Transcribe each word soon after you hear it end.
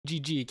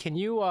GG. Can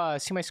you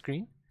see my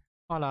screen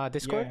on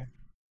Discord?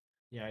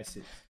 Yeah, yeah, I see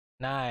it.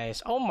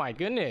 Nice. Oh my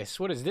goodness.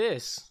 What is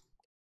this?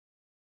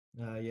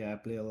 Yeah, I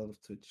play a lot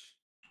of Twitch.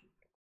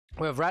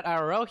 We have Rat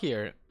IRL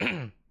here.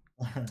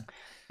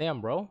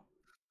 Damn, bro.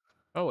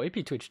 Oh,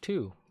 AP Twitch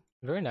too.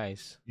 Very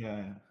nice.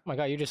 Yeah. Oh my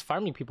god, you're just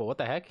farming people. What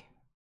the heck?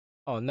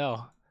 Oh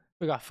no.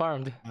 We got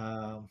farmed.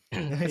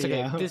 It's okay.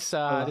 Yeah, This is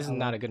a not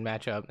lot. a good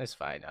matchup. It's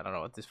fine. I don't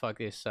know what this fuck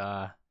this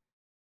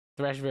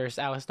Thresh versus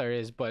Alistar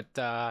is, but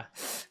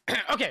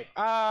okay.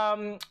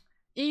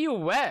 EU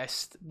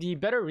West, the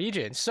better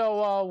region.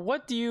 So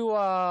what are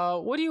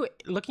you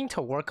looking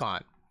to work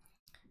on?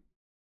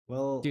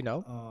 Do you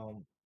Well,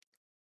 know?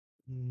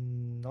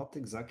 not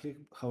exactly.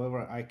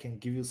 However, I can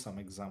give you some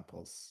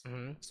examples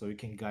Mm-hmm. so you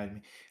can guide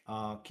me.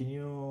 Can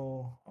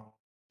you?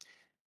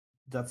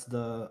 That's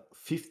the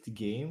fifth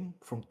game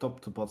from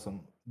top to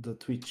bottom. The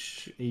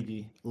Twitch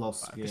 80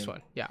 loss This game.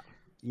 one, yeah.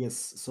 Yes.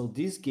 So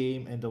this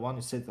game and the one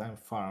you said I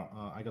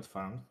got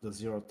farmed. The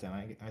 0-10,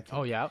 I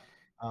Oh think. yeah.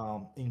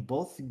 In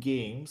both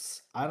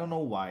games, I don't know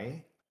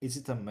why. Is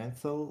it a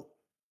mental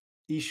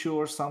issue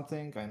or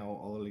something? I know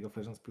all League of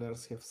Legends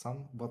players have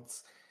some, but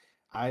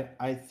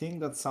I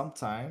think that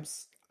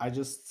sometimes I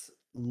just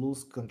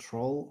lose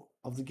control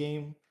of the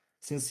game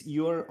since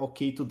you're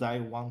okay to die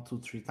one, two,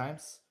 three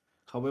times.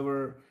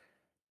 However,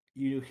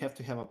 you have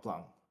to have a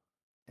plan.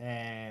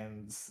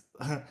 And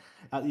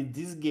in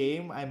this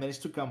game, I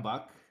managed to come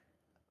back.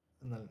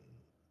 No,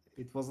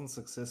 it wasn't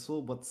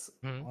successful, but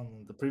Mm-hmm. on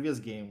the previous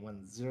game,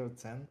 when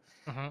 0-10,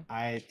 Mm-hmm.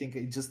 I think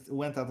it just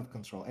went out of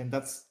control. And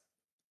that's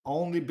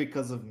only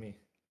because of me.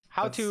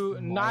 How That's to my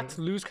not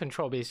lose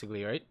control,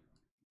 basically, right?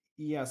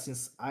 Yeah,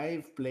 since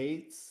I've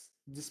played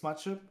this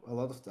matchup a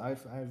lot of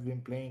I've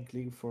been playing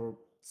League for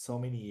so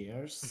many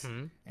years,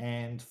 Mm-hmm.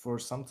 and for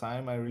some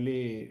time I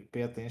really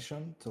pay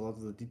attention to a lot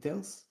of the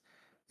details.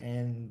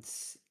 And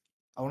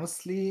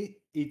honestly,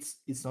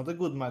 it's not a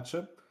good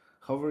matchup.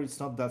 However, it's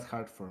not that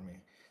hard for me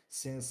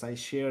since I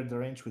share the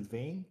range with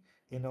Vayne,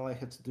 and all I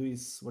have to do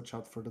is watch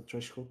out for the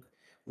trash hook,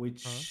 Mm-hmm.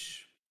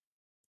 which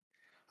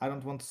I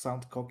don't want to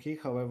sound cocky.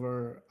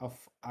 However,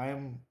 I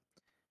am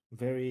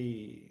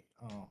very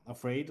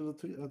afraid of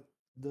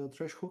the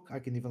trash hook. I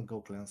can even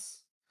go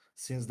cleanse,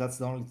 since that's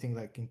the only thing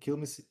that can kill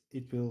me.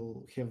 It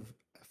will have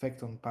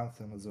effect on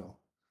Pantheon as well.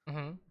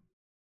 Mm-hmm.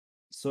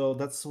 So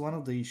that's one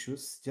of the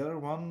issues. The other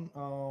one,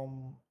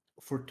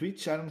 for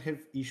Twitch, I don't have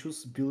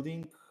issues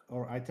building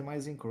or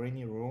itemizing or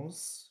any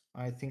runes.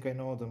 I think I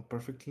know them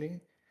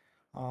perfectly.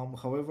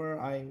 However,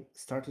 I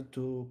started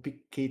to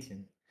pick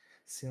Caitlyn,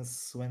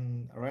 since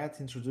when Riot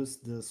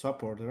introduced the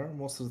swap order,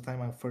 most of the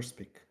time I'm first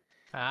pick.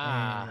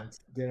 Ah. And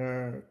there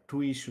are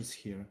two issues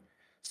here.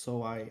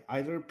 So I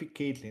either pick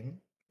Caitlyn,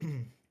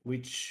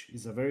 which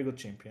is a very good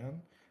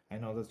champion. I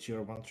know that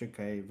you're one trick.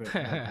 I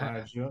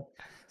admired you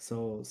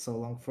so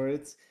long for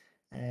it.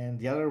 And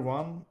the other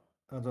one,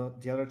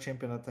 the other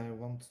champion that I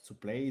want to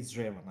play is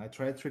Draven. I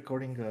tried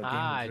recording a game with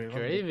Ah, Draven,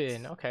 but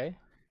Draven. Okay.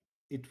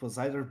 it was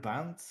either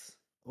banned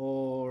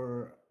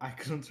or I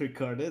couldn't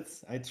record it.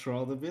 I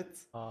trolled a bit.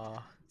 Uh,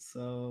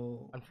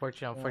 So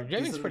unfortunate. these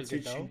Draven's are the pretty three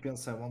good though.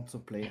 champions I want to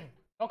play.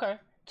 Okay.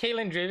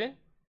 Caitlyn Draven.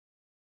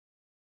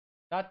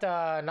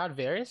 Not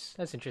Varus.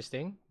 That's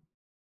interesting.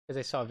 Because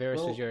I saw Varus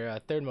was Well, your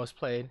third most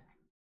played.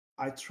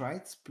 I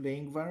tried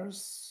playing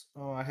Varus.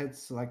 I had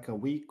like a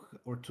week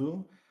or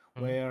two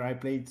Mm-hmm. where I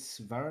played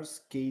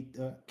Varus, Kate,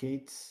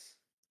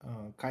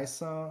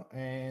 Kaisa,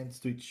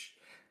 and Twitch.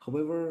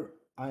 However,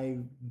 I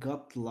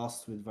got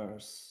lost with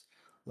Varus.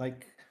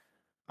 Like,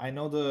 I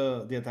know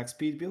the attack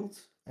speed build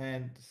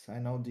and I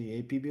know the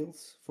AP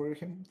builds for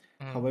him.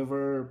 Mm-hmm.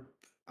 However,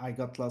 I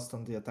got lost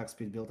on the attack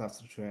speed build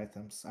after three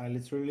items. I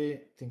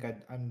literally think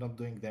I'm not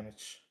doing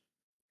damage.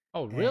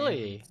 Oh, And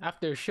really?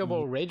 After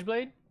Shobo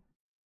Rageblade?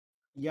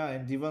 yeah,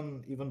 and even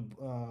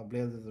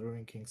Blade of the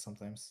Ruin King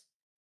sometimes,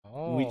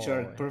 which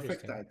are Oh,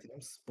 perfect interesting.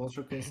 items.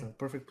 Poltergeist is in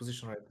perfect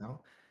position right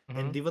now. Mm-hmm.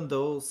 And even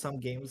though some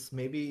games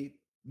maybe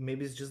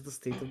it's just the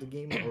state of the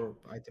game or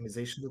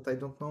itemization that I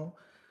don't know,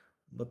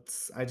 but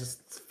I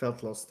just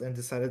felt lost and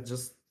decided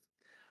just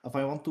if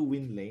I want to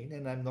win lane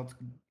and I'm not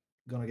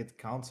gonna get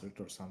countered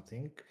or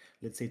something.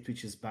 Let's say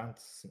Twitch is banned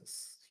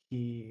since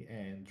he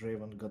and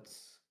Draven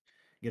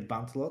get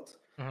banned a lot.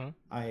 Mm-hmm.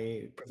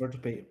 I prefer to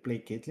play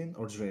Caitlyn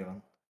or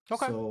Draven.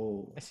 Okay.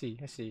 So I see.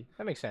 I see.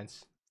 That makes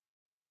sense.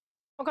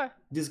 Okay.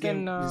 this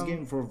Then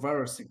game for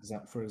Varus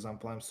for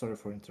example, I'm sorry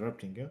for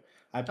interrupting you.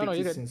 I oh no, picked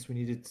you're it good. since we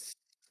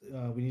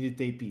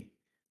needed AP,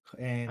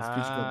 and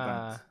Twitch got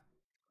banned, Ah,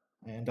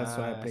 and that's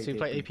why I so played you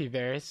play AP. AP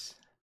Varus.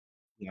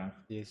 Yeah,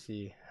 You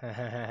see.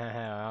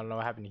 I don't know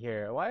what happened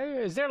here. Why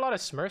is there a lot of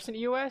Smurfs in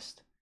EU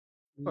West?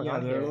 What's going yeah,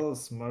 on there are a here? lot of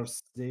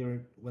Smurfs.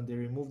 When they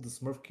remove the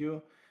Smurf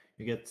queue,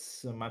 you get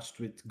matched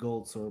with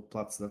golds or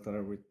plats that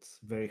are with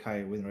very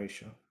high win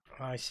ratio,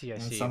 Oh, I see. I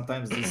and see.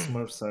 sometimes these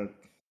Smurfs are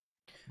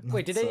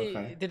Wait, not so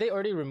high. did they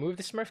already remove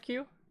the Smurf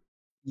queue?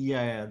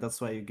 Yeah,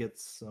 that's why you get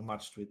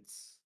matched with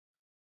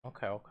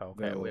Okay, okay,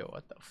 okay. very Wait, low.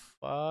 what the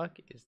fuck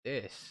is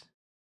this?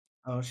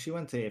 Oh, she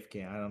went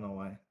AFK. I don't know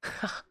why.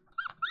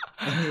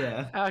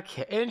 Yeah.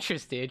 Okay,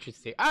 interesting,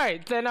 interesting. All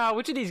right, then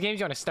which of these games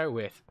you want to start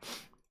with?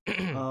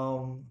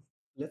 Um,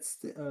 let's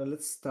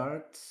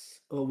start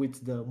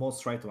with the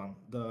most right one,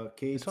 the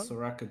This Kate one?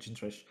 Soraka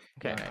Jintrash.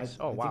 Okay, Yeah, nice.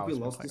 Oh I think wow, we it's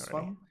been lost playing this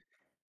already. one,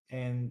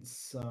 and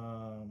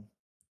um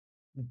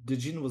the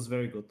Jin was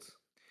very good.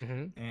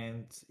 Mm-hmm.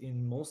 And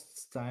in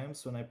most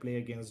times when I play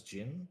against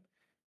Jin,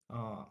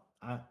 uh,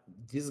 I,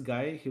 this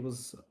guy he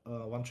was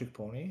one trick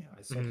pony.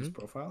 I saw his Mm-hmm.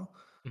 profile,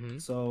 Mm-hmm.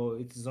 so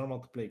it is normal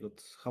to play good.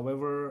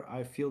 However,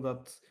 I feel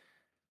that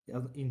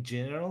in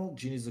general,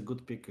 Jin is a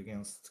good pick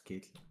against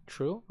Caitlyn.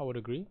 True, I would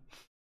agree.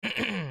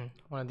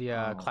 One of the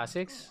Um,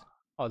 classics.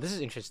 Oh, this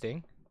is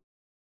interesting.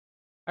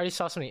 I already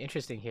saw something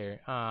interesting here.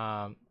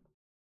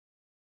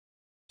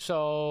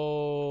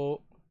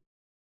 So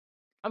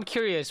I'm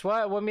curious.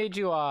 What made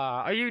you?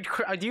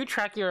 Do you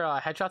track your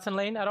headshots in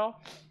lane at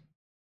all?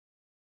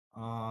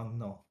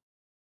 no,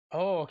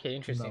 Oh, okay,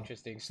 interesting, no.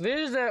 interesting. So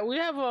we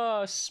have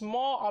a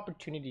small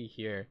opportunity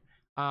here.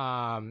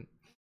 Um,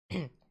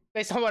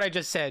 based on what I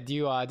just said, do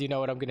you know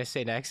what I'm gonna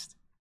say next?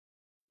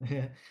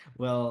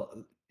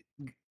 Well,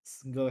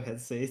 go ahead,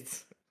 say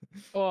it.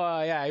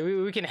 Oh yeah,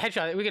 we can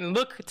headshot. We can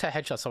look to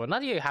headshot someone.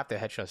 Not that you have to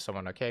headshot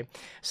someone. Okay,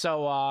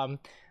 so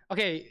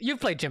okay, you've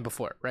played Jim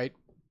before, right?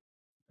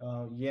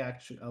 Yeah,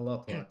 actually, a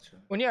lot, actually.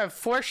 When you have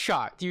force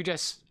shot, do you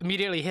just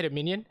immediately hit a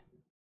minion?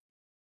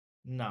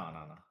 No,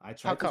 no, no. I How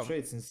try to come?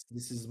 trade since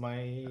this is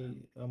my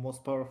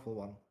most powerful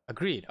one.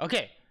 Agreed.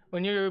 Okay,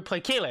 when you play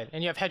Caitlyn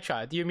and you have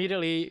headshot, do you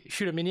immediately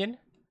shoot a minion?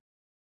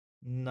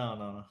 No,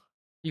 no, no.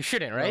 You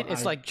shouldn't, right? Well,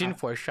 It's like Jin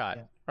force shot,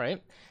 yeah,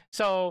 right?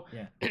 So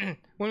yeah.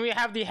 when we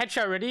have the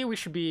headshot ready, we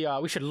should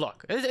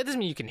look. It doesn't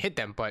mean you can hit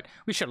them, but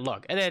we should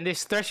look. And then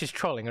this Thresh is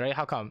trolling, right?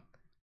 How come?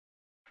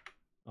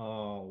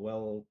 Oh,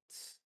 well,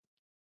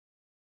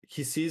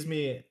 he sees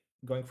me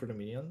going for the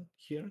minion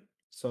here. Mm-hmm.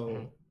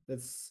 So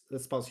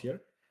let's pause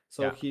here.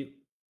 So Yeah.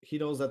 he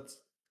knows that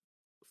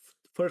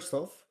first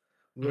off,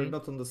 we're Mm-hmm.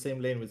 not on the same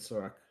lane with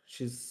Sorak.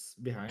 She's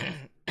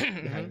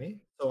Mm-hmm. behind me,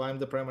 so I'm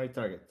the primary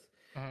target.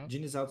 Mm-hmm.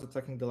 Jin is out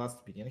attacking the last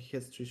minion. He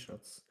has 3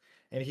 shots,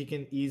 and he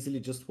can easily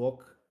just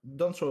walk.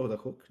 Don't throw the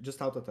hook,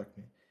 just out attack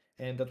me,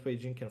 and that way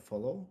Jin can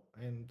follow,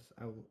 and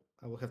I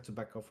will have to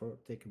back off or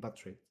take a bad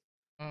trade.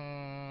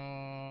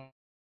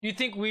 You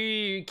think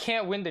we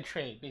can't win the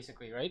trade,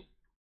 basically, right?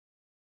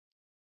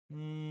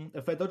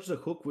 If I dodge the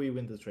hook, we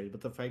win the trade.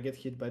 But if I get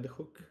hit by the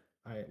hook,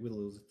 I will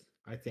lose it.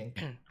 I think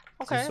since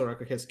Okay,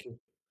 Soraka has Q.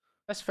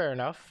 that's fair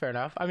enough. Fair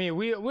enough. I mean,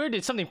 we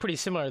did something pretty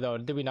similar though,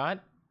 did we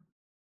not?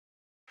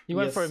 You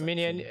went for a Yes,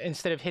 minion actually.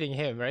 instead of hitting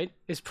him, right?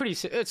 It's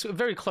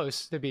very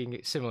close to being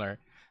similar.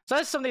 So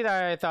that's something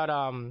that I thought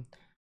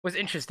was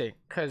interesting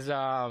because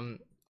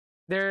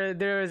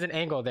there is an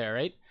angle there,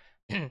 right?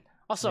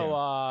 Also,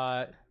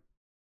 Yeah.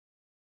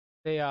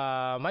 they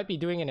might be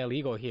doing an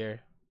illegal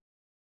here.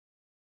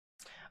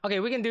 Okay,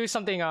 we can do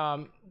something.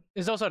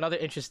 There's also another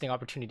interesting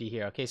opportunity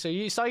here. Okay, so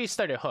you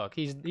started hook.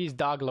 He's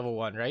dog level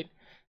 1, right?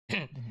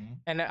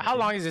 And how Okay.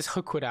 long is this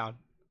hook cooldown?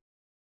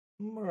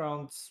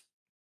 Around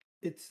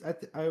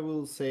I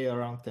will say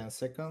around 10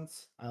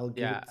 seconds.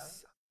 Yeah,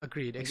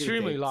 agreed. I'll give it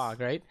Extremely 8. long,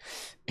 right?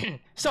 Yeah.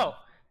 So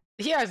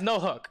he has no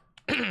hook.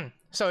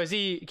 So is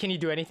he? Can he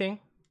do anything?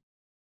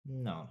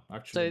 No,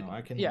 actually So no.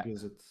 I can yeah,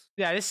 abuse it.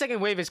 yeah. This second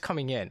wave is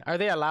coming in. Are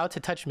they allowed to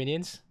touch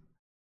minions?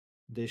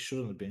 They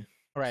shouldn't be.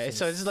 All right.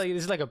 So Since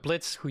this is like a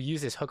blitz who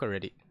uses hook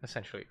already,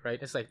 essentially, right?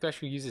 It's like Thresh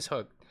who uses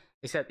hook.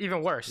 Except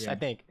even worse, I yeah.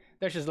 think.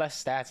 There's just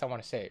less stats. I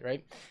want to say,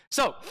 right?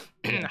 So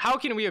Yeah. how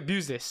can we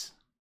abuse this?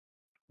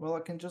 Well, I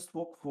can just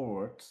walk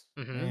forward,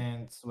 Mm-hmm.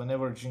 and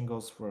whenever Jin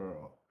goes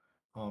for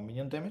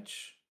minion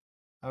damage,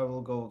 I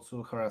will go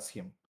to harass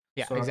him.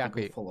 Yeah, Soraka will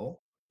exactly. follow,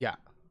 Yeah, and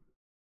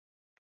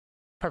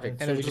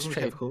perfect. And then we Thresh just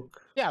doesn't have trade.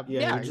 hook. Yeah, Yeah,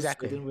 yeah, we just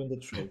trade exactly. and win the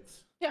trade.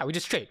 Yeah, we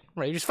just trade,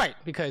 right? We just fight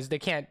because they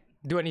can't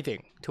do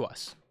anything to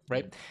us,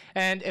 right? Yeah.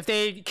 And if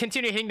they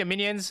continue hitting the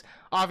minions,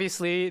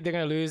 obviously they're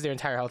gonna lose their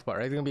entire health bar,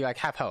 right? They're gonna be like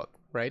half health,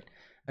 right?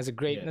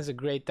 Yeah. That's a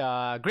great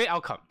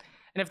outcome.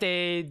 And if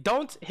they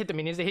don't hit the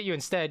minions, they hit you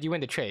instead, you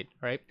win the trade,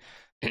 right?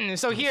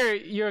 So here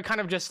you're kind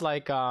of just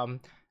like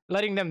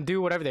letting them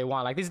do whatever they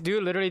want. Like this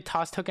dude literally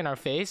tossed hook in our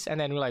face, and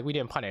then we're like we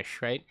didn't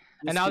punish, right?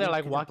 And Yes, now they're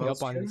like can you walking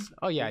pause up on here? this.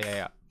 Oh yeah, yeah, If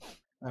yeah.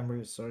 I'm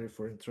really sorry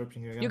for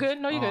interrupting you You again. good?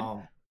 No, you good.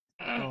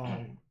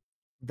 Um,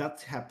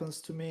 that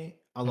happens to me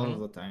a lot Hmm. of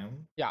the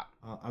time. Yeah.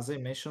 As I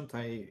mentioned,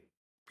 I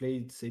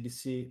played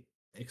ADC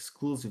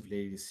exclusively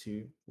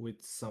ADC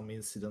with some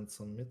incidents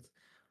on it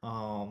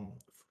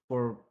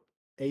for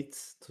 8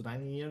 to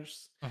 9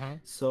 years. Hmm.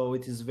 So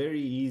it is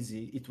very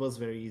easy. It was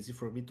very easy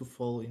for me to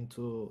fall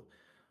into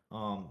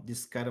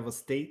this kind of a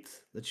state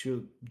that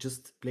you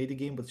just play the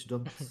game, but you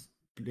don't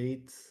play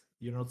it.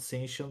 You're not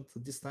sentient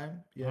at this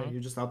time. Yeah, Hmm. you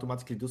just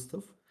automatically do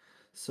stuff.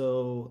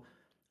 So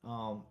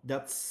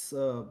that's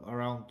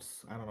around,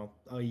 I don't know,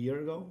 a year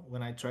ago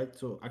when I tried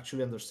to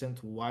actually understand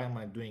why am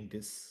I doing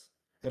this,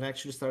 and I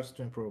actually started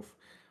to improve.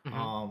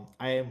 Hmm.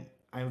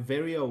 I'm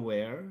very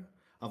aware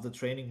of the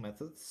training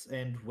methods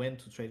and when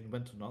to train,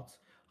 when to not.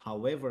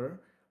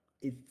 However,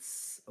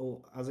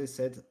 as I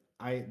said,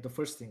 the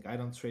first thing, I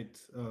don't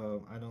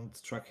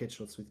track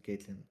headshots with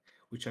Caitlyn,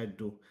 which I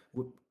do.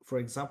 For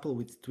example,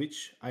 with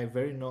Twitch, I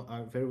very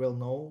well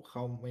know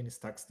how many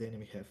stacks the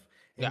enemy have,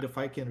 and Yeah. if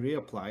I can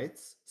reapply it,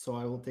 so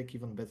I will take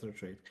even better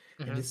trade.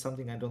 And Mm-hmm. this is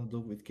something I don't do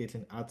with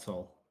Caitlyn at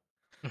all.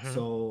 Mm-hmm.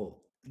 So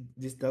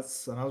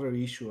that's another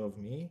issue of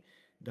me,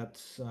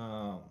 that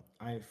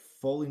I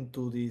fall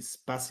into these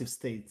passive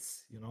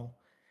states,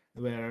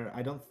 where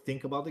I don't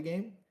think about the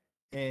game,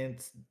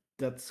 and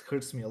that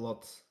hurts me a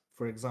lot.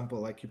 For example,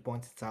 like you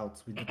pointed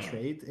out with the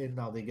trade, and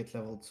now they get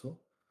level 2.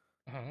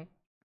 Mm-hmm.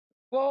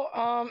 Well,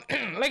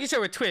 like you said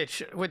with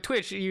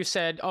Twitch, you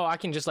said, oh, I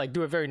can just like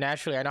do it very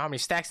naturally. I know how many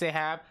stacks they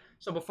have.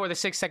 So before the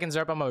 6 seconds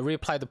are up, I'm gonna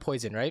reapply the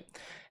poison, right?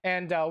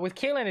 And with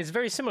Caitlyn, it's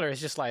very similar.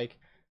 It's just like,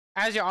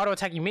 as you're auto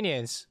attacking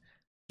minions,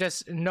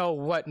 just know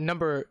what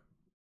number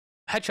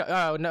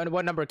headshot,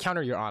 what number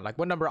counter you're on, like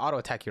what number auto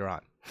attack you're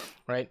on,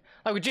 right?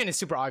 Like with Jhin, it's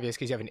super obvious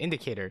because you have an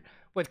indicator.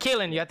 With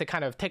Caitlyn, you have to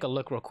kind of take a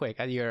look real quick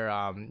at your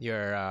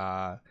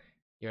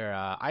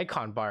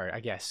icon bar, I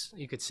guess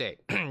you could say,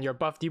 your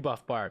buff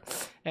debuff bar,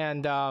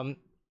 and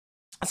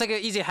it's like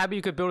an easy habit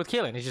you could build with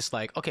Caitlyn. It's just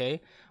like,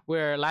 okay,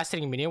 we're last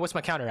hitting minion, what's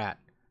my counter at?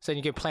 So then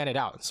you can plan it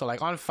out. So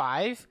like on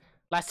 5,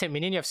 last hit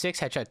minion, you have 6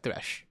 headshot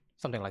thresh,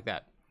 something like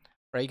that,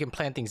 right? You can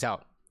plan things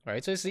out,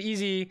 right? So it's like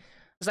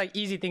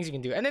easy things you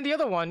can do. And then the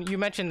other one, you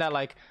mentioned that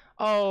like,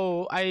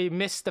 oh, I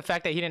missed the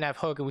fact that he didn't have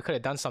hook and we could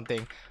have done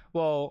something.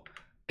 Well,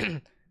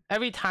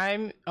 every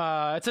time,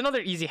 it's another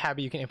easy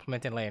habit you can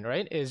implement in lane,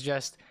 right? Is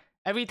just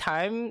every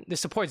time the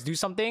supports do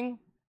something,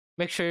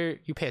 make sure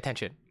you pay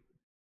attention,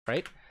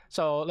 right?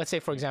 So let's say,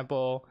 for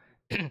example,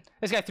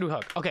 this guy threw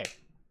hook. Okay,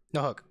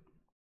 no hook.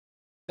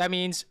 That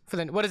means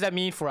what does that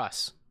mean for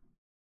us?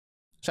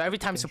 So every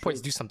time supports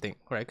do something,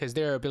 right? Because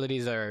their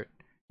abilities are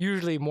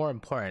usually more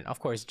important. Of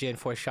course, Jhin,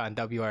 Force Shot, and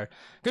W are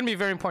going to be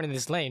very important in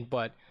this lane,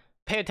 but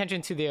pay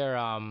attention to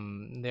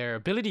their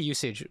ability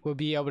usage. Will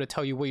be able to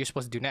tell you what you're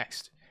supposed to do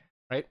next,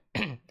 right?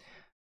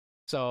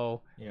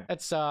 So Yeah.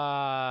 that's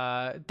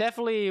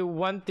definitely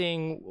one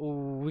thing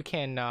we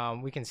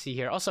can see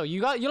here. Also,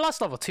 you lost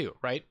level 2,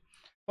 right?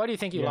 Why do you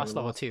think you lost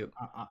level 2?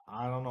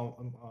 I don't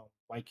know.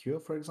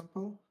 YQ, for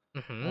example.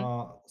 Mm-hmm.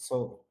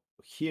 So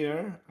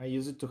here I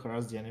use it to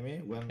harass the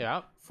enemy. When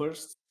Yeah.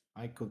 first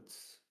I could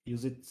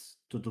use it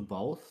to do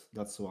both.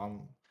 That's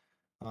one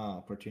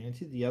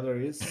opportunity. The other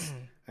is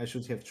I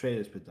should have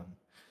traded with them,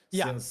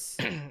 Yeah. since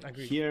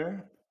Agreed.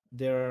 here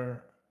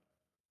they're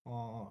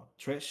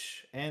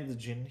Trash and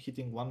Jhin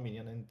hitting one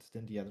minion and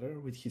then the other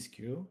with his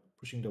Q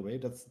pushing the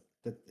wave.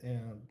 That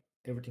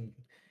everything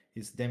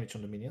is damage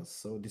on the minions,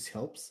 so this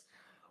helps.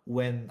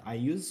 When I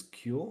use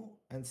Q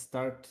and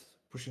start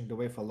pushing the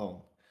wave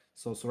alone,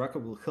 so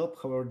Soraka will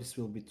help. However, this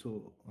will be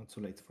too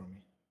late for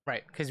me.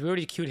 Right, because we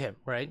already queued him,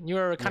 right?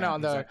 You're kind of Yeah,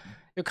 on the exactly.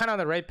 you're kind of on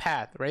the right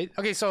path, right?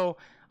 Okay, so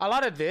a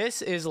lot of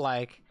this is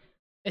like,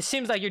 it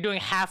seems like you're doing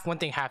half one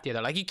thing, half the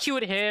other. Like you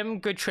queued him,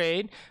 good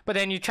trade, but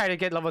then you try to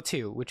get level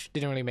 2, which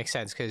didn't really make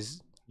sense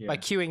because by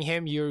queuing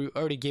him, you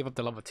already gave up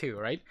the level 2,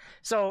 right?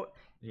 So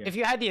if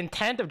you had the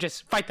intent of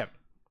just fight them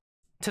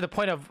to the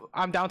point of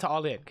I'm down to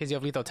all in because you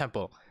have lethal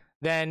tempo,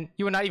 then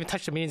you would not even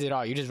touch the minions at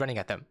all. You're just running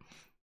at them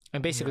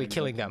and basically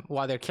killing them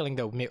while they're killing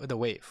the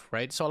wave,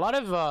 right? So a lot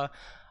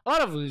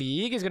of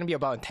League is going to be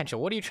about intention.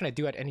 What are you trying to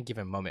do at any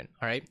given moment?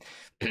 All right.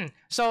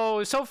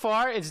 So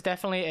far it's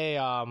definitely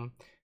a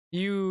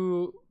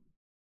you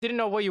didn't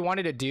know what you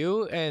wanted to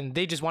do and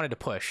they just wanted to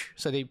push,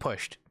 so they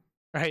pushed,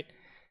 right?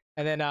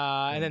 And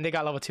then they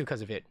got level 2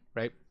 because of it,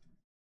 right?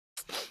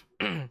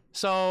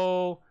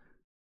 So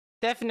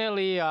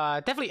definitely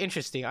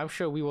interesting. I'm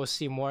sure we will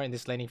see more in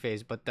this laning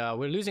phase, but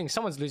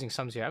someone's losing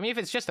sums here. I mean, if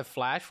it's just a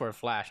flash for a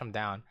flash, I'm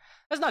down.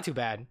 That's not too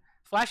bad.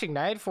 Flash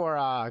Ignite for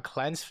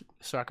cleanse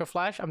Soraka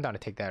flash, I'm down to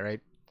take that, right?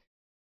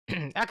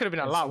 That could have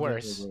been a lot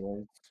worse.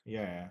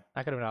 Yeah.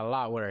 That could have been a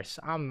lot worse.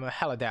 I'm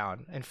hella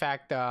down. In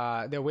fact,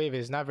 their wave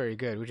is not very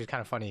good, which is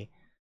kind of funny.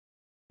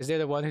 Because they're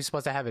the one who's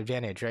supposed to have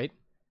advantage, right?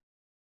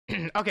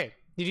 Okay.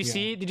 Did you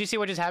see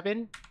what just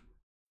happened?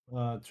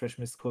 Trash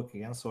missed hook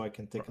again, so I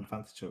can take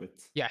advantage of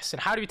it. Yes,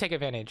 and how do you take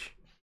advantage?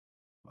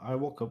 I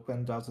woke up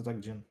and out attack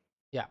Jhin.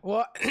 Yeah,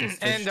 well,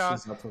 and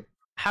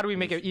how do we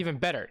make it even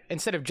better?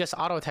 Instead of just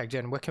auto attack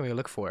Jhin, what can we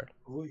look for?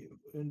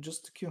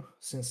 Just Q.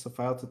 Since if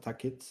I auto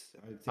attack it,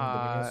 I think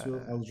the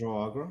minions I'll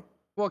draw aggro.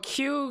 Well,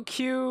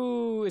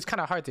 Q is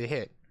kind of hard to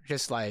hit,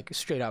 just like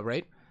straight up,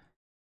 right?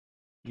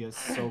 Yes,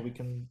 so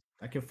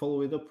I can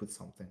follow it up with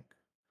something.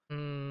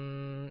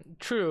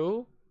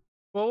 True.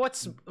 Well,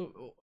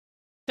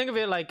 think of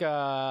it like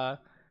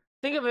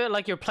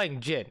you're playing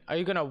Jhin. Are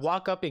you gonna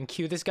walk up and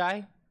Q this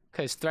guy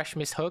because Thresh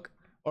missed hook,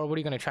 or what are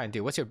you gonna try and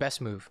do? What's your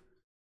best move?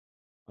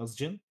 As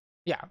Jhin?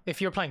 Yeah,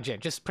 if you're playing Jhin,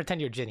 just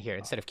pretend you're Jhin here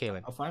instead of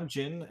Caitlyn. If I'm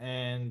Jhin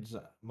and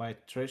my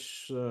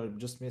Thresh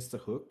just missed a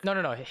hook.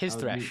 No, his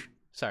Thresh.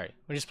 Sorry,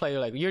 we just play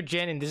like you're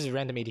Jhin and this is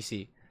random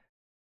ADC.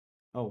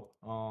 Well,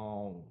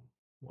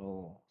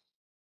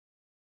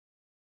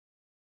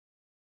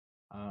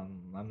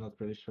 I'm not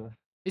pretty sure.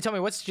 You told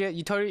me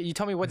you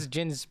told me what's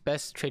Jin's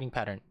best trading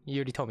pattern. You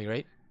already told me,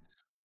 right?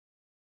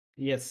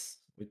 Yes,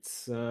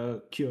 It's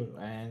Q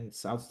and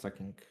it's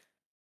auto-attacking.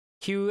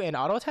 Q and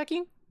auto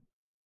attacking.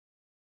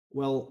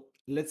 Well,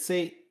 let's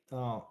say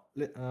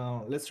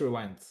let's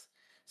rewind.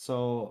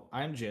 So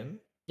I'm Jin.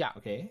 Yeah.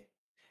 Okay.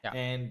 Yeah.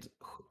 And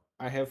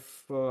I have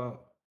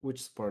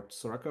which support,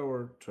 Soraka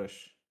or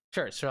Thresh?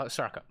 Sure.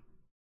 Soraka.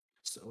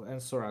 So and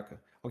Soraka.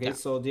 Okay, Yeah.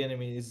 so the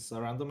enemy is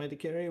a random AD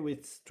carry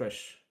with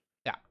Thresh.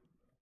 Yeah.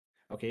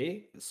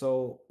 Okay,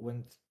 so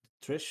when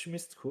Thresh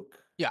missed hook,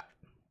 Yeah.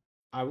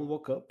 I will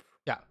walk up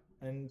Yeah.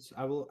 and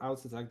I will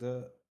out attack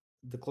the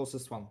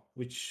closest one,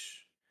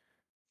 which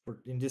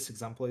in this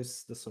example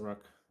is the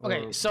Soraka.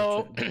 Okay. Or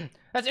So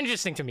that's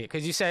interesting to me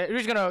because you said you're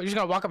just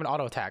gonna walk up and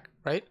auto attack,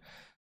 right?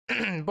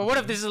 But what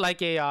if this is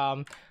like a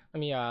let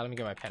me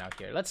get my pen out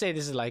here. Let's say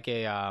this is like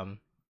a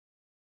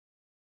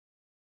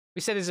we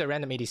said this is a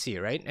random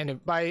ADC, right?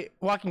 And by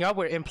walking up,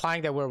 we're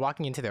implying that we're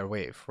walking into their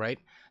wave, right?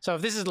 So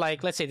if this is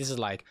like, let's say this is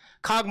like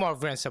Kog'Maw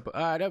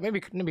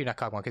maybe not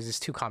Kog'Maw because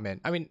it's too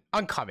common. I mean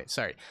uncommon.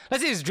 Sorry.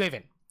 Let's say it's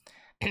Draven.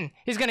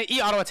 He's gonna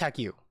auto attack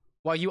you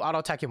while you auto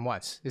attack him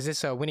once. Is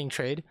this a winning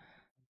trade?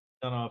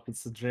 No, if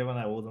it's a Draven,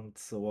 I wouldn't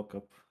walk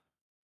up.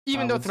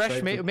 Even I though would Thresh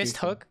try to missed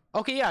kick him. hook.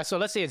 Okay, yeah. So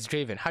let's say it's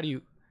Draven. How do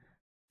you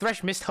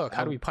Thresh missed hook?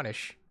 How do we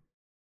punish?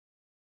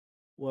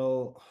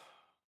 Well,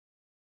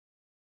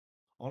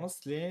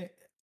 honestly,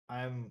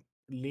 I'm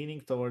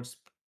leaning towards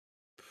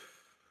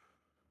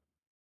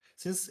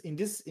since in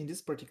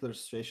this particular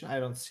situation I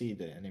don't see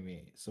the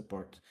enemy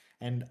support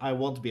and I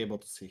won't be able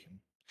to see him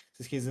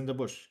since he's in the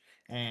bush,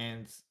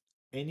 and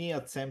any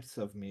attempt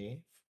of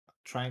me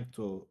trying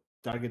to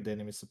target the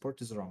enemy support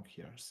is wrong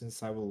here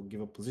since I will give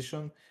a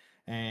position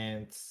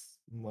and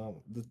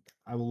well,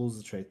 I will lose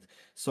the trade.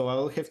 So I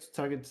will have to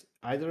target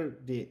either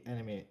the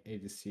enemy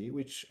ADC,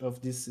 which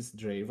of this is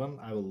Draven,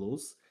 I will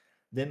lose.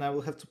 Then I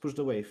will have to push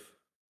the wave.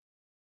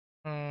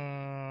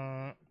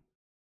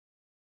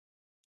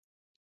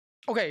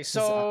 Okay,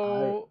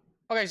 so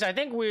I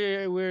think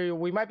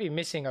we might be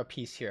missing a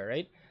piece here,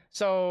 right?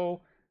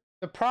 So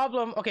the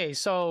problem, okay,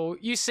 so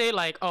you say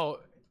like, oh,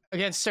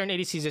 against certain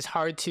ADCs it's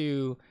hard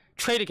to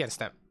trade against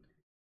them,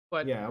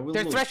 but yeah,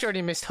 their Thresh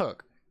already missed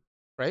hook,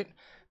 right?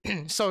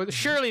 So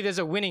surely there's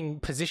a winning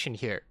position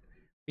here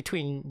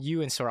between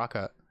you and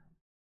Soraka,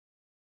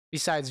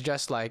 besides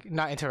just like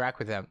not interact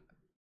with them.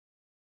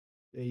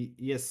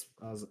 Yes,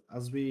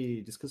 as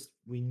we discussed,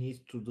 we need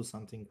to do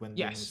something when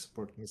the enemy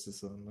support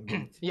misses an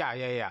ability.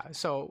 Yeah.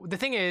 So the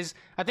thing is,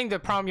 I think the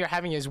problem you're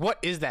having is what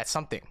is that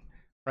something,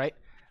 right?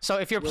 So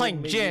if you're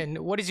playing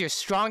Jin, what is your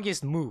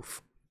strongest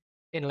move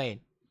in lane?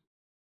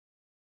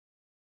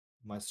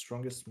 My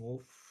strongest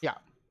move? Yeah.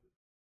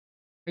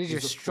 What is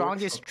your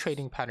strongest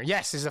trading pattern?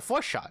 Yes, it's a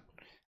force shot.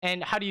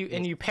 And how do you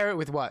and you pair it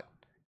with what?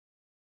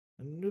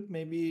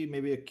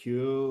 Maybe a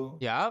Q.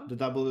 Yeah. The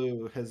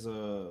W has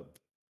a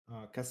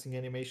casting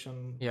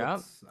animation. Yeah.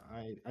 But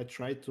I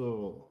try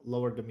to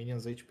lower the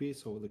minions HP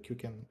so the Q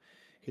can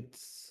hit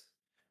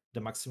the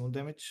maximum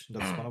damage.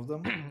 That's one of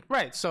them.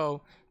 Right.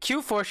 So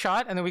Q force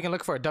shot, and then we can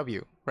look for a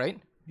W, right?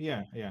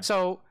 Yeah.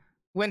 So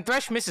when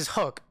Thresh misses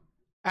hook,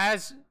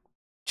 as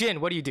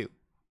Jin, what do you do?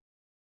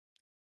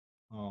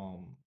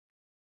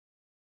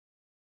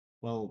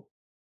 Well,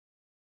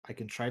 I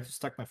can try to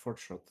stack my force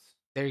shot.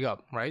 There you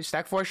go. Right.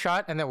 Stack force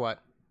shot, and then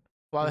what?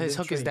 While his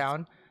hook is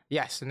down.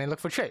 Yes, and then look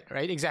for trade,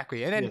 right?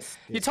 Exactly. And then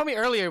you told me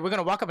earlier we're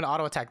gonna walk up and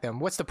auto attack them.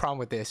 What's the problem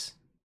with this?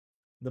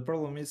 The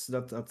problem is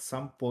that at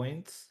some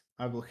point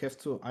I will have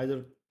to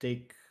either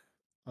take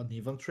an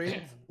even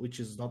trade, which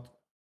is not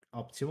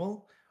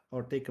optimal,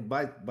 or take a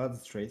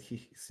bad trade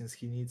since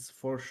he needs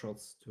 4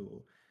 shots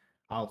to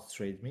out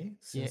trade me,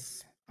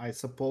 since I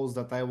suppose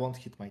that I won't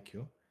hit my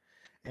Q.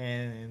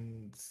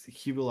 And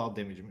he will out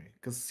damage me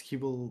because he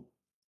will.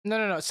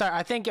 No. Sorry,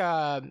 I think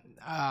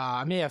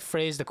I may have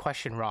phrased the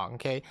question wrong.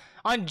 Okay,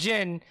 on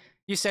Jin,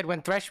 you said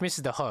when Thresh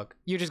misses the hook,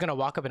 you're just gonna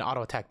walk up and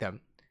auto attack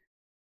them.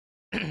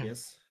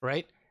 Yes.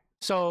 Right.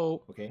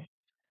 So. Okay.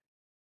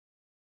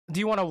 Do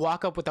you want to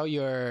walk up without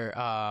your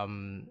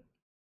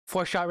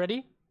force shot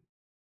ready?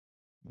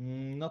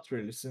 Not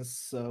really,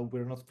 since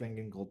we're not playing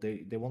in gold.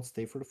 They won't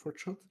stay for the 4th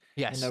shot.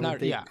 Yes, and I will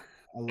take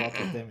a lot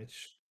of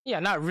damage. Yeah,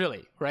 not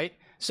really, right?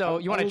 So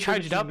you want to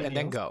charge it up and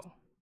then go.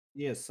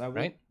 Yes, I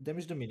will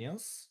damage the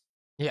minions.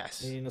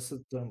 Yes. In a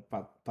certain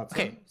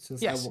pattern,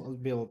 since I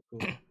won't be able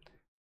to.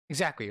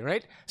 Exactly,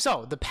 right?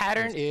 So the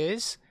pattern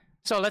is,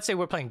 so let's say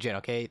we're playing Jin,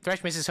 okay?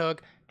 Thresh misses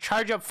hook,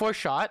 charge up force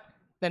shot,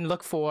 then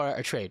look for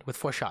a trade with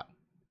force shot.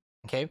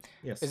 Okay?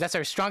 Yes. Because that's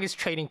our strongest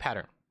trading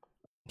pattern.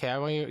 Okay, I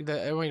want you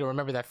to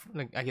remember that,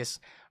 I guess,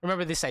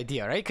 remember this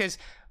idea, right? Because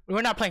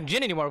we're not playing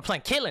Jin anymore, we're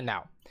playing Caitlyn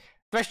now.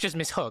 Thresh just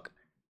missed hook.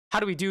 How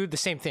do we do the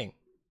same thing?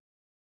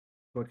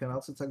 We can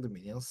also attack the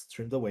minions,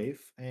 trim the wave,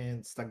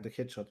 and stack the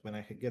headshot. When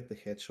I get the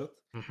headshot,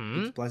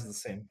 it applies the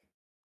same.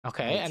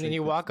 Okay, and then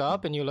you walk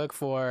up and you look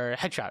for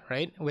headshot,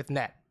 right? With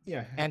net.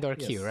 Yeah. And or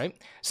Q, right?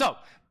 So,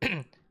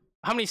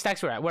 how many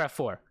stacks we're at? We're at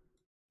 4.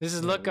 This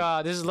is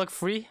look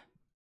free?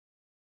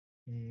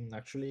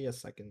 Actually,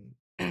 yes, I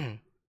can.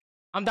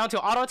 I'm down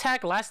to auto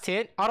attack, last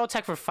hit. Auto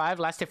attack for 5,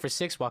 last hit for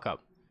 6, walk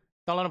up.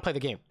 Don't let him play the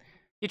game.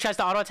 He tries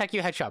to auto attack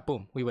you, headshot,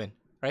 boom, we win,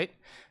 right?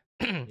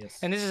 Yes.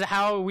 And this is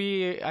how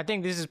I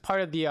think this is part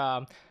of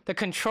the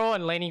control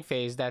and laning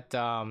phase that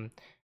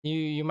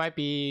you might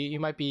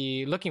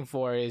be looking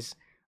for, is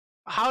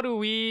how do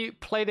we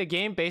play the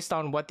game based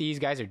on what these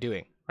guys are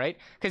doing, right?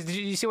 Because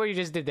you see what you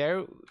just did there?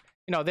 You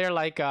know, they're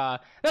like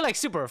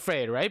super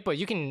afraid, right? But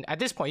you can, at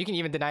this point, you can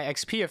even deny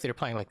XP if they're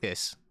playing like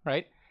this,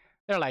 right?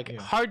 They're like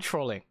hard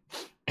trolling.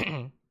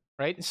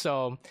 Right?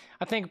 So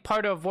I think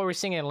part of what we're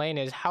seeing in lane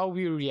is how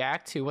we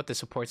react to what the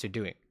supports are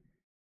doing,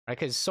 right?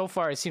 Because so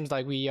far it seems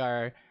like we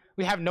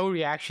have no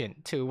reaction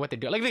to what they're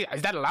doing. Like,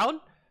 is that allowed?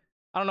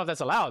 I don't know if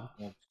that's allowed.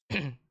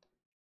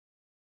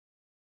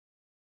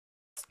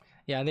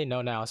 Yeah, they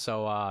know now.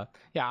 So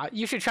yeah,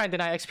 you should try and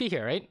deny XP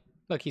here, right?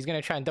 Look, he's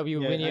gonna try and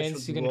W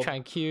minions. He's gonna try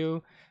and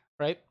Q,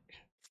 right?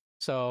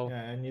 So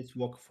yeah, I need to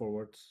walk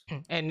forward.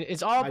 And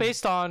it's all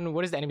based on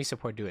what is the enemy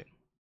support doing,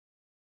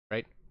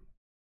 right?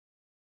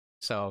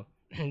 So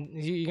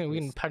we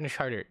can punish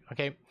harder,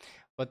 okay?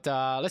 But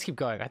let's keep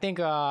going. I think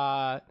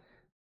we're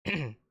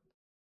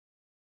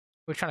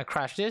trying to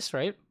crash this,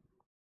 right?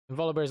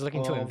 Volibear is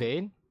looking to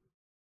invade.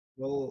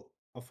 Well,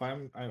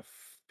 if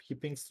he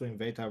pings to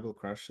invade, I will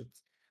crash it.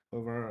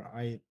 However,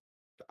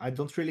 I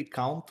don't really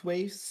count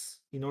waves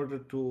in order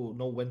to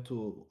know when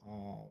to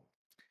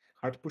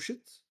hard push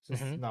it,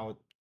 since now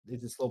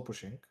it is slow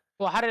pushing.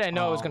 Well, how did I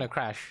know it was gonna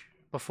crash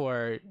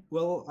before?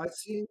 Well, I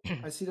see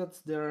that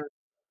there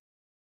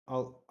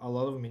are a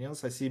lot of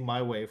minions. I see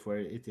my wave where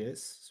it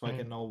is, so I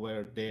can know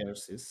where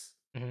theirs is.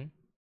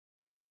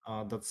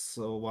 That's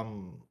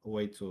one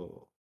way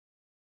to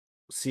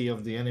see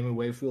if the enemy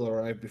wave will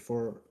arrive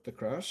before the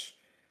crash.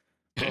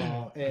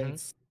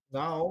 And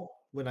now,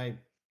 when I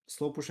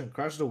slow push and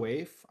crash the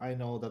wave, I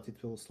know that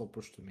it will slow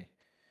push to me.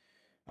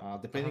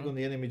 Depending on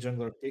the enemy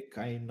jungler pick,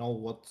 I know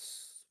what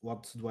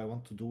do I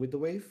want to do with the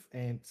wave,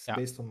 and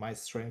based on my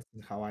strength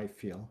and how I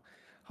feel.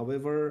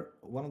 However,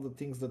 one of the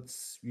things that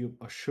you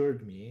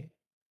assured me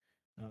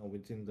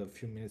within the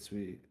few minutes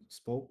we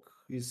spoke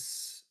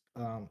is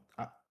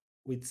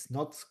with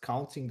not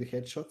counting the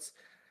headshots,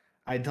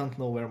 I don't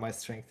know where my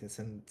strength is,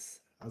 and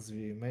as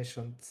we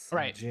mentioned,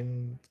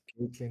 Jhin,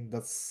 Caitlyn,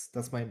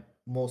 that's my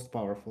most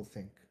powerful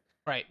thing.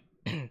 Right.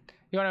 You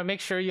want to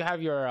make sure you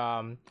have your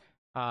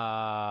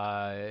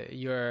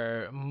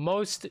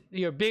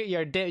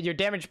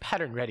damage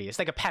pattern ready. It's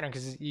like a pattern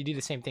because you do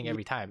the same thing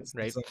every time,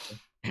 right? Exactly.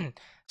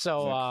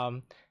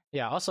 So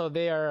yeah. Also,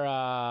 they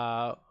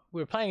are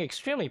we're playing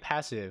extremely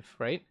passive,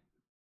 right?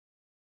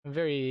 I'm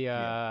very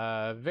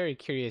very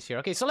curious here.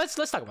 Okay, so let's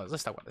talk about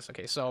this.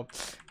 Okay, so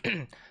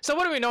so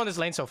what do we know in this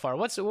lane so far?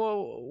 What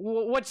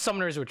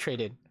summoners were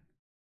traded?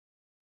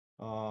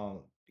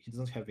 He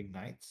doesn't have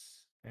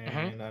ignites,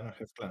 and I don't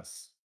have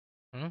class.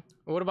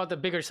 What about the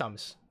bigger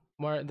sums?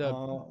 More the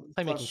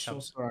playmaking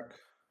sums.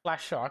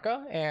 Flash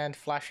Soraka and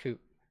Flash who?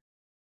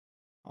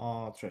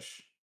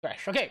 Trash.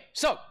 Trash. Okay,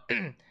 so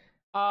in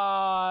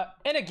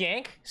a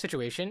gank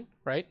situation,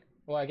 right?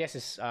 Well, I guess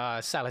it's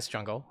Salas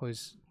jungle,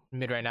 who's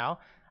mid right now.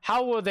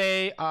 How will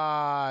they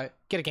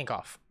get a gank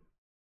off?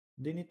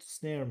 They need to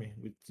snare me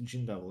with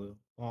Jhin W.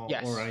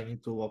 Or I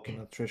need to walk in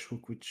a Thresh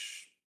hook,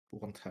 which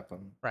won't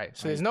happen. Right.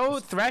 So there's no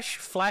Thresh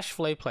Flash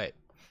Flay play.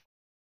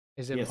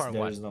 Is the important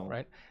one, no.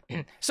 Right?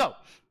 So,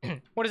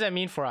 what does that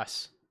mean for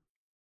us?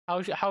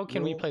 How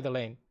can we play the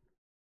lane?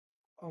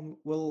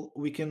 Well,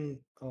 we can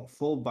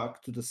fall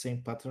back to the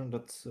same pattern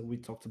that we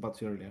talked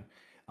about earlier.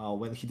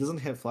 When he doesn't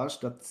have flash,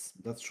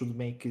 that should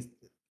make it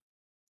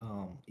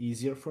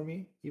easier for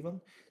me,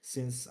 even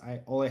since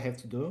all I have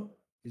to do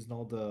is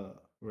know the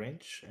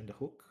range and the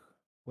hook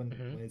when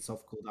it's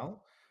off cooldown,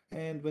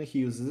 and when he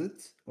uses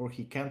it or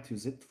he can't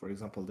use it. For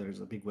example, there is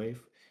a big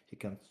wave, he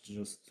can't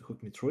just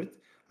hook me through it.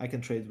 I can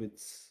trade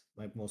with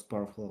my most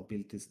powerful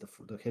abilities, the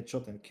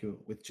headshot and Q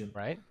with Jhin.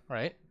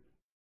 Right.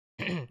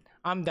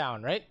 I'm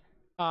down, right?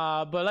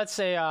 But let's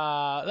say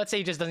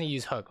he just doesn't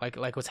use hook,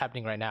 like what's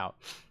happening right now.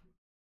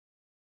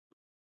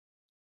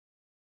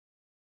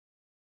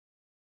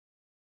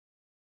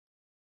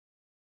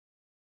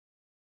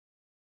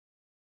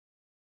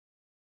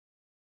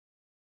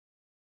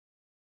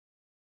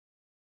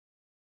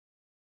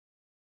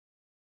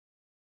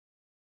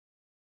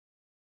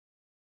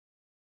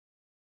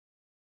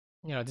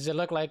 You know, does it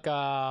look like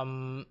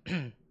I'm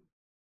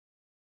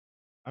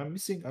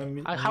missing a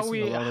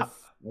lot of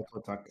auto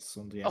attacks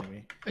on the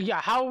enemy.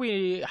 Yeah,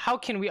 how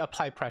can we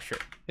apply pressure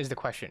is the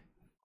question.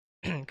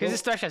 Because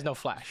this Thresh has no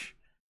flash.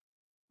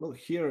 Well,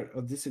 here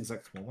at this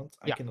exact moment,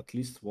 I can at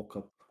least walk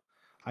up.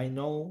 I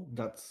know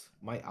that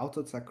my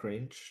auto attack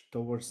range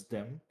towards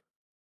them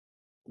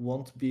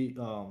won't be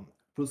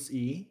plus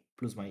E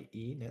plus my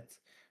E net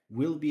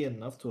will be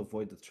enough to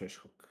avoid the Thresh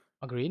hook.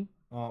 Agreed.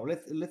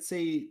 Let's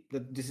say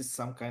that this is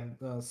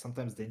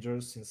sometimes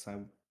dangerous since I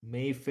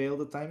may fail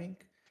the timing,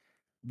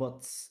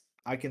 but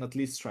I can at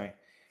least try.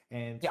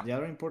 And the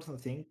other important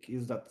thing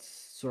is that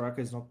Soraka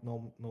is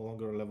no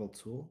longer level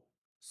 2,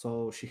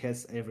 so she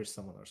has every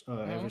summoners,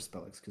 every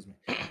spell, excuse me.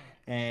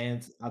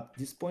 And at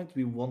this point,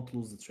 we won't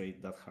lose the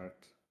trade that hard.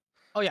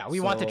 Oh yeah, we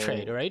want the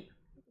trade, right?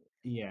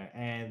 Yeah,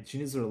 and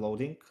Jin is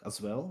reloading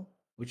as well,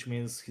 which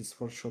means his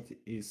first shot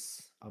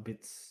is a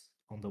bit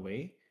on the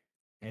way,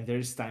 and there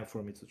is time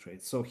for me to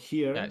trade. So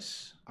here,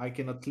 Yes. I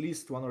can at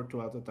least one or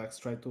two auto attacks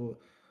try to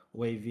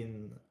wave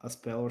in a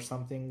spell or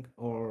something,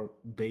 or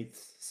bait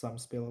some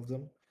spell of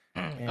them,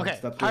 and Okay.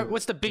 that will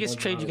What's the biggest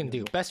avoid trade you another can do?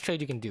 gamble. Best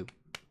trade you can do as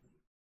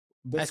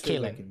Best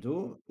trade I Caitlyn. can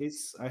do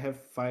is I have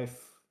 5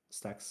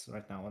 stacks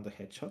right now on the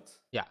headshot.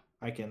 Yeah.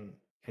 I can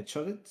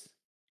headshot it,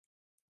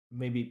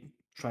 maybe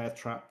try a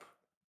trap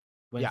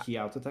when Yeah. he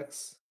auto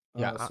attacks,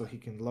 Yeah. so he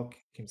can lock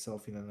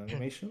himself in an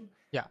animation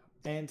Yeah.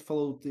 and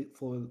follow it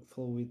with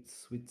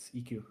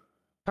EQ.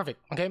 Perfect.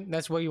 Okay,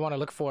 that's what you want to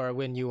look for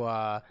when you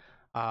want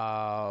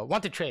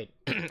to trade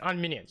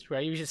on minions,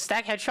 right? You should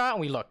stack headshot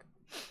and we look,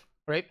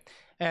 right?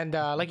 And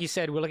like you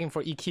said, we're looking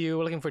for EQ,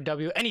 we're looking for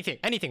W,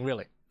 anything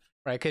really,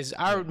 right? Because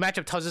our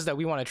matchup tells us that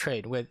we want to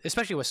trade with,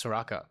 especially with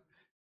Soraka,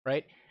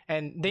 right?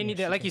 And they need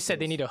to, like you said,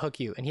 they need to hook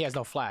you, and he has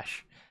no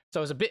flash,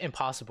 so it's a bit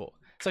impossible.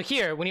 So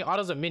here, when he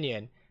autos a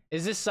minion,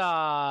 is this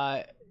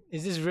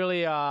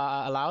really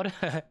allowed?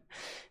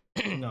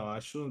 No, I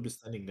shouldn't be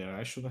standing there.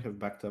 I shouldn't have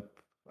backed up.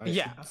 I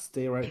Yeah. should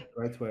stay right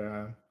where I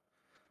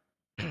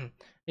am.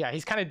 Yeah,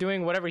 he's kind of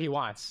doing whatever he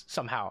wants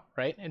somehow,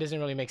 right? It doesn't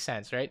really make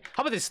sense, right?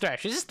 How about this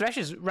Thresh? Is this Thresh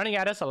is running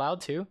at us allowed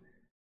too?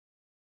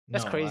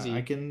 That's No, I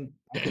crazy. can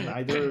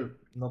either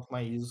not my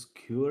use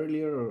Q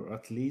earlier or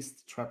at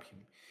least trap him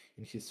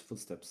in his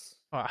footsteps.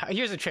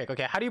 Here's a trick.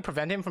 Okay, how do you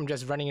prevent him from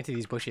just running into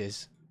these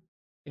bushes?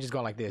 You're just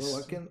going like Well,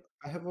 this.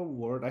 I have a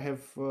ward. I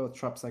have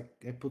traps. I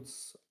put,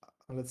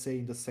 let's say,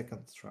 in the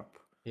second trap.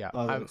 Yeah,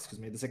 Excuse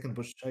me, the second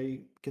bush.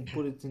 I can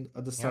put it in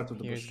at the start Yep, of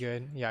the here's bush.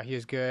 good. Yeah,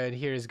 here's good.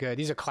 Here is good.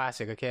 These are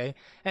classic, okay?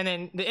 And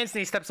then the instant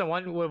he steps on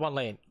one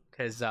lane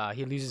because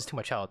he loses too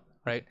much health,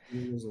 right?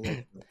 You lose a lot of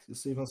that. You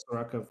see, even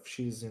Soraka, if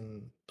she's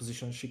in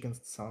position, she can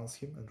silence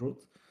him and root,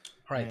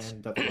 Right.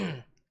 and that will.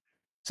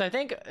 So I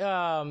think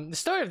the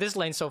story of this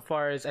lane so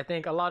far is I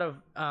think a lot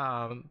of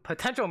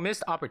potential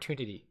missed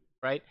opportunity,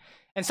 right?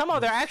 And somehow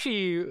they're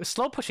actually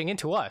slow pushing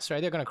into us,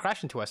 right? They're gonna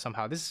crash into us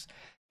somehow. This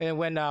and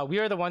when we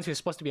are the ones who's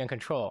supposed to be in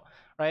control,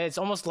 right? It's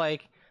almost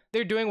like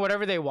they're doing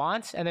whatever they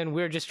want, and then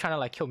we're just trying to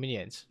like kill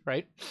minions,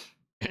 right?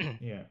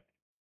 Yeah.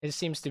 It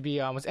seems to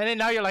be almost, and then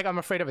now you're like, I'm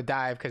afraid of a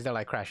dive because they're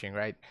like crashing,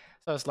 right?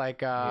 So it's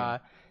like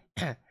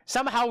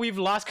somehow we've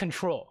lost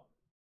control.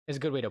 Is a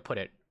good way to put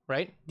it,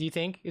 right? Do you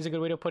think is a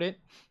good way to put it?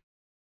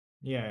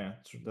 Yeah,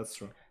 that's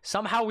true.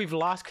 Somehow we've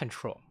lost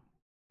control.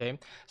 Okay,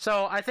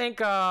 so I think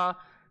the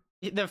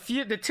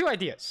two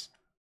ideas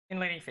in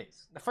laning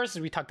phase. The first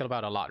is we talked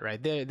about a lot,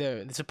 right?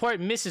 The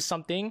support misses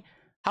something.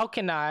 How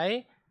can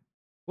I?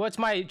 What's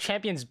my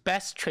champion's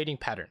best trading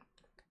pattern,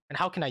 and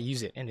how can I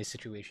use it in this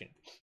situation,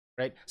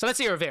 right? So let's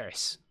say you're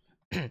Varus.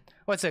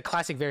 What's a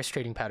classic Varus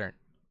trading pattern?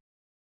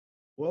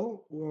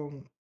 Well,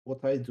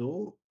 what I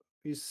do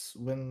is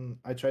when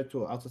I try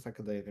to auto attack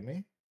the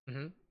enemy,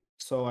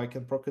 so I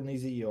can proc an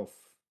easy off.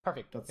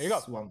 Perfect. That's There you go.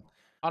 one.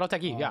 Auto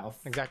attack E. Yeah,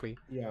 exactly.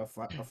 Yeah,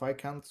 if I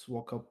can't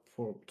walk up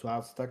to auto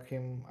attack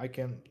him, I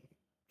can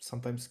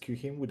sometimes Q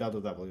him without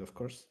a W, of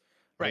course.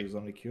 I Right. use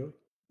only Q.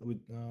 With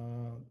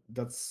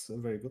that's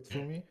very good for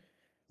me.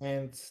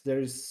 And there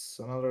is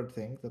another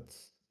thing that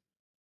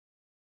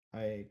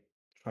I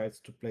tried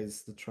to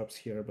place the traps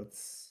here, but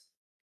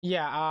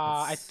Yeah,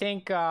 I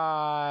think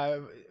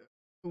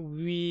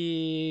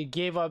we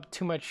gave up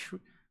too much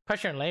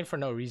pressure in lane for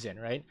no reason,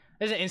 right?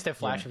 There's an instant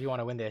flash if you want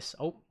to win this.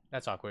 Oh,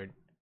 that's awkward.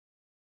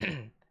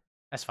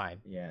 That's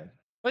fine. Yeah.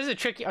 What is a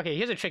trick? Okay,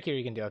 here's a trick here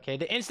you can do. Okay,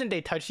 the instant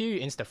they touch you, you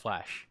insta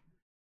flash.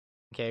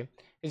 Okay,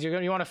 because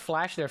you want to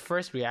flash their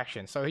first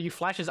reaction. So you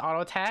flash his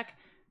auto attack,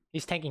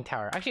 he's tanking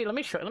tower. Actually, let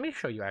me show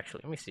you.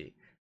 Actually, let me see.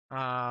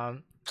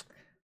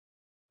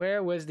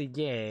 Where was the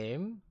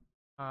game?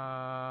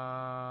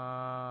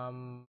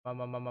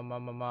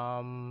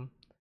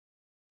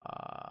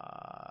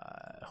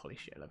 Holy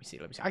shit! Let me see.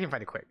 I can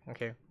find it quick.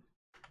 Okay.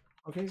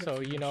 Okay.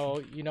 So you know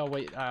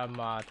what I'm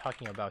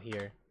talking about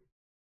here.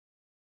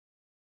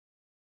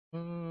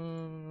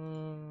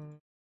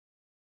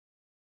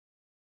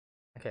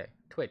 Okay,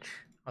 Twitch.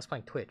 I was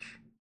playing Twitch.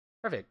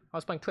 Perfect. I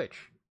was playing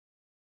Twitch.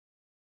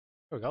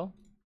 Here we go.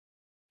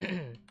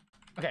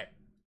 Okay,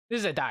 this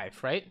is a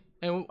dive, right?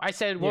 And I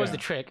said, what was the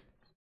trick?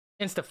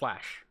 Insta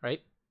flash,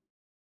 right?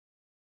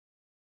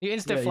 You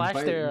insta flash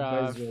their. It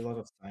buys you a lot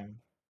of time.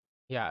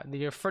 Yeah,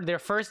 their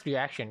first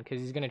reaction because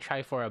he's gonna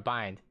try for a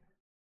bind.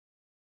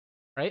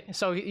 Right.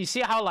 So you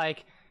see how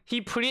like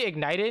he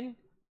pre-ignited,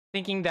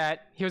 thinking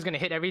that he was gonna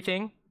hit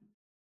everything.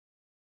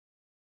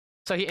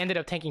 So he ended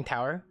up tanking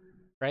tower,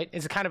 right?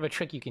 It's kind of a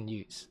trick you can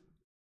use.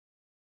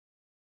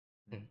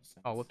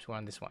 Oh, whoops, we're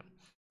on this one.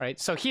 Right.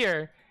 So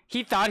here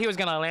he thought he was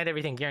gonna land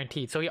everything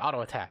guaranteed, so he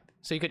auto attacked.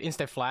 So you could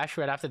instant flash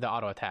right after the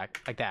auto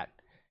attack, like that.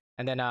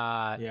 And then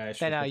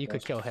you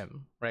could kill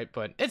him, right?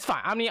 But it's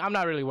fine. I mean, I'm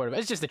not really worried about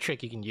it. It's just a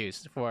trick you can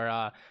use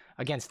for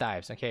against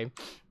dives, okay?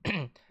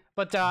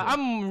 But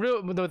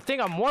the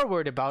thing I'm more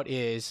worried about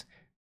is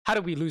how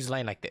do we lose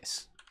lane like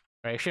this?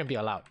 Right? It shouldn't be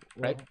allowed,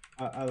 right?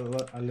 I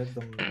let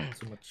them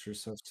too much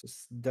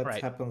resources.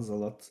 That happens a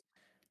lot.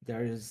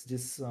 there is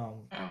this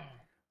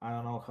I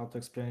don't know how to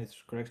explain it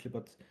correctly,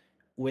 but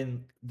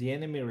when the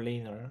enemy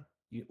laner,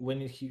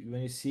 when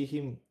you see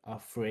him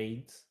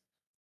afraid,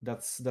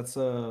 that's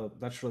a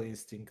natural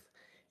instinct.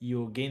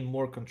 You gain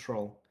more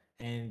control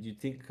and you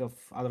think of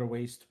other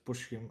ways to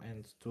push him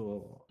and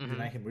to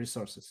deny him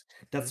resources.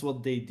 That's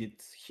what they did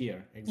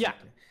here Yeah,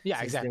 exactly. yeah, Since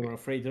they exactly. were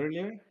afraid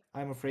earlier,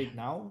 I'm afraid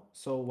now.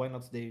 So why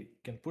not they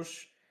can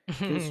push,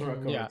 kill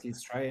Soraka, or Yeah, at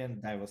least try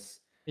and dive us.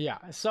 yeah.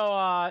 So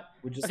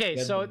We just okay,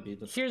 let so them be.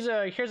 That's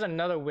here's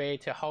another way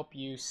to help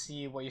you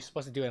see what you're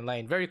supposed to do in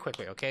lane very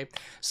quickly. Okay,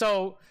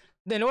 so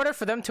in order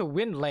for them to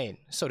win lane,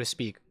 so to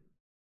speak,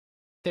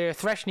 their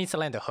Thresh needs to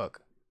land a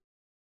hook,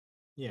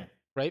 yeah.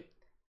 right?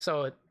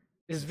 So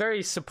it's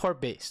very support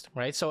based,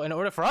 right? So in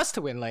order for us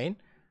to win lane,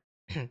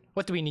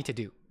 what do we need to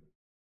do?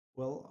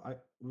 Well,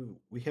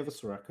 we have a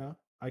Soraka.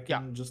 I Yeah,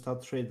 can just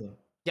out trade them.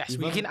 yes, we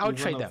can Even out even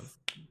trade if them.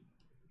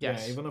 yeah,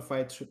 Yes. even if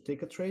I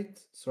take a trade,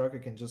 Soraka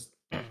can just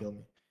kill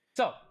me.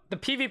 So the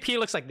PvP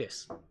looks like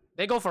this.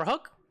 They go for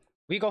hook,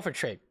 we go for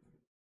trade,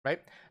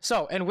 right?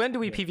 So, and when do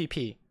we Yeah.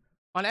 PvP?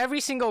 On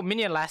every single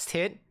minion last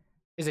hit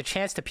is a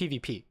chance to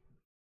PvP.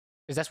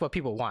 Because that's what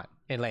people want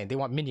in lane. They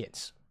want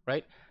minions,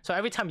 right? So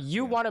every time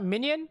you want a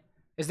minion,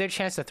 is their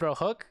chance to throw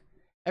hook.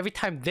 Every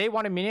time they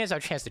want a minion, is our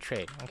chance to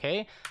trade,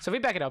 okay? So if we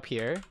back it up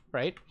here,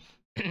 right?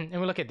 And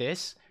we look at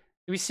this.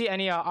 Do we see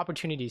any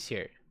opportunities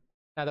here?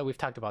 Now that we've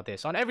talked about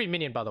this. On every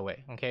minion, by the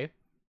way, okay?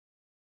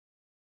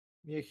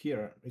 Yeah,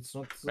 here it's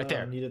not Right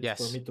there. needed for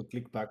Yes. me to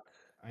click back.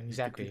 I need to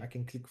click. Exactly. I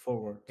can click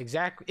forward.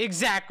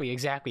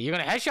 Exactly. You're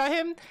gonna headshot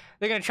him.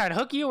 They're gonna try to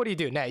hook you. What do you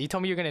do? Net. You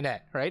told me you're gonna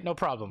net, right? No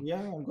problem. Yeah,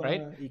 I'm Right?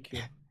 gonna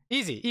EQ.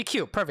 Easy.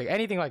 EQ. Perfect.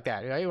 Anything like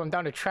that, right? I'm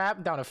down to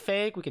trap, down to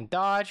fake. We can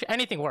dodge.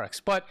 Anything works.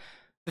 But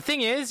the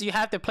thing is, you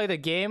have to play the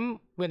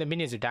game when the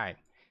minions are dying.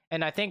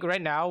 And I think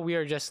right now we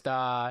are just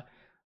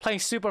playing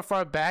super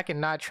far back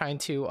and not trying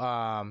to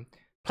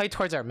play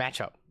towards our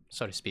matchup,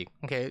 so to speak.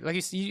 Okay, like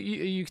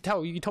you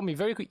told me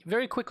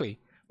very quickly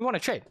we want to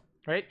trade,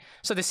 right?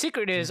 So the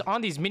secret is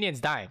on these minions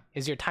dying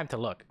is your time to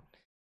look.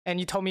 And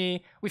you told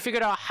me we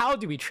figured out how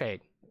do we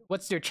trade.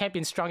 What's your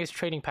champion's strongest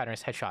trading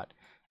patterns? Headshot.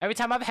 Every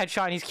time I have a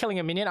headshot and he's killing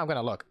a minion, I'm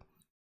gonna look.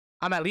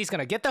 I'm at least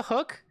gonna get the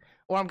hook,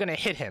 or I'm gonna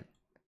hit him,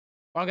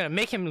 or I'm gonna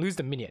make him lose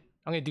the minion.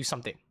 I'm gonna do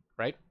something,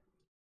 right?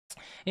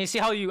 And you see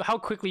how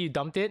quickly you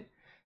dumped it.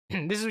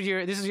 This is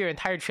your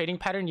entire trading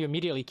pattern. You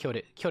immediately killed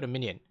a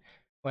minion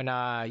when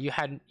you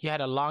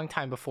had a long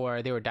time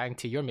before they were dying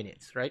to your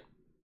minions, right?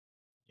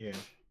 Yeah.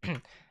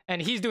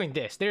 And he's doing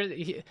this.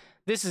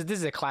 This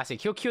is a classic.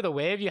 He'll kill the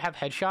wave. You have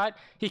headshot.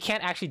 He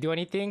can't actually do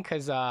anything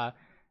because the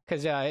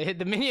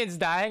minion's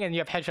dying and you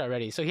have headshot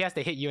ready. So he has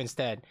to hit you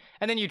instead,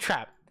 and then you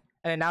trap.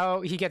 And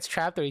now he gets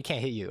trapped or he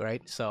can't hit you,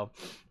 right? So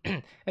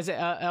it's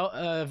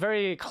a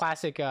very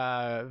classic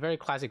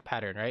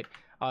pattern, right?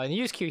 And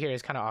use Q here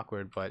is kind of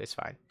awkward, but it's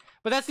fine.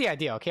 But that's the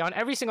idea, okay? On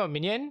every single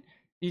minion,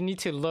 you need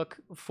to look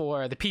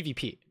for the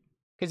PvP.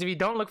 Because if you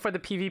don't look for the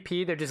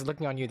PvP, they're just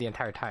looking on you the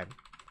entire time,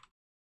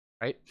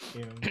 right?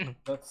 Yeah,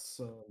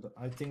 that's.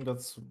 I think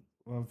that's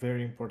a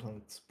very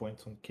important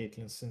point on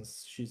Caitlyn,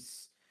 since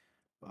she's,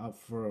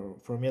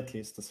 for me at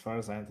least, as far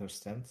as I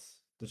understand,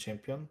 the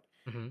champion.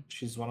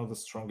 She's one of the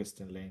strongest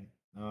in lane.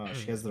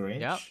 She has the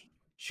range. Yeah.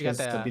 She You got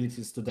has the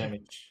abilities to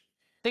damage.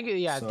 think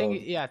So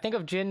think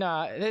of Jin.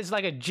 It's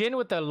like a Jin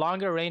with a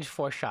longer range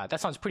 4-shot.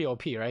 That sounds pretty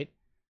OP, right?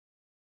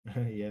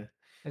 yeah.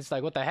 It's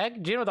like, what the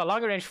heck? Jin with a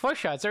longer range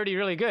 4-shot. It's already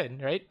really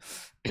good, right?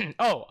 We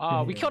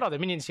Yeah. killed all the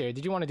minions here.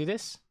 Did you want to do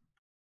this?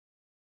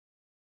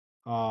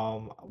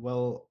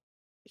 Well,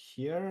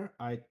 here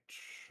I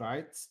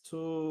tried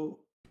to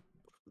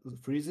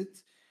freeze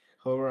it.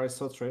 However, I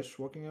saw Trash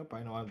walking up.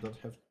 I know I don't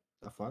have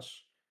a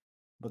flash,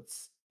 but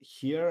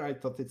here I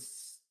thought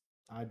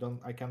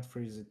I can't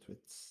freeze it with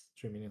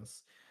 3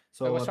 minions. Wait,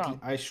 So what's wrong?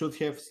 I should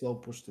have slow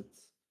pushed it.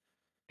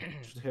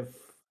 Should have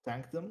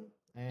tanked them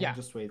and Yeah.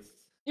 just wait.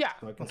 Yeah.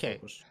 So I can slow Okay.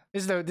 push.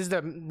 This is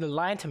the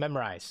line to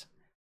memorize.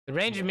 The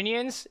ranged Yeah.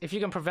 minions, if you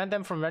can prevent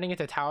them from running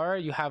into tower,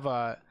 you have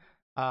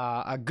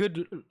a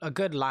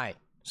good line,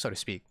 so to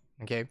speak.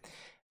 Okay.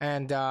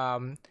 And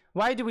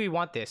why do we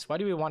want this? Why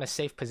do we want a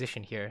safe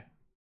position here?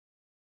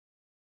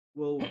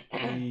 Well,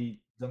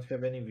 we don't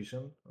have any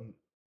vision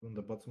on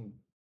the bottom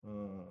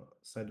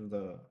side of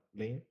the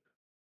lane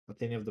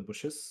at any of the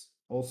bushes.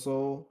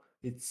 Also,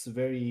 it's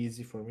very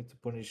easy for me to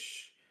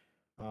punish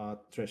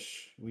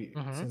Trash.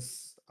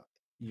 Since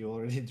you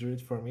already drew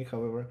it for me.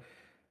 However,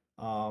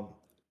 um,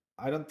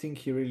 I don't think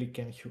he really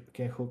can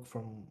hook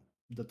from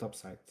the top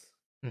side.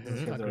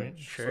 Doesn't have the Okay.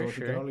 range, Sure. so he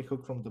can Sure. only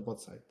hook from the bot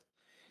side.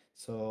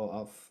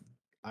 So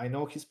I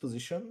know his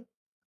position.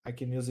 I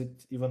can use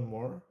it even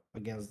more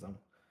against them.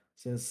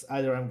 Since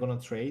either I'm gonna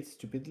trade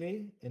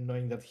stupidly and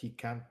knowing that he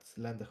can't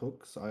land the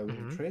hook, so I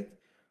will trade,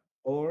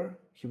 or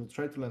he will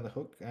try to land the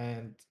hook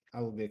and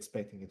I will be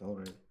expecting it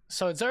already.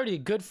 So it's already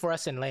good for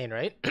us in lane,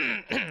 right?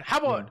 How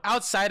about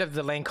outside of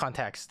the lane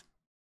context?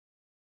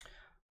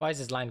 Why is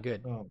this line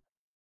good?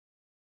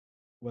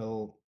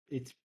 Well,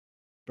 it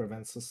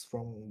prevents us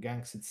from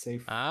ganks. It's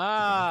safe to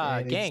gank,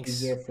 and it's Ganks.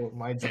 easier for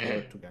my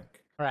jungler to gank.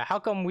 All right. How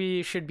come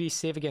we should be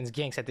safe against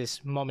ganks at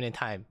this moment in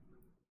time?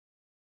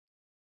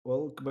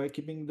 Well, by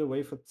keeping the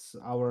wave at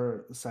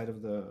our side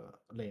of the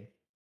lane,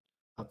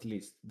 at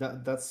least.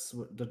 That's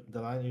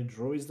the line you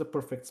draw is the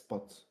perfect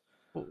spot.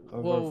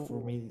 However, for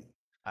Well, me,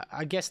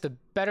 I guess the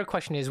better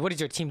question is, what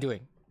is your team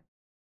doing?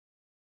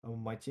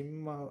 my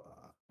team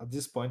at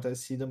this point, I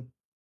see them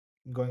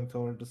going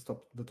toward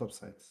the top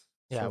sides.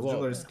 Yeah. So the Well.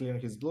 jungler is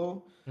clearing his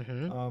blow.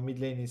 Mm-hmm. Mid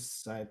lane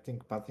is, I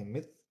think, pathing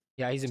mid.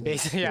 Yeah, he's in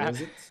base. Since he Yeah,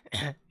 raised it.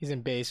 he's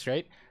in base,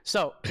 right?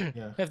 So,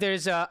 Yeah. if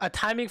there's a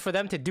timing for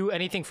them to do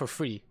anything for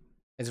free,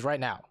 it's right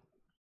now,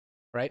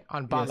 right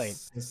on bot lane.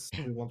 Yes, since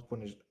we won't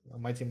punish,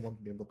 my team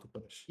won't be able to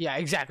punish. Yeah,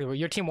 exactly. Well,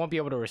 your team won't be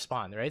able to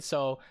respond, right?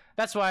 So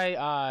that's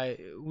why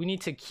we need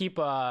to keep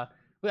as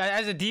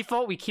a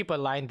default we keep a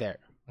line there.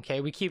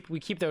 Okay, we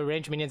keep the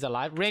range minions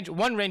alive,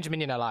 one range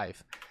minion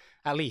alive,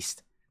 at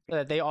least,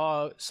 so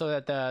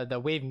that the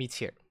wave meets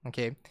here.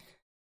 Okay.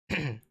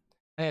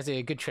 I think that's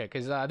a good trick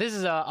because this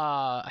is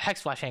a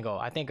hex flash angle.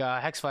 I think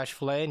hex flash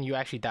flay and you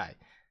actually die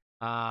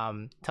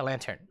to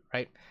lantern,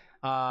 right?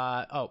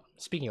 Oh,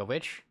 speaking of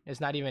which, it's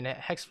not even a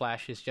hex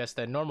flash, it's just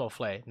a normal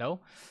flay.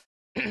 No.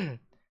 So yeah,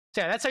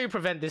 that's how you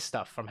prevent this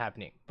stuff from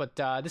happening. But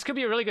this could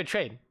be a really good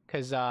trade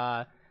because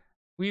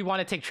we want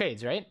to take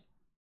trades, right?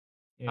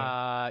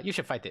 Yeah. You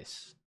should fight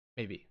this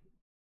maybe.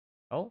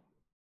 Oh,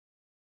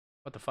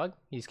 what the fuck?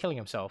 He's killing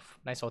himself.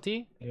 Nice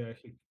ulti. Yeah.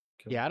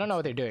 Yeah, I don't know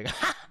what they're doing.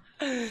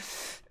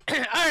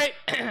 All right,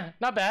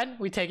 not bad.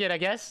 We take it, I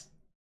guess.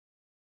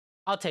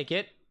 I'll take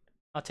it.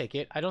 I'll take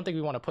it. I don't think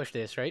we want to push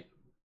this, right?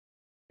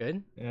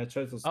 Good. Yeah, I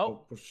try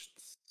to push.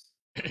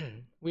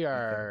 We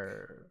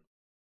are.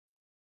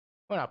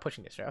 We're not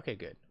pushing this, right? Okay,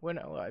 good. We're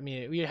not, I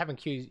mean, we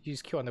haven't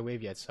used Q on the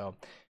wave yet, so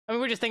I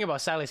mean, we're just thinking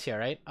about Silas here,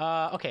 right?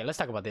 Okay, let's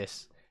talk about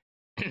this.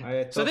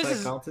 I thought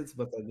I counted,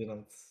 but I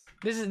didn't.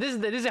 This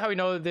is how we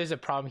know there's a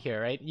problem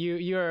here, right?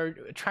 You're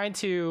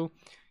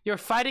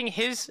fighting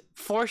his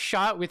force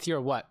shot with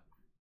your what?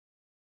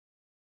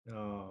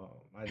 Oh,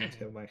 I don't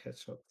have my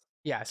headshot.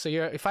 Yeah, so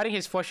you're fighting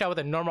his force shot with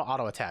a normal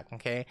auto attack.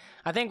 Okay,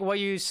 I think what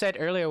you said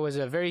earlier was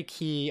a very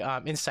key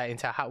insight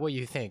into what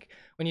you think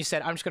when you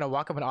said I'm just gonna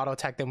walk up and auto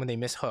attack them when they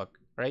miss hook,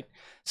 right?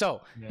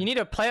 So you need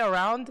to play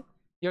around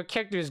your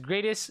character's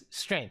greatest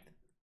strength,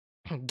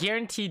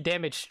 guaranteed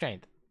damage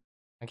strength.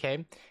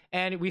 Okay,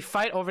 and we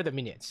fight over the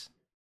minions.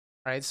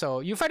 Right, so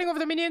you're fighting over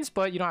the minions,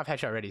 but you don't have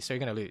headshot ready, so you're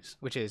gonna lose,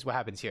 which is what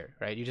happens here,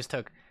 right? You just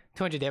took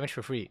 200 damage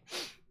for free,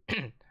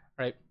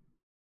 right?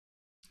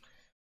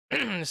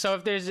 So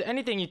if there's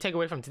anything you take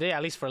away from today,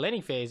 at least for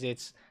laning phase,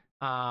 it's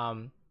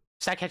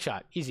stack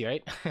headshot, easy,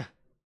 right?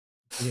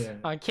 Yeah.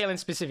 On Caitlyn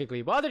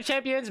specifically, but other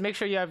champions, make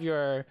sure you have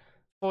your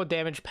full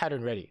damage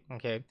pattern ready.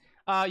 Okay,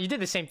 you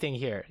did the same thing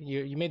here.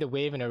 You made the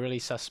wave in a really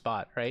sus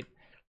spot, right?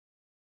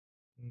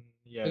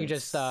 Yeah. You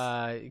just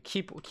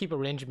keep a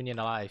range minion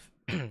alive.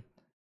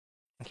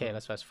 Okay,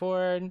 let's fast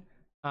forward.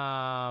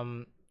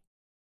 Volibear's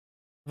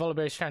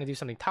trying to do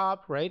something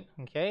top, right?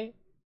 Okay.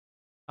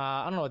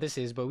 I don't know what this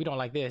is, but we don't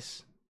like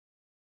this.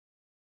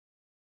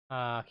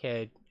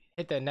 Okay,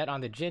 hit the net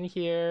on the Jhin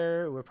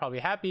here. We're probably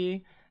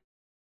happy.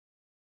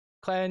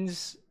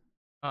 Cleanse.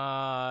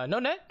 No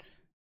net?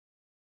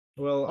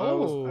 Well,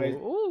 I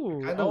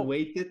kind of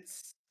waited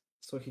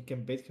so he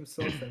can bait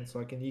himself and so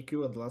I can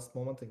EQ at the last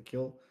moment and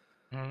kill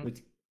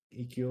with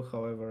EQ,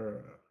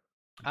 however.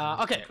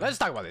 Okay, let's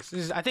talk about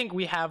this. I think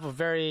we have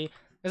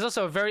there's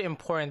also a very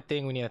important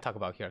thing we need to talk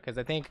about here, because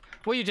I think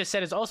what you just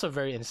said is also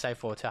very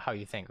insightful to how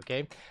you think,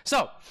 okay?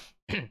 So,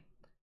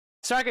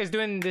 Soraka is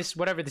doing this,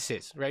 whatever this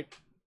is, right?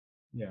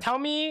 Yeah. Tell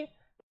me,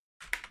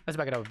 let's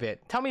back it up a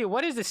bit. Tell me,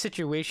 what is the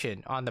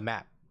situation on the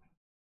map?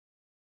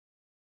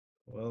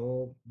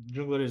 Well,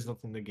 jungler is not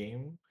in the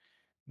game.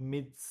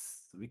 Mid,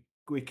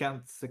 we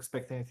can't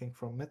expect anything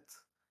from mid.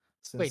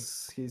 Wait,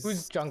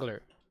 who's jungler?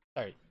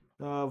 Sorry.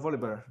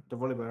 Volibear, the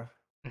Volibear.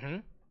 Mm-hmm.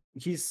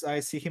 I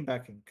see him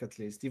backing at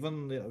least.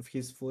 Even if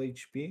he's full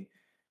HP,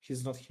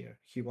 he's not here.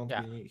 He won't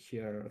be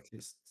here at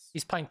least.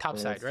 He's playing top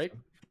side, right?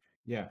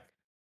 Yeah.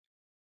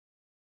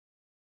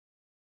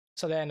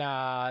 So then,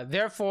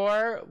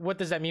 therefore, what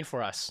does that mean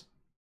for us?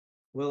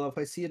 Well, if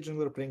I see a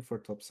jungler playing for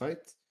top side,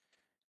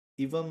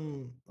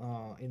 even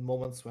in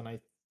moments when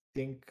I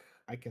think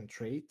I can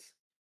trade,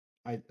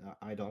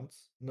 I don't.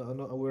 No,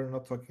 we're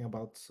not talking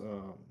about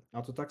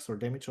auto attacks or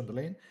damage on the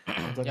lane.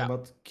 I'm talking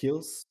about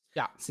kills.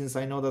 Yeah. Since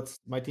I know that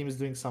my team is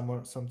doing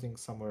something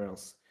somewhere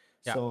else.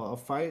 Yeah. So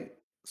if I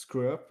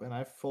screw up and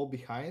I fall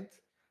behind,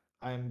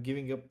 I'm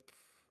giving up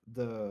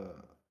the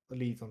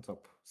lead on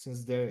top.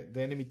 Since the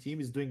enemy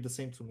team is doing the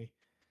same to me.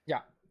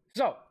 Yeah.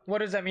 So what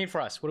does that mean for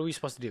us? What are we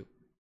supposed to do?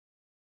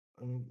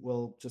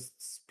 Well,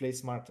 just play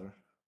smarter,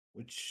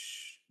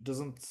 which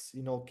doesn't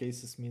in all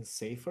cases mean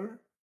safer,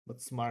 but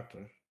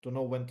smarter. To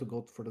know when to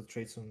go for the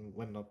trades and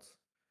when not.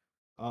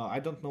 I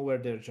don't know where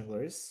their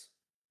jungler is,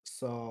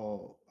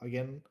 so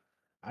again,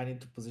 I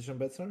need to position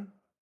better,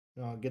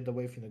 get the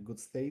wave in a good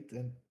state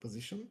and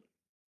position,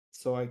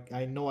 so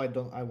I know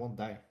I won't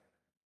die.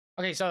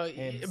 Okay, so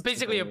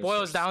basically it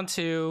boils down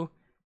to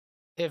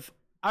if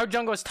our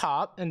jungle is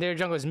top and their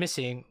jungle is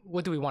missing,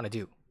 what do we want to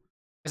do?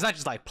 It's not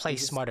just like play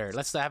just- smarter.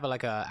 Let's have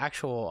like a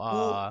actual.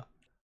 Well,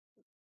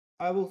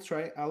 I will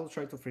try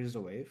to freeze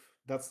the wave.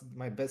 That's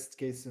my best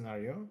case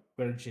scenario.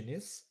 Where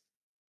genius.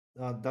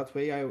 That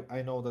way,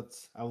 I know that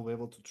I will be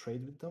able to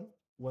trade with them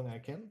when I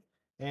can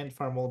and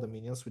farm all the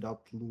minions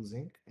without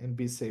losing and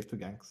be safe to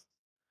ganks.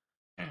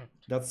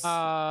 That's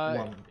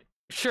one.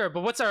 Sure,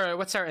 but what's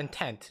our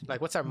intent?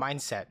 Like, what's our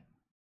mindset?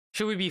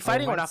 Should we be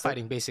fighting or not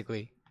fighting?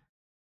 Basically,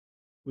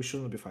 we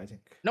shouldn't be fighting.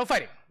 No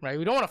fighting, right?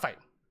 We don't want to fight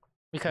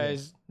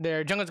because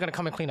their jungle's gonna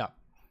come and clean up,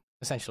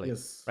 essentially.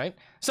 Yes. Right.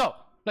 So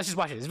let's just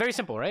watch it. It's very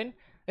simple, right?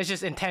 It's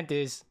just intent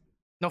is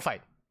no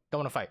fight. Don't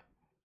want to fight.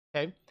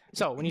 Okay.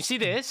 So when you see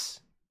this,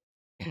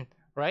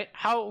 right?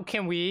 How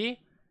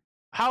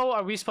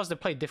are we supposed to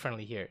play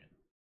differently here?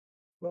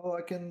 Well,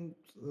 I can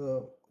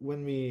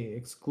when we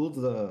exclude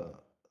the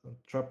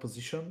trap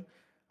position,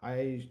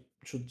 I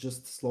should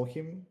just slow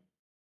him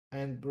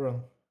and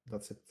run.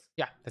 That's it.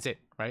 Yeah, that's it,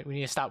 right? We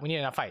need to stop. We need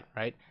to not fight,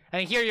 right?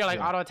 And here you're like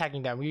auto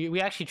attacking them.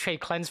 We actually trade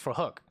cleanse for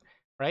hook,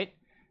 right?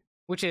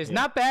 Which is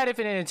not bad if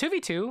in a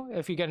 2v2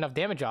 if you get enough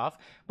damage off.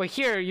 But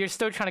here you're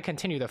still trying to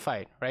continue the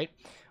fight, right?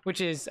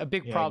 Which is a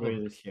big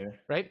problem,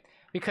 right?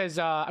 Because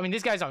I mean,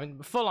 this guy's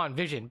on full on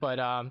vision, but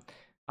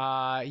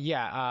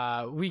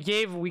we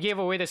gave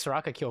away the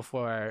Soraka kill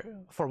for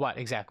what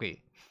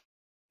exactly?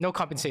 No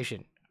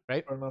compensation,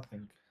 right? Or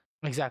nothing.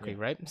 Exactly,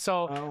 right?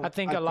 So I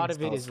think a lot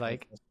of it is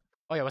like,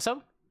 oh yeah, what's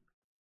up?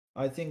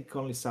 I think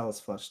only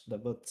Sal's flashed,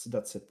 but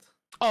that's it.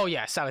 Oh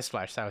yeah, Sal's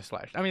flash.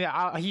 I mean,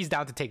 he's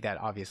down to take that,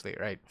 obviously,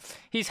 right?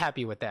 He's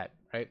happy with that,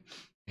 right?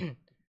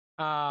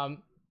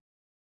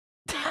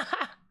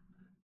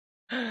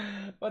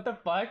 What the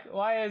fuck?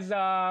 Why is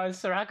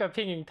Soraka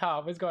pinging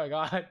top? What's going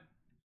on?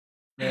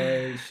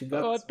 She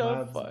got what the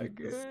mad fuck?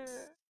 because...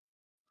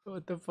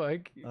 What the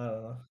fuck? I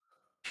don't know.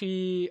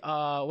 She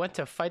went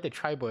to fight the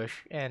Tribush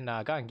and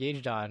got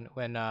engaged on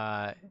when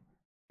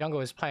Jungle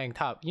was playing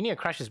top. You need to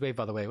crash this wave,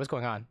 by the way. What's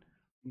going on?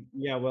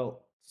 Yeah,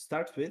 well, to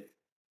start with,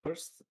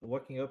 first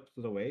walking up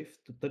to the wave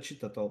to touch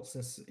it at all,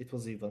 since it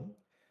was even.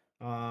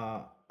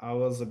 I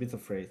was a bit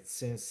afraid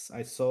since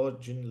I saw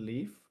Jin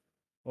leave,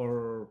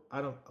 or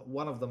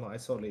one of them I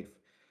saw leave.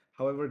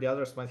 However, the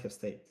others might have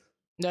stayed.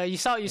 No, you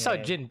saw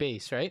Jin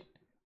base, right?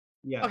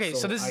 Yeah. Okay,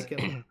 so this I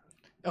can...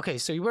 Okay,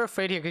 so you were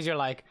afraid here because you're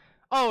like,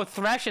 oh,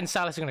 Thresh and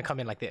Salas are gonna come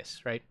in like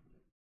this, right?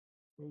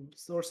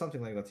 Or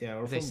something like that, yeah.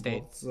 Or they from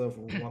both of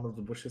one of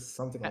the bushes,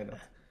 something like that.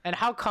 And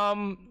how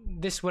come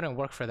this wouldn't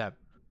work for them?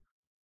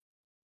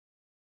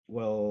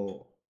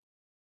 Well,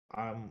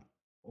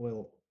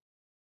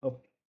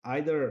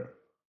 either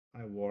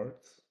I ward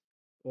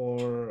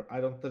or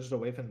I don't touch the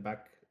wave and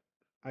back.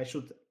 I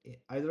should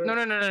either. No.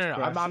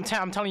 I'm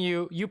telling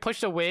you, you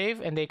push the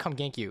wave and they come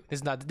gank you.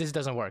 This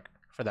doesn't work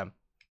for them.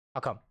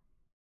 How come?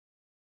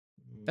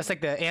 That's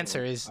like the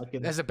answer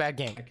that's a bad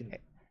gank.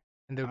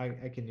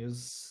 I can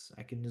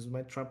use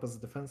my trap as a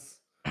defense.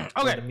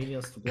 Okay. The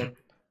minions to block.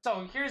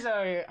 So here's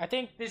I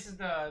think this is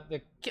a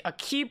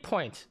key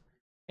point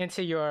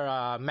into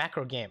your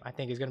macro game. I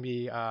think is gonna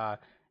be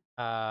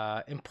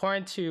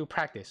important to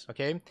practice.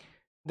 Okay,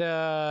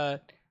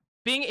 the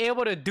being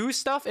able to do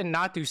stuff and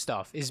not do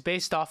stuff is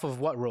based off of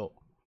what role?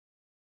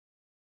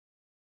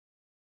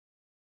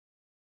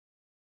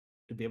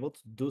 To be able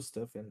to do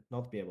stuff and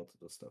not be able to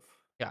do stuff.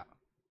 Yeah.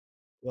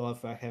 Well,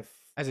 if I have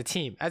as a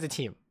team,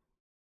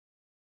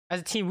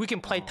 we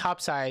can play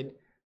top side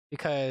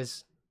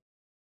because,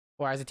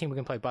 or as a team we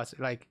can play bot.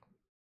 Like,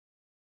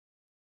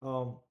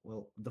 well,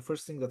 the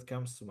first thing that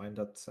comes to mind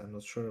that I'm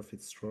not sure if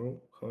it's true.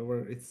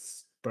 However,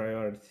 it's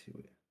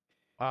priority.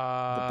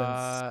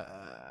 Depends.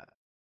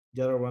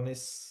 The other one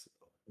is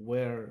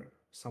where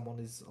someone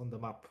is on the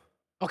map.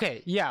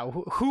 Okay, yeah.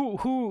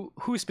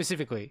 Who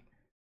specifically?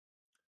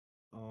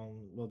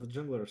 Well, the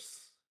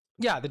junglers.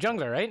 Yeah, the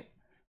jungler, right?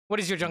 What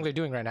is your jungler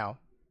doing right now?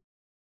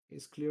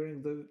 He's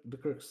clearing the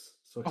Kirks,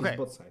 so he's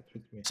bot side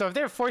with me. So if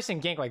they're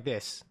forcing gank like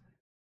this,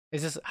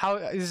 this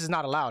is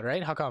not allowed,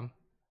 right? How come?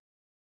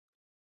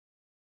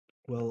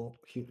 Well,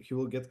 he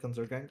will get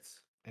counter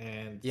ganked,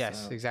 and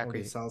yes,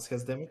 exactly. Sal's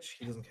has damage.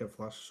 He doesn't have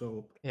flash,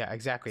 so yeah,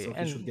 exactly. So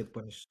he should get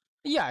punished.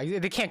 Yeah,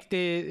 they can't.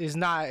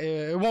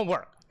 It won't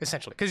work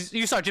essentially because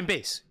you saw Jin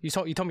base. You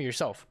told me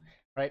yourself,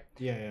 right?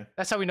 Yeah.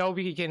 That's how we know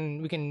we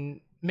can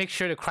make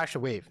sure to crash a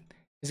wave.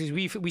 Because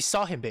we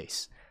saw him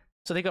base.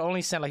 So they could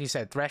only send, like you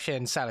said, Thresh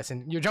and Salas,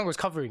 and your jungler's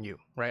covering you,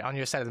 right, on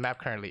your side of the map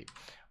currently,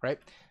 right?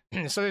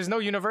 So there's no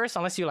universe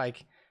unless you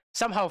like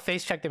somehow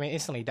face check them and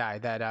instantly die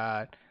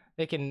that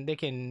they can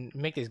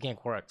make this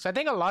gank work. So I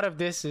think a lot of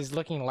this is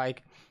looking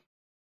like,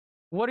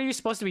 what are you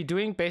supposed to be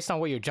doing based on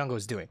what your jungle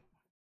is doing?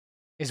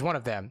 Is one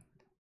of them.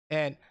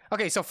 And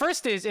okay, so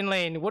first is in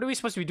lane, what are we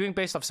supposed to be doing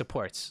based off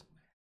supports?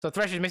 So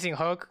Thresh is missing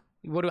hook.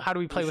 How do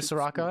we play with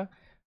Soraka?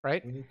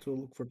 Right? We need to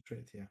look for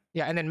trade, yeah.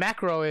 Yeah, and then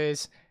macro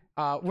is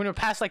when we're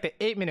past like the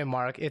 8-minute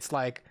mark, it's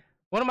like,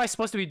 what am I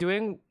supposed to be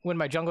doing when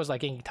my jungle is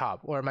like ganking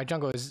top or my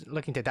jungle is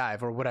looking to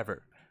dive or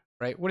whatever,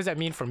 right? What does that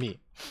mean for me,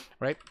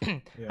 right? Yeah.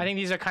 I think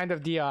these are kind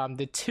of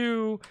the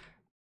two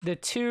the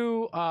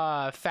two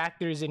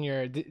factors in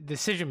your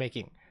decision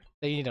making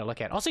that you need to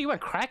look at. Also, you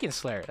went Kraken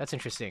Slayer. That's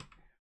interesting.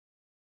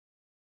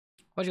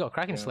 Why'd you go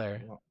Kraken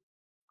Slayer?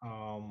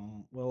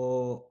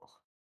 Well,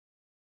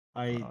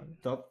 I Uh,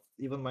 thought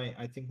even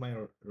I think my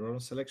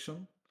Roran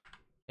selection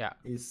yeah.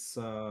 is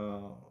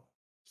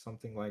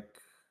something like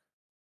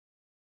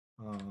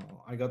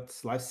I got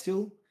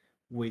lifesteal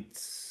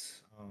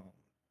with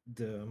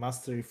the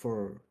mastery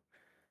for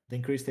the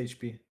increased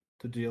HP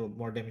to deal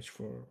more damage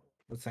for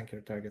the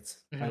tankier targets.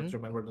 I Mm-hmm. don't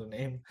remember the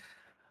name.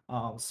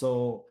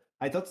 So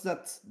I thought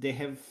that they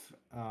have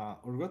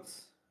Urgot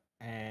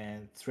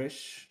and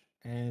Thresh,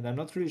 and I'm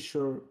not really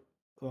sure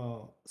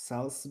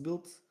Sal's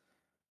build,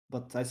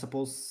 but I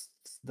suppose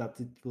that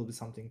it will be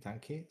something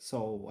tanky.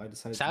 So I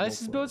decided to go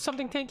Silas is built for,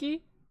 something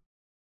tanky.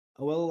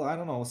 well, I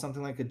don't know,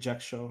 something like a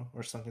Jack Show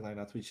or something like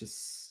that, which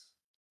is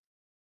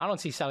I don't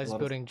see a Silas lot of.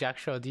 building Jack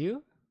Show. Do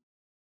you?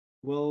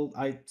 Well,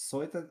 I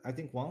saw it, I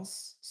think,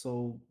 once,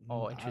 so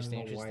Oh, I don't interesting,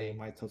 know why interesting.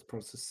 my thought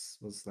process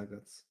was like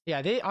that.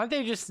 Yeah, they aren't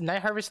they just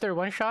Night Harvester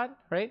one shot,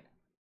 right?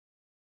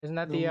 Most of Isn't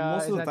the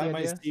that the time I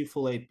idea? see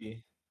full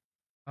AP.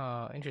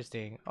 Oh,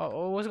 interesting.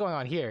 Oh, what's going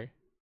on here?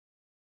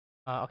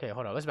 Okay,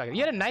 hold on. Let's back up.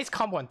 You Uh, had a nice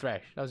combo on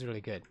Thresh. That was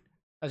really good.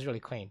 That was really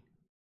clean.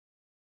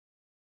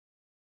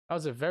 That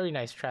was a very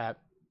nice trap.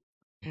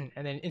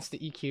 And then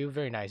insta EQ.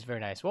 Very nice, very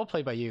nice. Well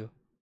played by you.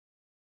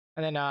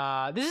 And then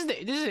this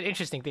is an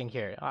interesting thing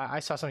here. I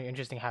saw something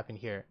interesting happen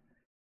here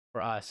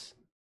for us.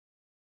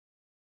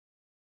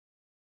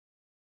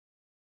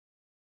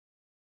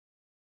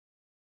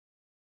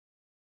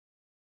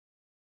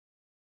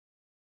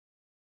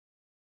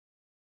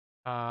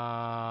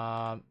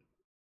 Um,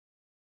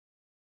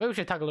 Maybe we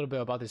should talk a little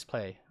bit about this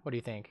play. What do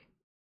you think?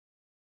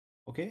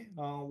 okay,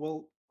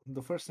 well,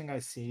 the first thing I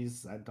see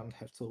is I don't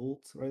have to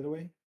ult right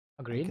away.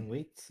 I Agreed. can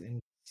wait and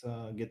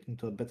get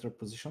into a better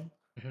position.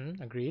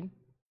 Agreed.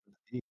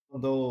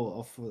 Even though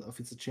of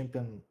it's a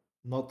champion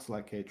not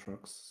like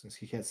Aatrox, since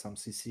he had some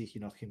CC, he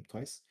knocked him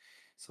twice.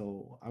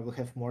 So I will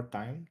have more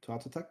time to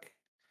auto attack,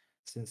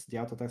 since the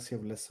auto attacks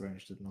have less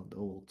range than the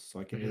ult, so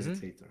I can use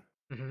it later.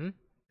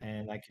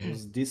 And I can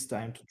use this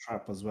time to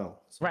trap as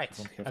well, so Right. I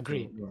don't have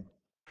Agreed. to run.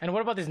 And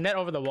what about this net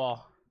over the wall?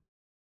 Well,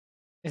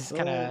 This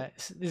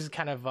is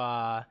kind of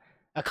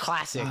a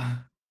classic.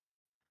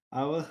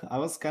 I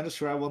was kind of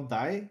sure I won't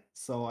die,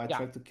 so I Yeah.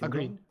 tried to kill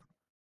Agreed.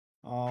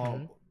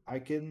 them. I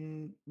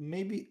can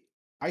maybe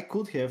I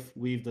could have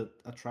weaved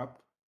a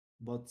trap,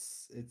 but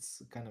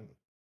it's kind of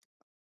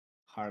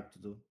hard to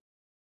do.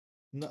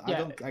 No,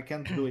 Yeah. I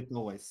can't do it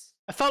always.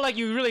 I felt like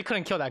you really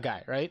couldn't kill that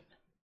guy, right?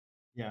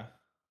 Yeah.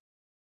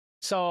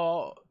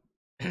 So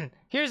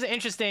here's an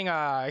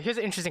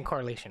interesting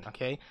correlation,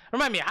 okay?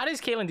 Remind me, how does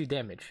Caitlyn do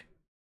damage?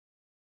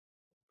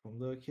 From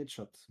the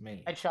headshot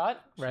mainly. Headshot,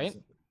 right?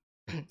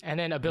 She's- And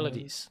then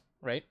abilities,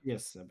 right?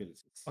 Yes,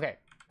 abilities. Okay,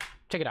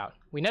 check it out.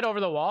 We net over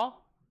the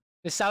wall.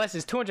 This Silas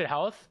is 200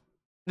 health,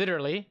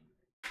 literally.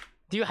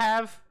 Do you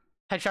have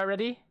headshot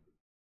ready?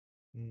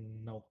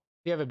 No.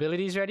 Do you have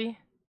abilities ready?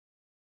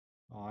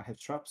 I have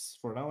traps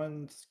for now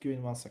and Q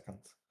in 1 second.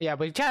 Yeah,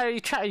 but you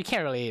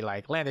can't really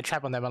like land a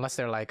trap on them unless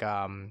they're like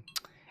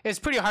it's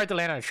pretty hard to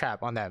land on a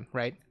trap on them,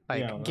 right?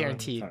 Like Yeah,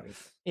 guaranteed.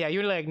 Yeah,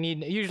 you like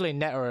need usually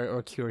net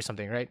or Q or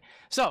something, right?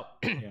 So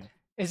yeah.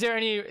 is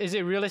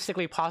it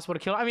realistically possible to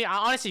kill? I mean,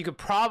 honestly, you could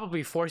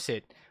probably force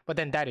it, but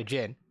then die to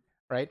Jin,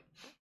 right?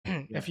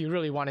 If you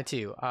really wanted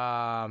to.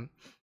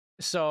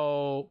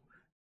 So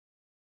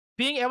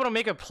being able to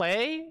make a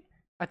play,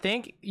 I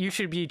think you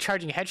should be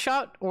charging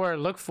headshot or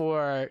look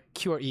for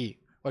Q or E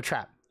or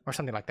trap or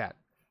something like that.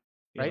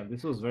 Right? Yeah,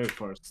 this was very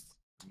first.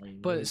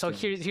 But so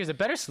here's a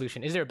better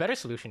solution. Is there a better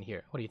solution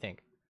here? What do you think?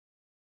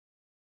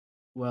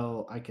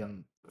 Well, I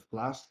can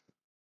flash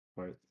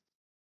for it.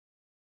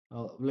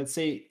 Let's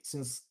say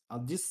since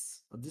at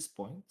this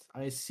point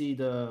I see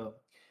the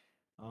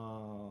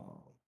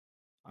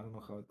I don't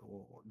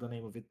know the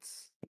name of it,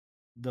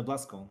 the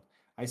blast cone.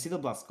 I see the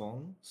blast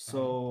cone,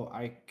 so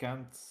I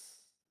can't.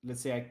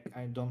 Let's say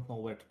I don't know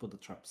where to put the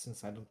trap,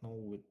 since I don't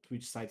know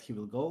which side he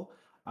will go.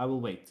 I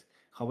will wait.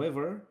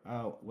 However,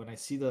 when I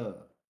see the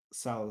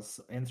cells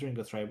entering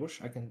the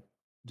tribush, I can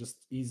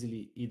just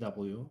easily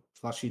EW,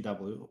 flash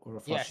EW, or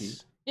a flash E.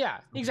 Yes. Yeah,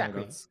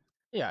 exactly. Like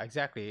Yeah,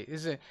 exactly.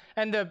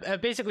 And the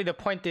basically the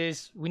point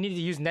is we need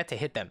to use net to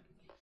hit them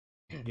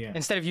yeah.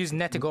 instead of using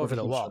net to go over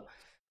the wall.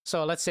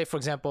 So let's say, for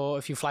example,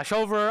 if you flash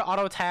over,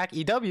 auto attack,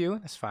 EW,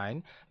 that's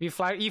fine. If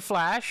you E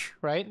flash,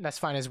 right, that's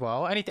fine as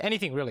well.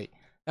 Anything really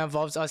that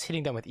involves us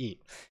hitting them with E.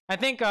 I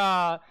think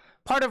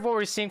part of what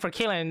we're seeing for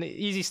Caitlyn, the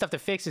easy stuff to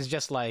fix is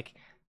just like,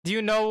 do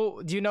you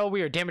know where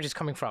your damage is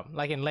coming from?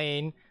 Like in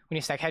lane, when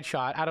you stack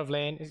headshot, out of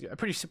lane,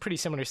 it's pretty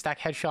similar. Stack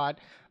headshot,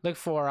 look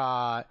for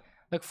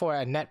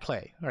a net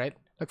play, right?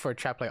 Look for a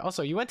trap play.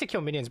 Also, you went to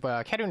kill minions,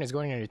 but Caitlyn is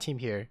going on your team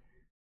here.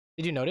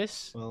 Did you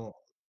notice? Well,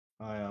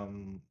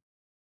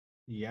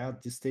 yeah,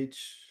 at this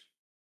stage,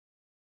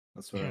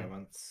 that's where I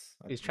went.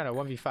 He's trying to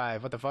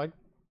 1v5. What the fuck?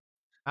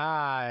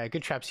 Ah,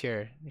 good traps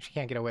here. She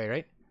can't get away,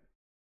 right?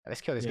 Let's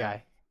kill this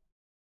guy.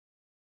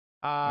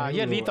 You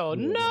have lethal.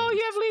 No,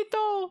 you have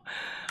lethal.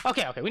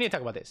 Okay, we need to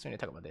talk about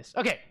this.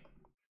 Okay,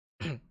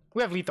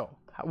 we have lethal.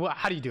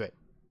 How do you do it?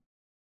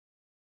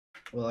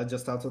 Well, I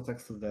just auto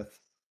attack to death.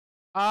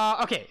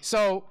 Okay,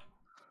 so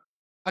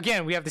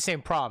again, we have the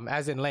same problem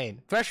as in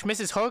lane. Thresh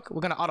misses hook,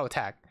 we're gonna auto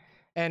attack.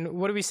 And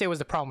what do we say was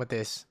the problem with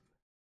this?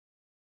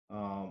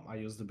 I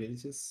used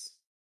abilities.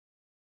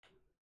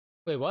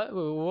 Wait, what?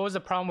 What was the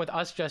problem with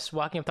us just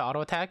walking up to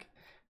auto attack?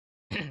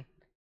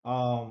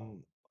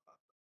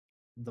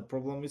 The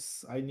problem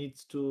is I need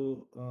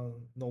to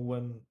know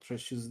when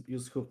Thresh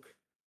use hook.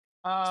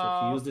 So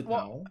he used it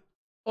now.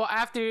 Well,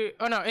 after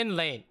in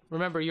lane.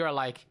 Remember, you're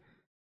like,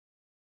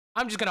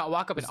 I'm just gonna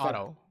walk up and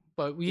auto,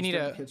 but we need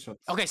a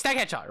stack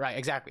headshot. Right,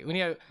 exactly. We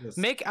need to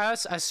make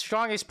us as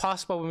strong as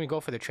possible when we go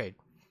for the trade.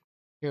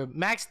 Your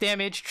max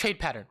damage trade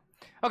pattern.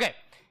 Okay,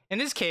 in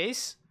this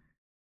case,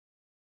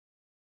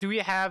 do we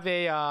have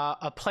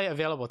a play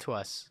available to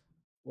us?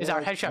 Is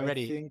our headshot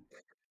ready?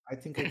 I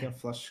think I can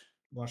flash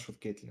one shot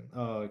Caitlyn.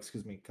 Oh,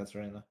 excuse me,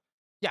 Katarina.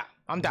 Yeah,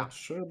 I'm down. Not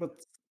sure,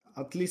 but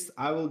at least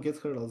I will get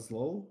her as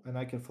low, and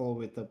I can follow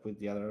it up with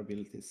the other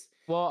abilities.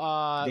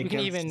 Well, we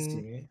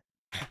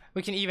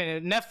can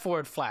even net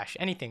forward flash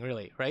anything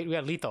really, right? We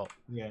have lethal,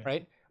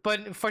 right?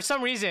 But for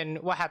some reason,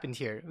 what happened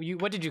here?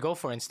 What did you go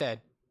for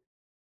instead?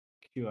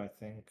 Q, I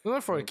think. We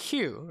went for a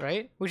Q,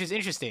 right? Which is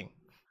interesting,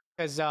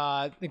 because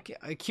a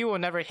Q will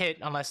never hit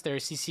unless they're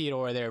CC'd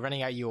or they're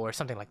running at you or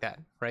something like that,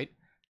 right?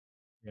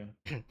 Yeah.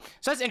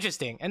 So that's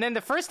interesting. And then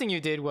the first thing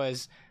you did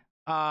was,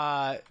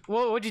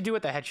 what'd you do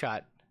with the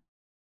headshot?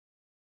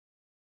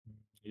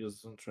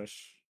 Used on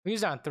Thresh. We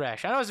used it on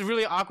Thresh. I know it was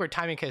really awkward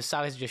timing because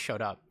Silas just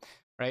showed up,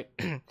 right?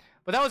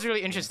 But that was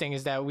really interesting.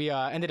 Is that we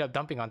ended up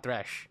dumping on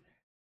Thresh.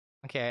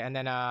 Okay, and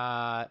then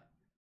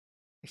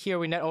here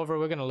we net over.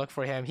 We're gonna look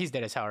for him. He's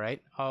dead as hell,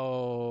 right?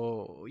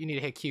 Oh, you need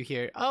to hit Q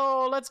here.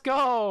 Oh, let's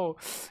go.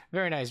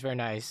 Very nice, very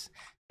nice.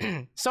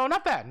 So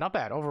not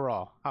bad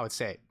overall, I would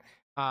say.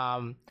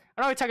 I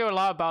know we talk a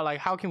lot about like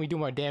how can we do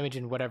more damage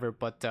and whatever,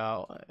 but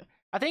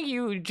I think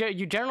you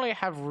generally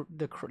have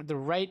the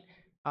right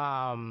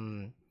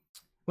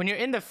when you're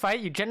in the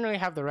fight, you generally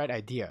have the right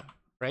idea,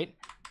 right?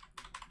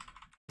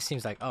 It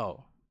seems like,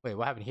 oh wait,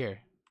 what happened here?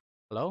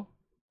 Hello?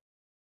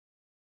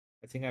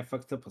 I think I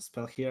fucked up a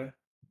spell here.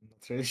 I'm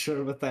not really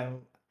sure, but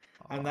I'm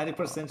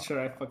 90%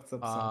 sure I fucked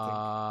up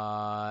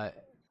something.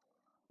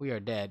 We are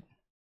dead.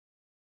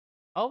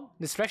 Oh,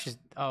 this Thresh is.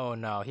 Oh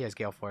no, he has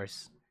Gale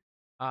Force.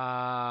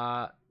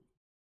 Might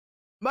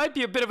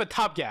be a bit of a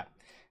top gap.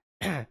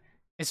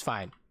 It's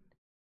fine.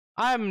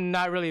 I'm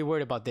not really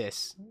worried about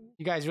this.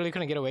 You guys really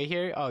couldn't get away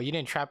here? Oh, you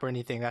didn't trap or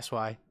anything, that's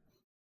why.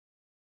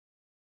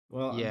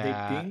 Well, yeah.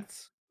 They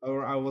pinked,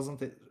 or I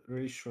wasn't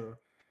really sure.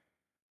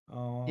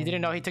 You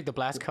didn't know he took the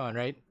blast cone,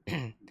 right?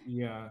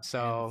 Yeah.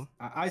 So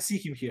I see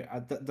him here.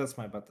 That's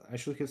my bad. I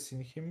should have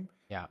seen him.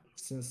 Yeah.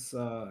 Since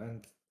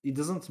and it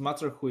doesn't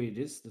matter who it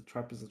is. The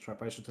trap is a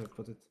trap. I should have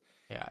put it.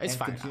 Yeah, it's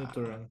fine. Continue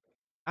to run.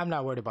 I'm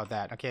not worried about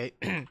that. Okay.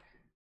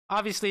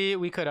 Obviously,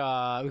 we could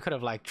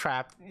have like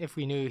trapped if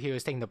we knew he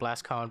was taking the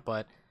blast cone,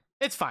 but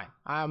it's fine.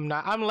 I'm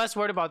less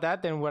worried about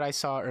that than what I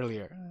saw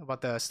earlier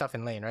about the stuff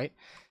in lane, right?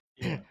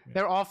 Yeah.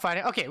 They're all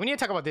fighting. Okay, we need to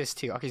talk about this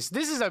too. Okay, so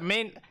this is our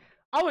main.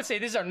 I would say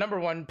this is our number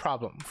one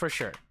problem for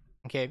sure.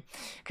 Okay,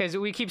 because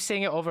we keep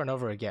saying it over and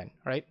over again,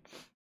 right?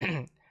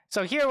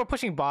 So here we're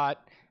pushing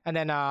bot, and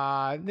then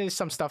there's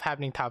some stuff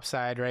happening top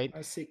side, right?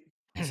 I see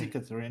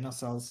Katarina.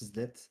 Salas is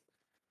dead.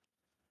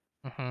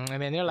 I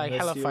mean, they're like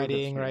hella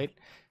fighting, right?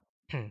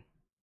 And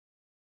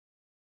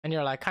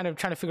you're like kind of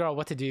trying to figure out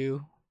what to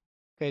do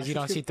because you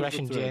don't see Thresh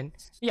and Jhin.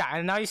 Yeah,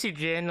 and now you see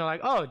Jhin. You're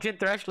like, oh, Jhin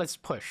Thresh, let's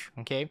push.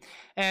 Okay,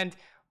 and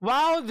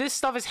while this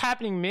stuff is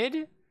happening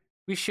mid,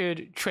 we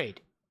should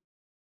trade.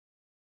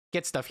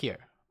 Get stuff here,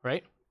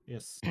 right?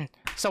 Yes.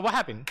 So what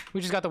happened?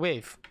 We just got the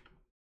wave,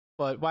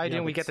 but why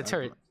didn't we get the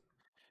turret?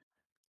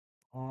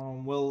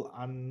 Well,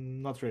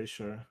 I'm not really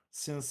sure.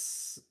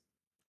 Since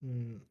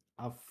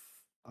of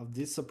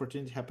this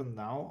opportunity happened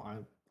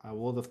now, I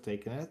would have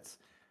taken it,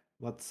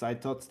 but I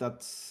thought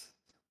that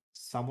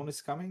someone is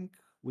coming,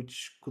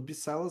 which could be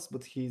Silas,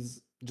 but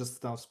he's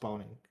just now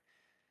spawning,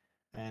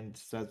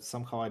 and that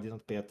somehow I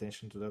didn't pay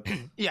attention to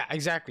that. Yeah,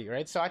 exactly,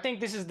 right. So I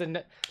think this is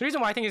the reason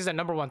why I think is the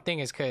number one thing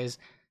is because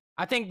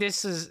I think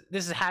this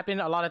has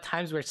happened a lot of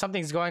times where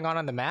something's going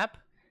on the map,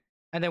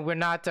 and then we're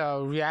not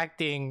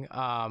reacting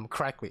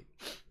correctly,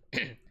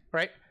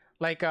 right?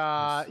 Like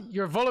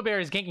your Volibear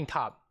is ganking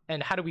top,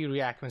 and how do we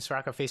react when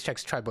Soraka face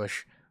checks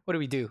Tribush? What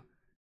do?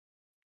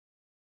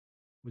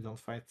 We don't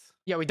fight.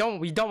 Yeah, we don't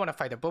want to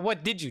fight them. But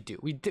what did you do?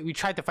 We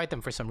tried to fight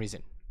them for some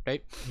reason,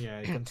 right? Yeah,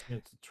 I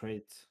continued to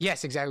trade.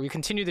 Yes, exactly. We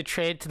continued to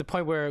trade to the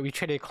point where we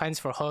traded Cleanse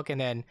for Hook and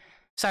then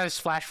Silas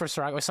Flash for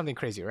Soraka or something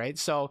crazy, right?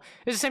 So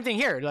it's the same thing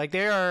here. Like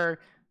they're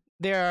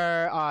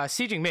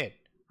sieging mid,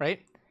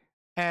 right?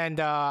 And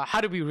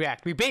how do we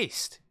react? We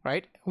based,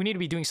 right? We need to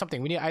be doing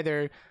something. We need to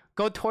either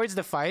go towards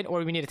the fight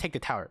or we need to take the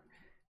tower.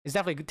 It's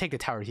definitely take the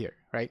tower here,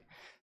 right?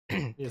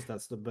 Yes,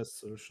 that's the best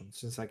solution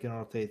since I can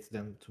rotate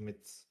them to mid.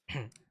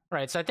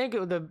 Right. So I think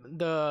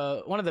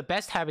the one of the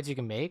best habits you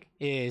can make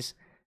is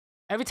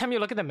every time you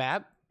look at the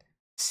map,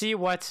 see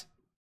what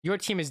your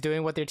team is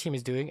doing, what their team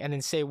is doing, and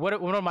then say, what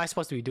am I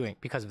supposed to be doing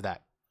because of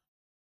that,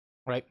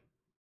 right?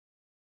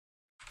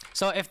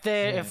 So if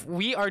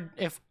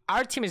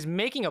our team is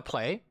making a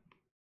play,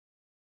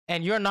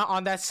 and you're not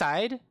on that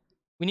side,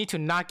 we need to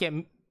not get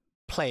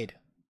played.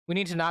 We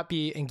need to not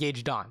be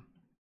engaged on.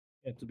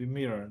 Yeah, to be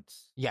mirrored.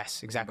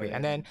 Yes, exactly.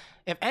 And then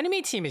if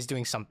enemy team is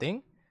doing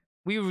something,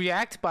 we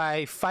react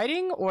by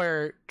fighting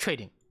or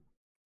trading.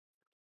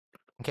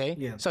 Okay?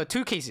 Yeah. So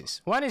 2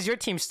 cases. One is your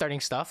team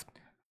starting stuff.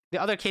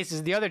 The other case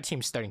is the other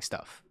team starting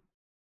stuff.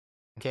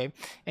 Okay?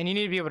 And you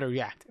need to be able to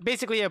react.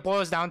 Basically, it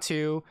boils down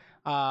to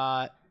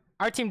our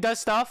team does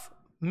stuff,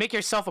 make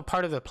yourself a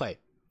part of the play.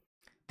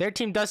 Their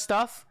team does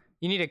stuff,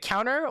 you need to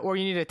counter or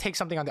you need to take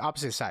something on the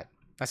opposite side.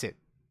 That's it.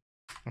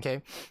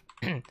 Okay?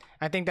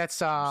 I think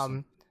that's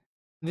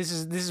this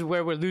is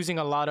where we're losing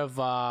a lot of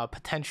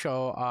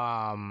potential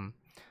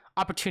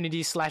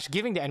opportunities /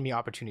 giving the enemy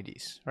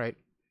opportunities, right?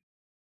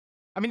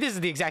 I mean, this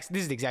is the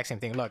exact same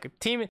thing. Look,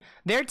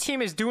 their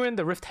team is doing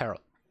the Rift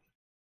Herald.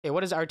 Okay,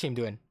 what is our team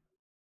doing?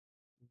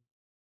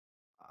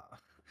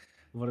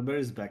 Vod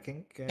is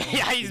backing.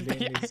 Yeah, he's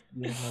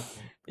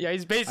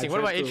basing.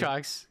 What about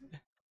Aatrox?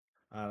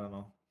 I don't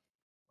know.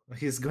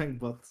 He's going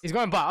bot. He's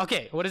going bot.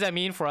 Okay, what does that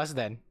mean for us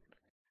then?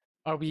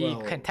 Are we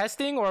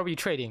contesting or are we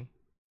trading?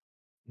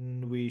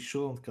 We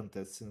shouldn't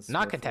contest since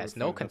not contest.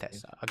 No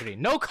contest. Agree.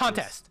 No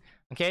contest.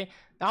 Yes. Okay.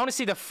 I want to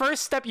see the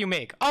first step you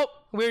make. Oh,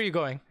 where are you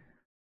going?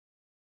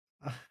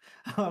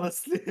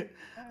 Honestly,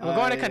 we're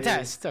going to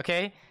contest.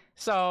 Okay.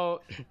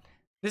 So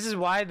this is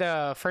why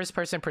the first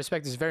person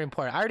perspective is very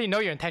important. I already know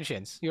your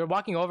intentions. You're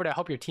walking over to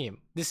help your team.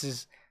 This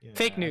is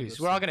fake news.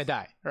 We're all gonna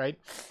die, right?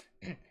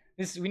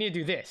 We need to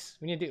do this.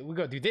 We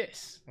go do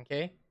this.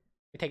 Okay.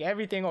 We take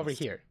everything over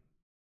here.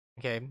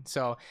 Okay,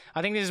 so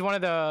I think this is one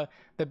of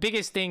the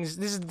biggest things.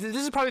 This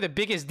is probably the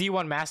biggest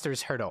D1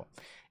 Masters hurdle.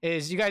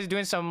 Is you guys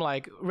doing some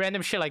like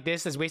random shit like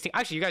this that's wasting.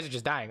 Actually, you guys are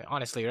just dying,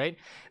 honestly, right?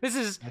 This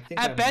is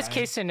at best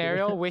case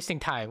scenario wasting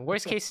time.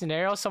 Worst case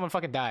scenario, someone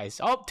fucking dies.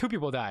 Oh, 2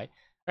 people die.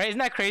 Right? Isn't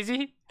that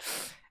crazy?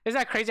 Isn't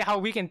that crazy how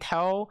we can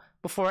tell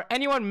before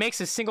anyone makes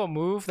a single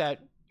move that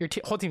your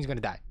whole team's gonna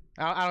die?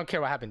 I don't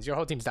care what happens. Your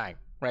whole team's dying,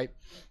 right?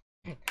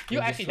 You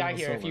actually die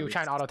here if you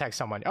try and auto attack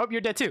someone. Oh, you're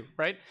dead too,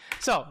 right?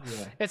 So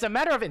it's a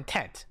matter of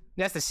intent.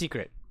 That's the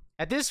secret.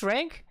 At this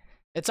rank,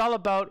 it's all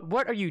about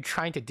what are you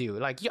trying to do.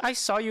 Like I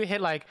saw you hit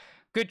like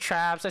good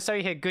traps. I saw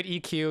you hit good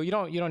EQ. You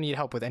don't need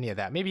help with any of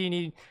that. Maybe you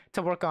need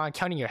to work on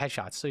counting your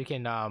headshots so you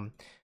can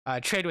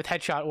trade with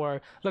headshot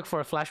or look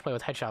for a flash play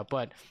with headshot.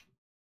 But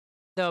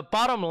the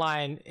bottom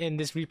line in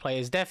this replay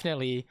is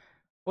definitely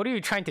what are you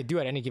trying to do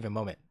at any given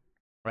moment,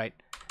 right?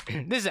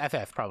 This is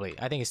FF probably.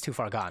 I think it's too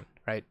far gone,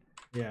 right?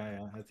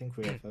 Yeah, I think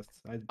we FF.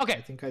 Okay.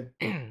 I think I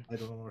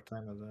don't know more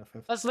time as an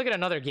FF. Let's look at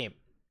another game.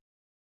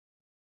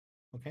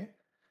 Okay.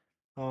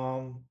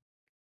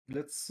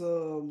 Let's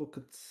look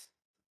at.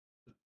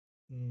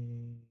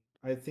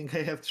 I think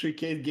I have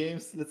 3K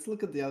games. Let's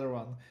look at the other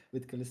one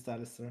with Kalista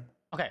Alistair.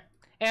 Okay.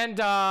 And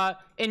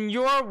in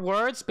your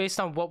words, based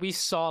on what we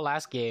saw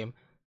last game,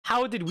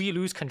 how did we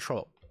lose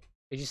control?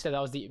 You said that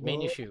was the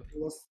main issue.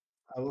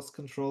 I lost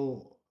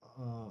control.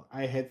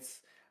 I had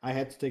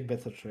to take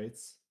better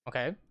trades.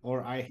 Okay.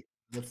 Or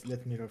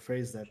let me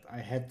rephrase that. I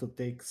had to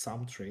take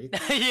some trades.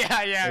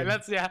 yeah.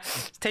 Let's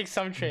take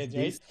some trades,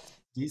 right?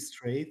 These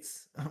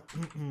trades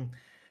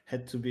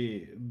had to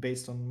be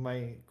based on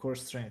my core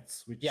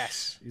strengths, which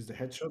is the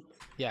headshot.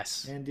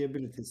 Yes. And the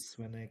abilities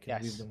when I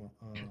can leave them.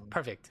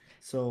 Perfect.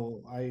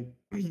 So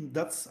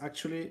that's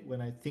actually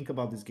when I think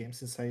about this game,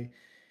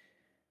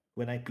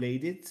 when I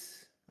played it.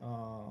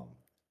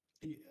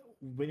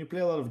 When you play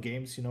a lot of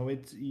games, you know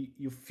it.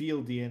 You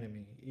feel the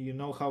enemy. You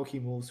know how he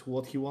moves,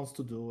 what he wants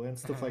to do, and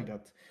stuff like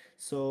that.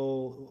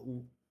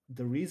 So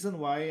the reason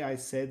why I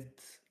said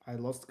I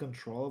lost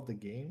control of the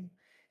game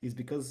is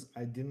because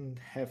I didn't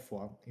have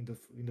one in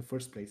the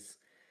first place,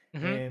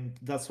 and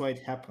that's why it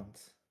happened.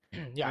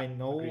 I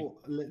know.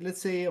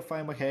 Let's say if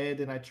I'm ahead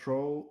and I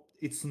throw,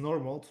 it's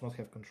normal to not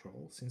have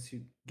control since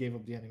you gave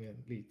up the enemy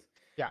lead.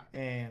 Yeah.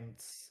 And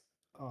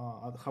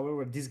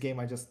however, this game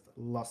I just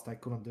lost. I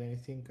couldn't do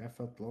anything. I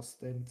felt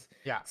lost, and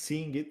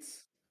seeing it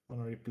on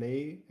a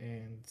replay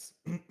and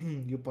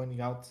you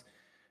pointing out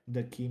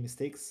the key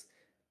mistakes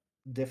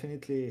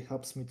definitely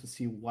helps me to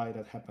see why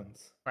that happened.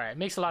 Right, it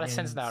makes a lot of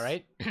sense now,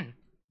 right?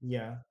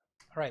 Yeah.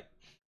 Right.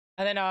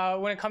 And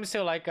then when it comes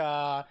to like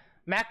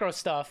macro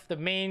stuff, the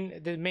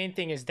main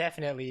thing is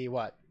definitely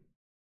what?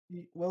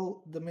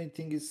 Well, the main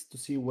thing is to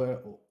see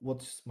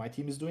what my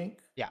team is doing.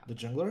 Yeah. The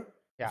jungler.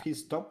 Yeah. If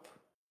he's top,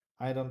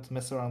 I don't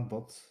mess around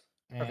bot.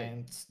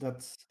 And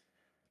that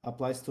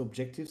applies to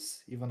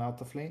objectives, even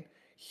out of lane.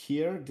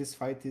 Here, this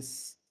fight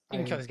is... You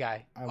can kill this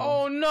guy.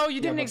 Oh no,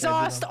 you didn't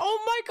exhaust! Oh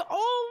my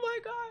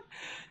god!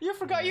 You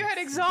forgot you had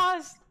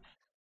exhaust!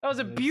 That was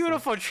a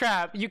beautiful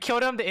trap. You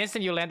killed him the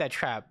instant you land that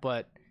trap,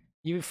 but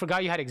you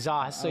forgot you had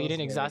exhaust, so you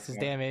didn't exhaust his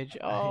damage.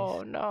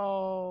 Oh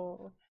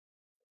no.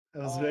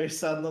 That was very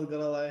sad, not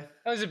gonna lie.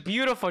 That was a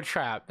beautiful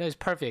trap. That was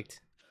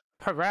perfect.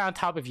 Right on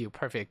top of you.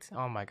 Perfect.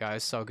 Oh my god,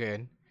 it's so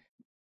good.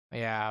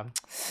 Yeah.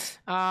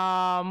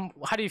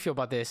 How do you feel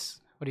about this?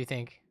 What do you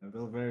think? I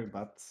feel very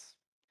bad.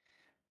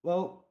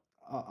 Well,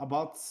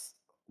 about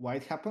why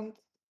it happened,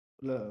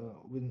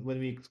 when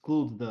we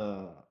exclude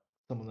the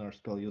summoner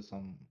spell use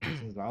on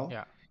Sinzal,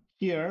 Yeah.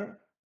 here,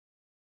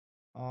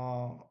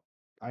 uh,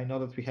 I know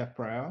that we have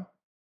Priya.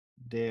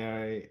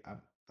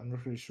 I'm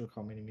not really sure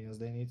how many minions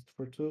they need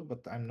for two, but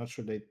I'm not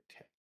sure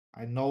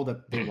I know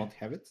that they won't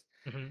have it,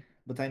 Hmm.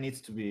 but I need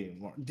to be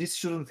more. This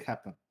shouldn't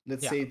happen.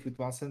 Let's Yeah. say it with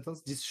one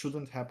sentence. This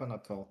shouldn't happen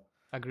at all.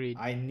 Agreed.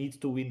 I need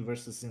to win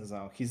versus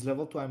Sinzao. He's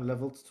level 2, I'm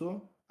level 2.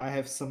 I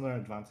have similar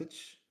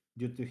advantage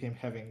due to him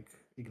having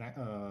ignite,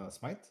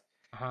 smite.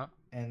 Uh-huh.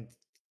 And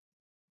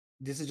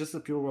this is just a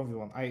pure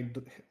 1v1. I You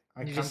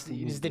can't just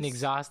lose didn't this.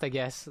 exhaust, I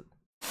guess.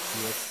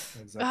 Yes,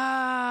 exactly.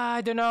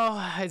 I don't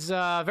know. It's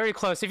very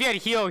close. If you had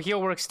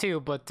heal works too,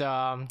 but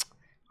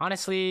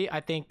honestly, I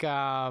think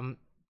I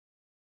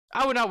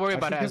would not worry I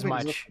about should it as have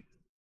much exhausted.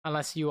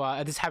 unless you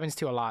this happens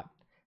to a lot.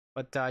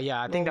 But yeah,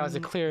 I think that was a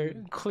Well,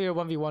 clear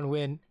 1v1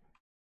 win.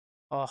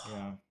 Oh,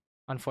 yeah.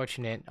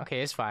 unfortunate.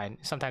 Okay, it's fine.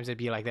 Sometimes it'd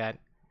be like that.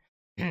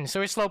 So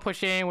we're slow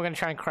pushing. We're gonna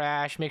try and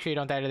crash. Make sure you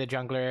don't die to the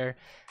jungler.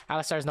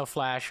 Alistar's no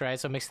flash, right?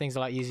 So it makes things a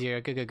lot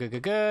easier. Good, good, good,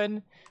 good,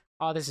 good.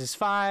 All this is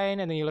fine.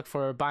 And then you look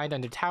for bind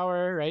under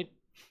tower, right?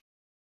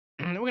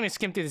 We're gonna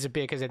skim through this a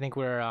bit because I think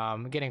we're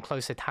getting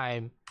close to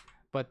time.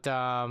 But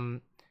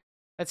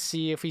let's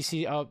see if we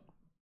see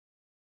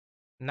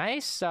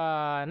nice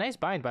nice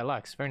bind by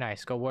Lux. Very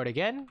nice. Go ward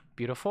again.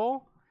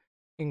 Beautiful.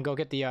 You can go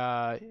get the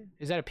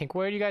is that a pink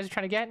ward you guys are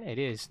trying to get? It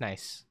is.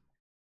 Nice.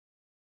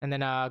 And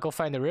then go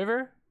find the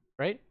river,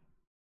 right?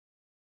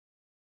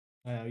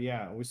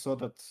 Yeah, we saw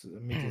that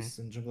Metis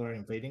and Jungle are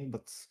invading,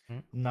 but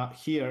not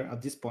here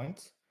at this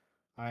point.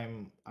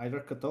 I'm either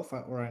cut off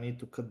or I need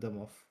to cut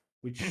them off,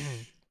 which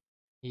is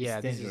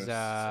Yeah, this is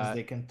dangerous since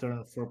they can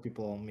turn 4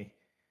 people on me.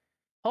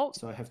 oh,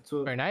 So I have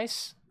to. very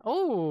nice.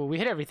 Oh, we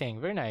hit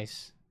everything. Very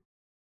nice.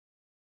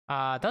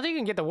 Don't think you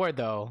can get the ward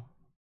though.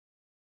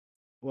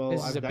 Well,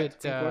 This is I've a died to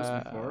bit pink wards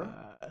before.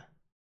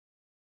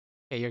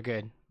 okay, you're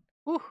good.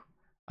 Whew.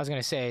 I was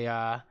gonna say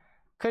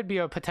could be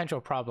a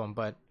potential problem,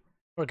 but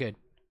we're good.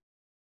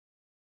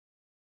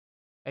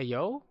 Hey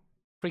yo,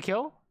 free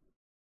kill.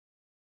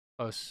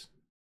 Close.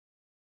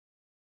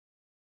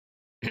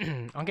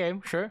 Okay,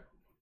 sure.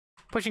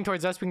 Pushing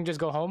towards us, we can just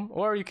go home,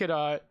 or you could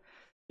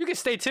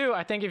stay too.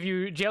 I think if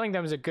you jailing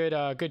them is a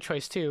good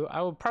choice too.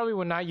 I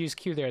would not use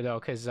Q there though,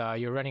 because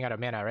you're running out of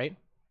mana, right?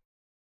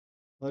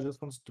 I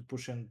just wanted to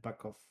push and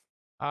back off.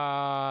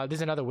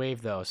 There's another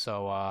wave though,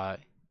 so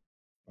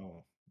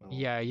Oh, well,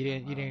 yeah, you I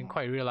don't didn't know.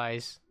 quite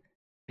realize.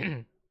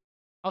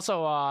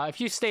 Also, if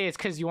you stay, it's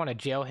because you want to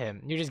jail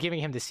him. You're just giving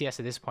him the CS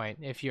at this point.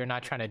 If you're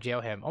not trying to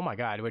jail him, oh my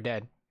god, we're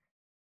dead.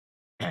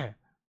 I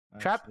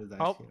Trap. actually died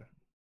Oh, here.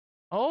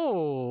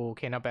 oh,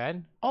 okay, not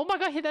bad. Oh my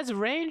god, hit that's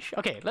range.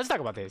 Okay, let's talk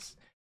about this.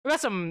 We got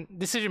some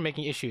decision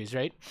making issues,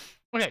 right?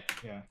 Okay,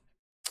 Yeah.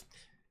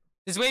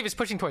 this wave is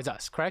pushing towards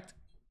us, correct?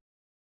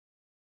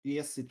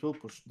 Yes, it will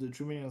push. The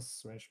 2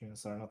 minions, range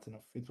minions are not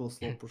enough. It will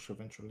slow push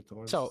eventually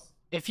towards So us.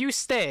 if you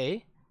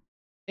stay,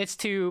 it's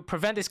to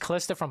prevent this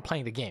Callista from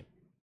playing the game,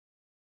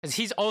 because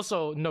he's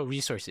also no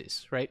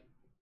resources, right?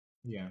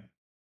 Yeah.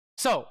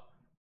 So,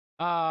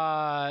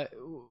 all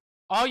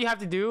you have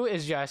to do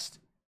is just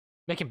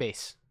make him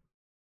base.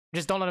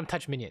 Just don't let him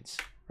touch minions,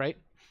 right?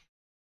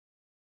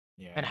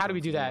 Yeah. And how do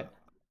we do that?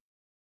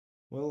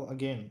 Well,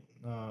 again,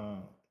 I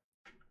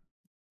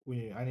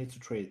need to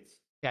trade.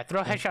 Yeah,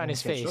 throw a headshot in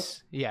his headshot?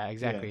 face. Yeah,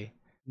 exactly.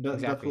 That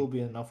Exactly. will be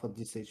enough at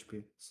this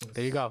HP.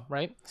 There you go,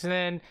 right? So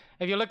then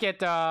if you look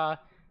at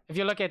what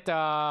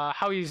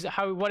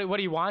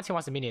he wants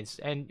the minions.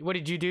 And what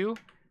did you do?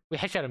 We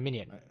headshot a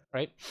minion,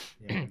 right?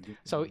 Yeah.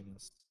 So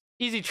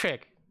easy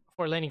trick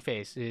for laning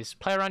phase is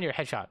play around your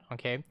headshot,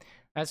 okay?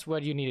 That's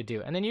what you need to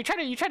do. And then you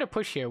try to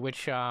push here,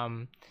 which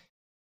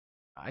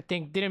I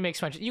think didn't make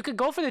so much. You could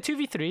go for the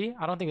 2v3.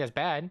 I don't think that's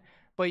bad.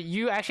 But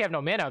you actually have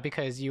no mana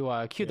because you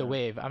queued the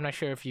wave. I'm not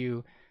sure if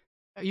you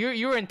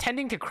were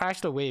intending to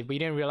crash the wave, but you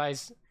didn't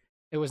realize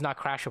it was not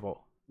crashable.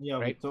 Yeah,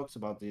 right? we talked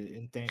about the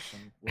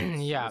intention.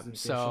 Yeah, intention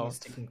so is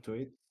sticking to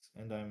it,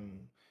 and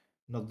I'm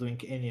not doing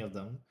any of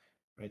them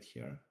right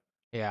here.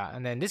 yeah,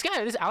 and then this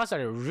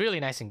Alistar really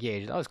nice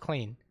engaged. That was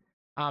clean.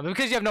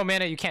 Because you have no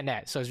mana, you can't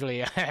net, so it's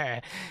really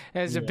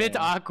it's a bit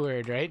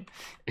awkward, right?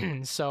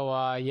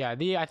 So yeah,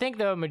 I think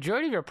the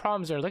majority of your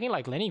problems are looking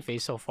like laning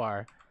phase so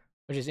far,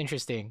 which is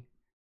interesting.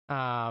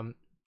 Okay,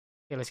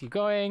 let's keep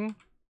going.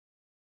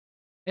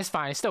 It's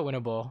fine. It's still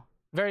winnable.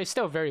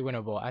 Still very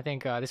winnable. I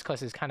think this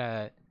class is kind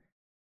of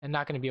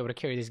not going to be able to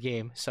carry this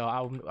game, so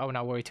I would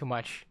not worry too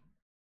much.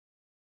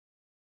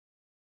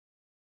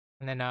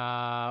 And then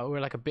we're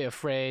like a bit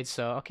afraid,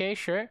 so okay,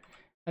 sure.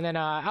 And then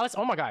Alice,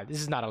 oh my god, this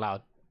is not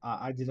allowed.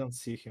 I didn't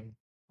see him.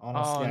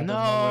 Honestly, Oh I don't know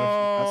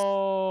where he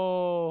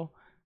no!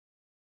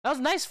 That was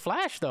a nice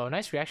flash though.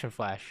 Nice reaction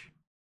flash.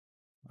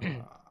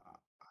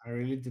 I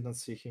really didn't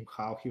see him.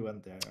 How he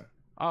went there?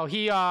 Oh,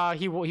 he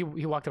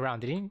walked around.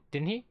 Didn't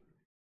he?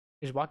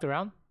 He just walked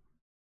around.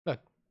 Look.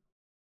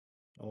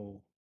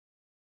 Oh.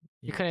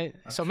 You Yeah, couldn't.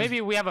 So actually.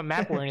 maybe we have a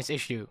map awareness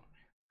issue.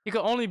 You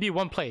could only be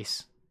one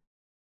place,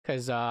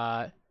 because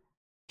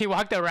he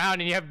walked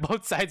around and you have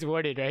both sides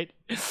warded, right?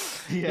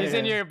 He's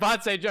in your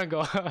bot side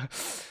jungle.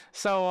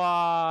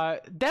 So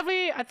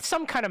definitely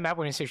some kind of map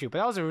awareness issue. But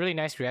that was a really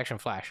nice reaction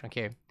flash.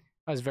 Okay, that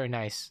was very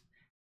nice.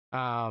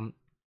 Yeah,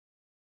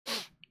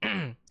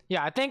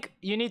 I think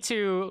you need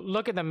to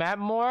look at the map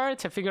more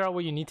to figure out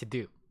what you need to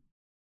do.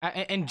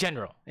 In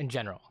general,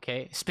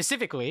 okay?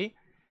 Specifically,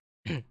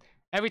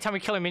 every time we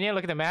kill a minion,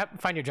 look at the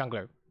map, find your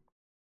jungler.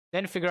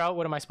 Then figure out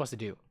what am I supposed to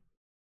do.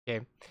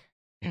 Okay.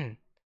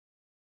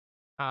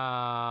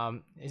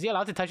 Is he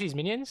allowed to touch these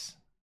minions?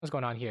 What's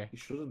going on here? He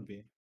shouldn't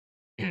be.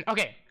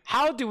 Okay,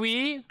 how do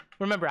we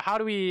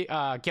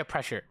get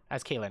pressure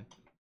as Caitlyn?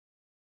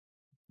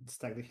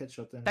 Stack the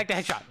headshot. Stack the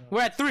headshot.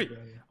 We're at 3.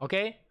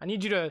 Okay, I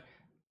need you to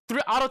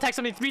auto attack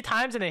something 3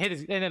 times and then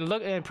hit and then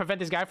look and prevent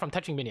this guy from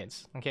touching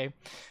minions. Okay.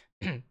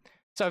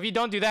 So if you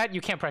don't do that,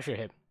 you can't pressure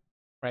him,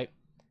 right?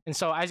 And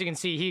so as you can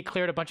see, he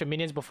cleared a bunch of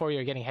minions before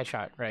you're getting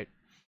headshot, right?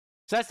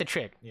 So that's the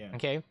trick. Yeah.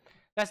 Okay.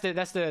 That's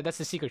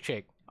the secret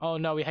trick. Oh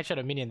no, we headshot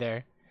a minion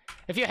there.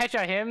 If you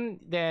headshot him,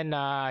 then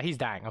he's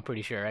dying. I'm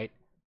pretty sure, right?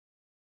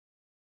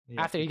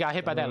 Yeah, After he got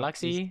hit by that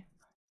Luxie.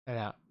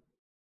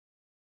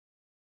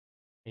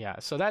 Yeah.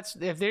 So that's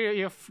if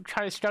you're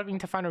struggling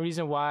to find a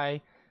reason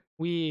why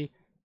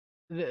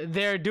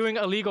they're doing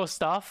illegal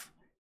stuff.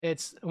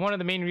 It's one of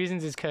the main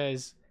reasons is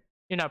because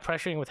you're not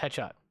pressuring with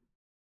headshot.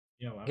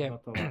 Yeah,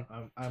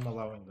 I'm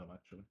allowing them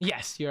actually.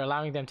 Yes, you're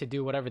allowing them to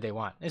do whatever they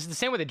want. It's the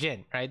same with the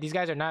Jhin, right? These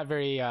guys are not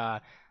very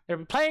they're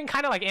playing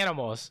kind of like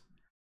animals.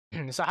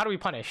 So how do we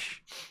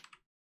punish?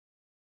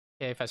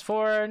 Okay, fast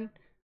forward.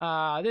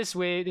 This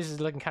is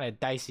looking kind of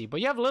dicey, but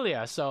you have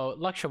Lilia, so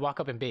Lux should walk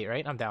up and bait,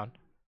 right? I'm down.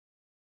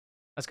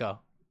 Let's go.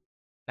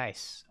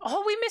 Nice.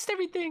 Oh, we missed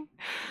everything.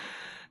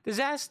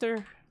 Disaster.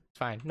 It's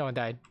fine. No one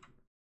died.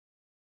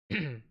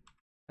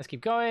 Let's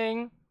keep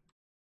going.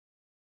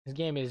 This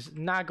game is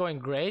not going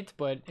great,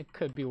 but it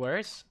could be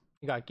worse.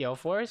 You got Gale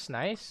Force.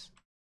 Nice.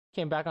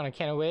 Came back on a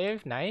cannon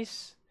wave.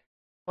 Nice.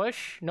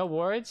 Push. No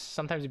wards.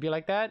 Sometimes it'd be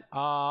like that.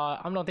 I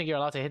don't think you're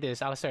allowed to hit this.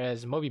 Alistar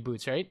has Moby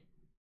Boots, right?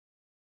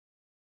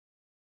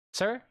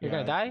 Sir, you're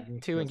gonna die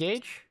to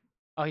engage?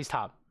 Oh, he's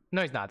top.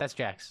 No, he's not. That's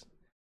Jax.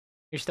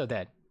 You're still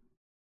dead.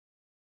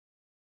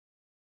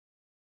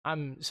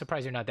 I'm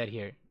surprised you're not dead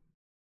here.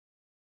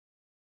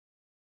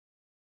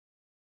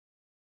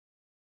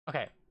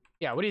 Okay.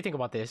 Yeah, what do you think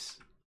about this?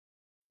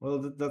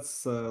 Well,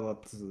 that's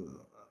too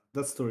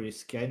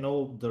risky. I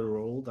know the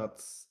rule that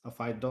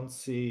if I don't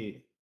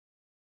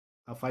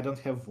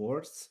have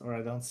wards or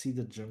I don't see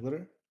the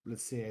jungler,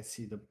 let's say I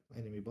see the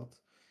enemy bot,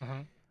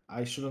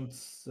 I shouldn't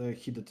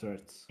hit the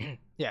turret.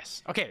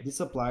 Yes. Okay. This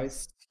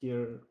applies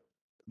here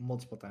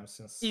multiple times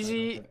since I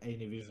don't have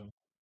any vision.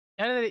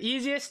 And the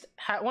easiest,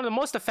 one of the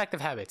most effective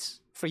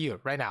habits for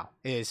you right now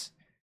is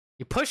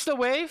you push the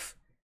wave.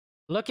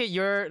 Look at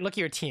your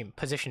team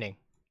positioning.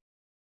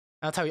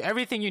 I'll tell you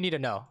everything you need to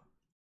know.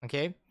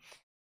 Okay?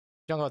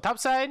 Jungle top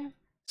side,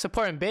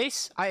 support and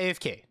base, I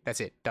AFK. That's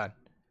it. Done.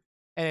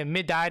 And then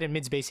mid died and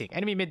mid's basing.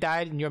 Enemy mid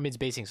died and your mid's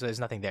basing, so there's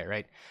nothing there,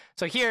 right?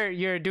 So here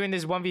you're doing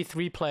this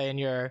 1v3 play and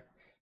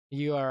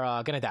you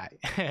are gonna die,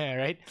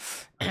 right?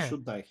 I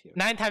should die here.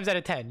 9 times out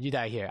of 10, you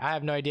die here. I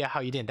have no idea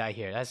how you didn't die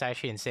here. That's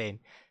actually insane.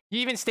 You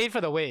even stayed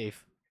for the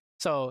wave.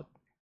 So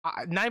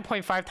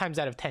 9.5 times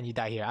out of 10, you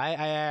die here. I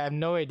have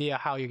no idea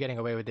how you're getting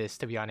away with this,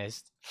 to be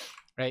honest,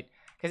 right?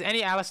 Because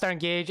any Alistar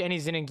engage, any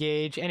Xin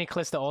engage, any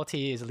Kalista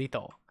ulti is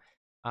lethal.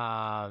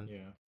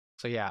 Yeah.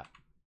 So yeah.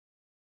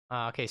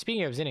 Okay,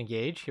 speaking of Xin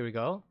engage, here we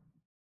go.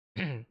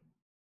 And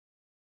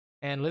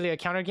Lilia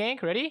counter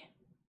gank, ready?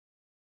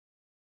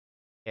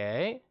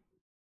 Okay.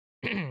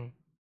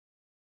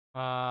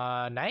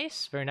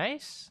 Nice, very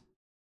nice.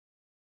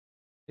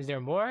 Is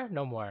there more?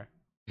 No more.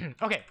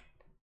 Okay.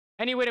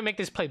 Any way to make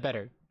this play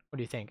better? What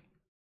do you think?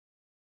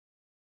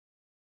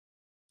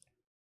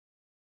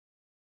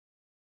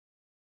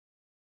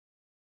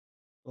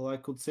 Well, I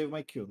could save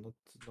my Q,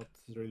 not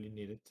really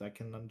need it. I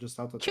can just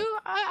auto attack. Q,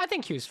 I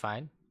think Q's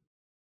fine.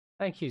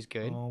 I think Q's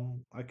good.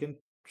 I can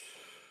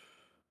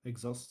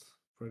exhaust,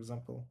 for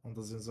example, on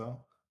the Zinzao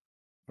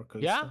or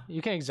Kalista. Yeah,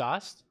 you can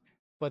exhaust,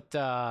 but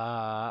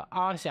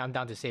honestly, I'm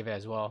down to save it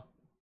as well.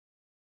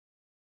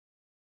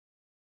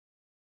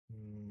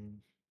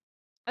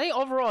 I think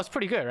overall it's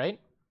pretty good, right?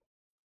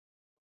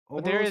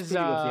 Overall, but there is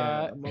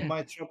yeah.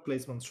 My trap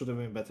placement should have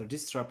been better.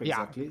 This trap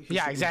exactly.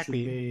 Yeah,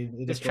 exactly.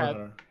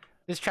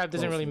 This trap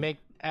doesn't really make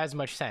as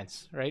much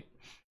sense, right?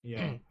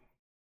 Yeah.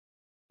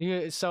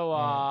 You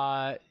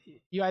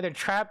either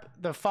trap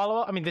the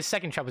follow-up. I mean, this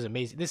second trap was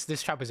amazing.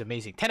 This trap was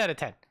amazing. 10 out of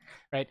 10,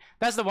 right?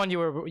 That's the one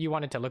you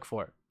wanted to look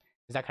for.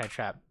 Is that kind of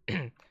trap?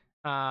 Okay,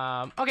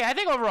 I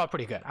think overall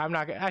pretty good. I'm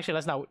not actually.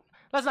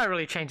 Let's not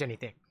really change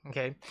anything.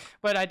 Okay,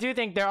 but I do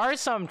think there are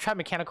some trap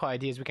mechanical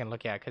ideas we can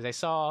look at because I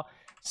saw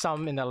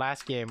some in the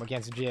last game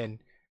against Jhin,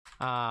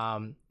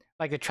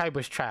 like the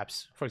tri-bush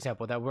traps, for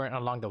example, that weren't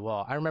along the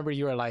wall. I remember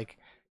you were like,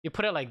 you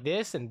put it like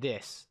this and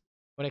this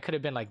when it could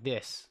have been like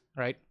this,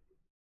 right?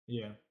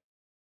 Yeah.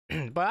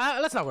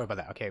 But let's not worry about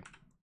that. Okay,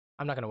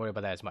 I'm not gonna worry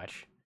about that as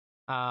much.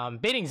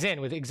 Baiting Xin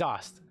with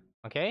exhaust.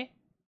 Okay.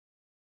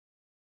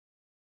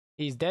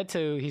 He's dead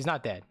to. He's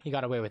not dead. He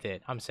got away with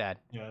it. I'm sad.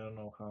 Yeah, I don't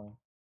know how.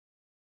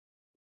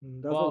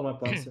 That was my Well,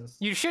 plan since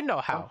you should know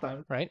how,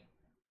 sometimes. right?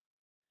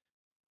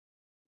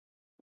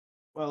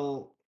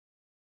 Well,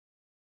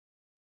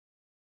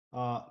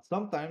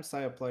 sometimes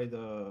I apply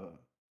the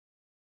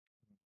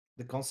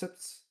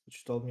concepts which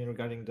you told me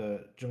regarding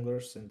the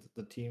junglers and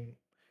the team,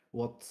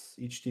 what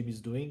each team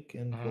is doing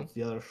and Mm-hmm. what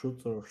the other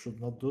should or should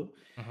not do.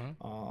 Mm-hmm.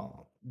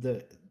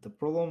 The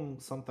problem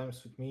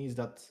sometimes with me is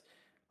that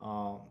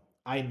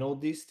I know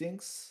these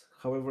things.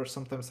 However,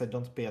 sometimes I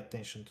don't pay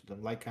attention to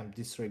them, like I'm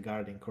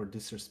disregarding or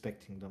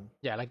disrespecting them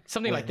Yeah, like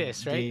something like when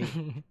this, right?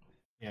 they,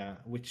 yeah,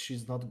 which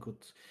is not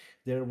good.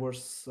 There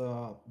was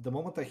the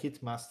moment I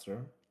hit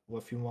master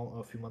a few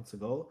months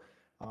ago.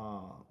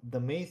 The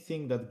main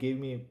thing that gave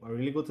me a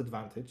really good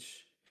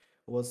advantage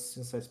was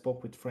since I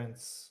spoke with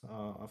friends,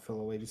 a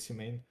fellow ADC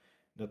main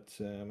that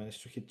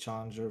managed to hit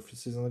challenger a few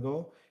seasons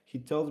ago. He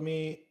told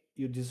me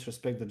you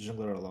disrespect the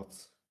jungler a lot.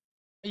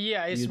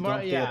 Yeah, it's You more.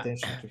 don't pay Yeah,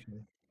 attention to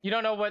him. you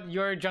don't know what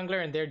your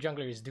jungler and their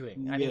jungler is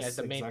doing. I think that's Yes,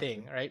 the main thing,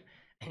 exactly. right?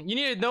 You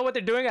need to know what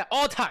they're doing at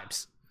all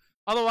times.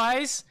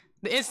 Otherwise,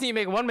 the instant you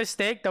make one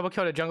mistake, double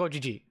kill the jungle,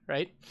 GG,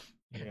 right?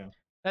 Yeah.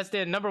 That's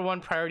the number one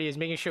priority, is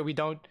making sure we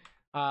don't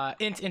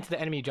int into the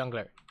enemy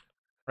jungler,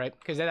 right?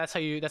 Because that's how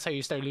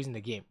you start losing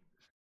the game,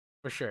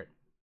 for sure.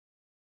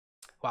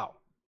 Wow,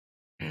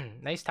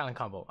 nice talent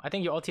combo. I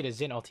think you ulted a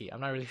Xin ulti. I'm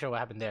not really sure what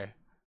happened there.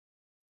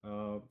 I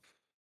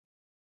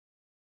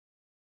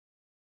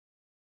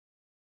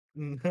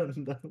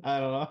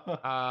don't know.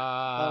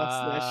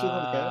 Honestly, I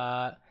shouldn't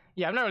have.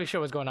 Yeah, I'm not really sure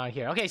what's going on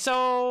here. Okay,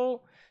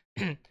 so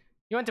you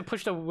want to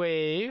push the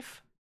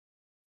wave.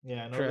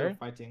 Yeah, I know Sure. they're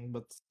fighting,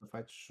 but the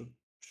fight should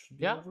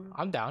be Yeah, over.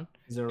 I'm down.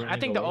 Is there I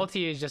any think the away?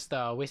 ulti is just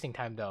wasting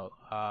time though.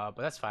 But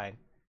that's fine.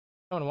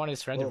 Someone wanted to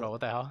surrender, bro. Well,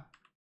 What the hell?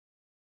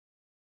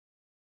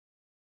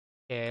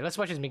 Okay, let's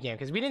watch his mid game,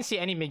 because we didn't see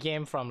any mid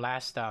game from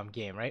last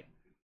game, right?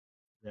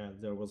 yeah,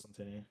 there wasn't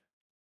any.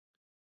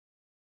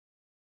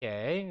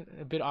 Okay,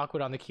 a bit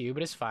awkward on the queue,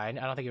 but it's fine.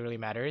 I don't think it really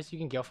matters. You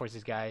can Gale Force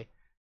this guy,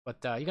 but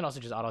you can also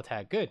just auto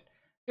tag. Good,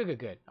 good, good,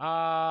 good.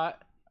 Oh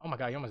my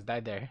god, you almost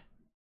died there.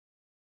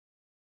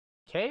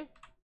 Okay.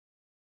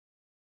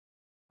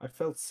 I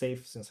felt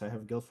safe since I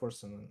have Gale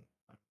Force and.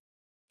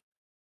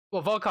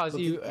 Well, Volkos,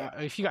 But you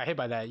if you got hit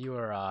by that, you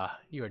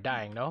were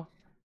dying, no?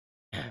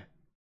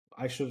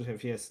 I should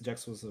have. Yes,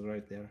 Jax was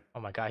right there. Oh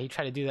my god, he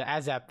tried to do the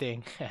ASAP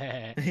thing.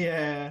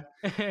 Yeah.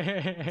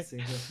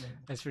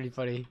 That's pretty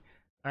funny.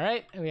 All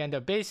right, we end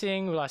up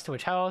basing. We lost too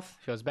much health.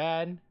 Feels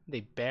bad. They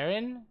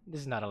Baron.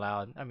 This is not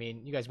allowed. I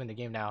mean, you guys win the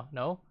game now.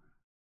 No.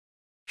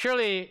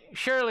 Surely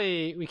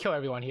we kill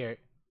everyone here.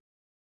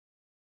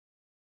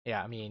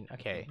 Yeah, I mean,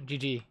 okay.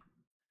 GG.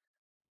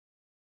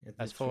 Yeah,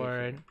 Fast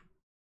forward.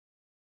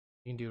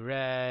 You can do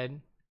red.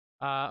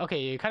 Okay,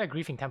 you're kind of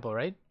griefing tempo,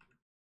 right?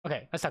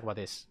 Okay, let's talk about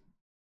this.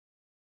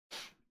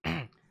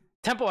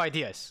 Tempo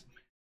ideas.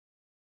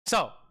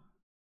 So,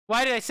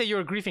 why did I say you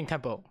were griefing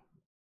tempo?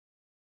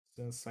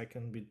 Since I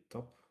can be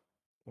top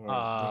or bring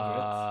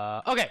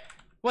red. Okay,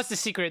 what's the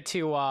secret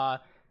to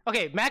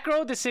okay,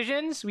 macro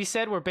decisions we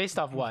said were based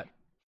off what?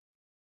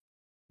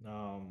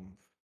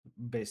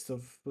 Based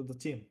off the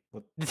team.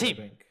 What The team.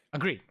 doing.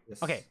 Agreed.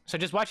 Yes. Okay, so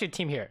just watch your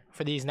team here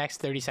for these next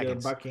 30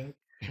 seconds. They're backing,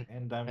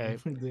 and I'm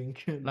doing.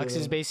 Lux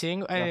is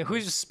basing, and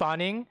who's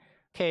spawning?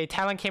 Okay,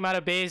 Talon came out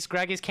of base.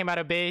 Gragas came out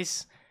of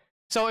base.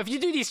 So if you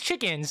do these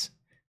chickens,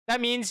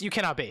 that means you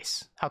cannot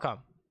base. How come?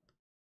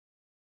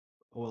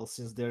 Well,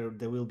 since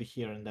they will be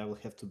here, and I will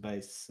have to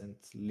base and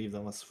leave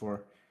them as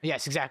 4.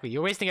 Yes, exactly.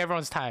 You're wasting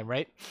everyone's time,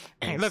 right?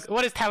 Yes. Look,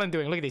 what is Talon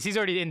doing? Look at this. He's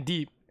already in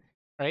deep,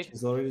 right?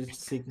 He's already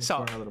seeking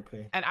for another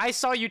play. And I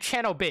saw you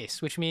channel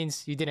base, which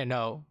means you didn't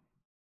know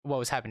what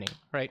was happening,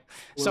 right?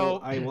 Well, so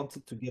I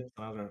wanted to get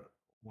another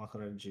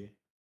 100G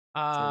for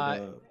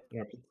the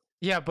rapid.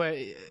 Yeah, but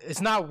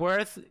it's not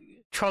worth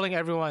trolling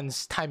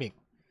everyone's timing,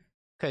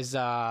 because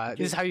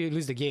this is how you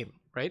lose the game,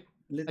 right?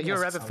 Like your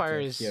rapid fire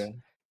is here.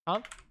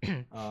 Huh?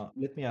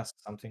 Let me ask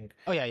something.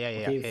 Oh yeah.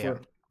 Okay,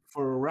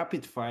 for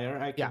rapid fire,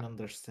 I can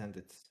understand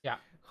it. Yeah.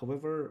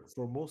 However,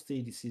 for most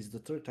ADCs, the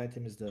third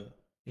item is the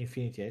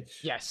Infinity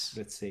Edge. Yes.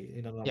 Let's say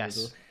in a normal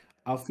duel.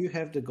 If you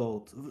have the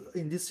gold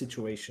in this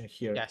situation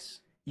here,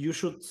 you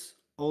should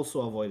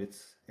also avoid it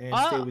and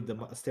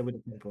stay with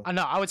the tempo.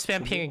 No, I would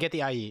spam ping and get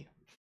the IE,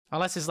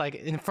 unless it's like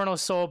Infernal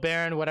Soul,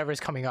 Baron, whatever is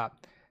coming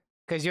up,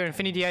 because your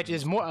Infinity Edge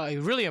is more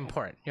really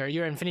important.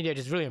 Your Infinity Edge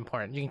is really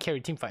important. You can carry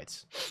team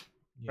fights,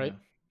 right?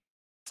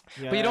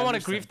 Yeah, but you don't want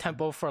to grief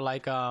tempo for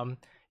like you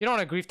don't want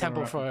to grief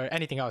tempo for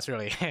anything else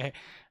really,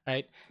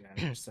 right? Yeah,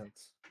 I understand.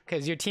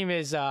 Because your team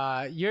is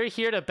you're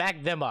here to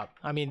back them up.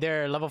 I mean,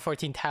 they're level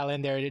 14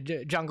 talent, they're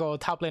jungle,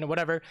 top lane, or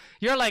whatever.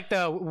 You're like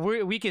the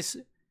weakest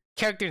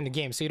character in the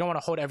game, so you don't want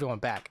to hold everyone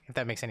back, if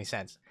that makes any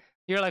sense.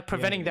 You're like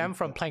preventing them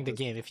from playing the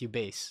game if you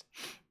base.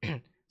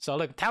 So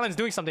look, Talon's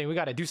doing something. We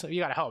gotta do something.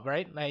 You gotta help,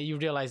 right? Like, you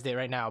realized it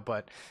right now,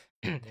 but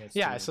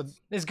Yeah, so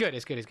it's good.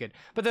 It's good. It's good.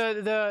 But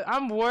the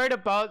I'm worried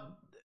about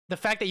the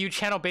fact that you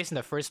channel base in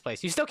the first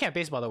place. You still can't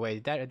base, by the way.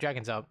 That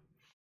dragon's up.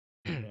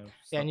 Yeah,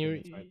 And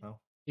right now.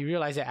 You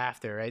realize it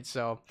after, right?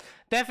 So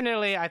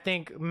definitely, I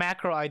think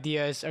macro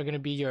ideas are gonna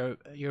be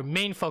your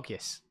main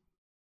focus.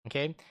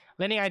 Okay,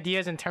 landing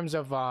ideas in terms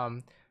of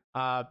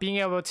being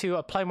able to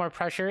apply more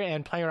pressure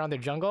and play around the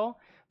jungle,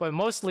 but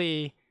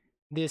mostly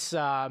this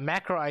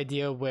macro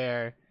idea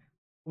where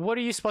what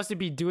are you supposed to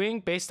be doing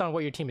based on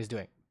what your team is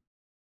doing.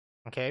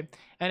 Okay,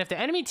 and if the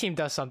enemy team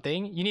does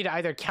something, you need to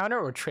either counter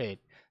or trade.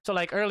 So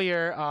like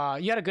earlier,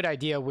 you had a good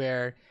idea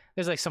where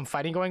there's like some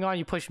fighting going on.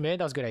 You push mid.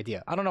 That was a good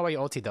idea. I don't know why you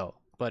ulti though,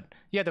 but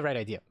you had the right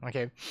idea.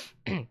 Okay,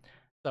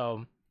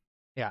 so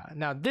yeah.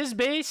 Now this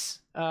base,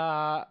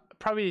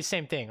 probably the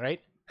same thing, right?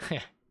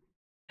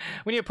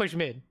 We need to push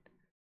mid,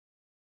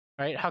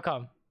 right? How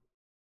come?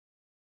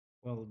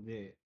 Well,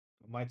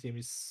 my team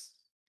is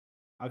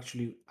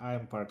actually I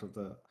am part of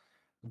the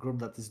group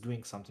that is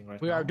doing something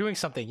right now. We are doing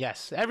something.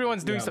 Yes,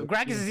 everyone's doing something.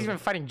 Gragas is even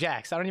fighting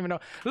Jax. I don't even know.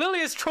 Lily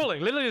is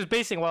trolling. Lily is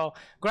basing while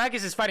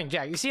Gragas is fighting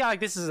Jax. You see how like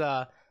this is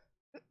why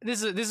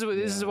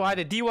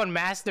the D1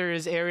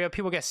 Masters area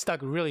people get stuck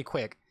really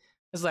quick.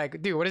 It's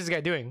like, dude, what is this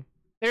guy doing?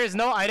 There is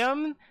no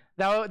item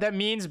that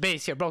means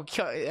base here, bro.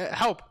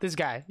 Help this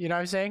guy. You know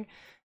what I'm saying?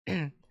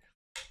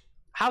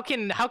 How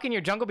can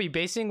your jungle be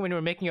basing when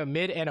we're making a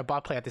mid and a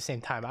bot play at the same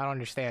time? I don't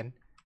understand.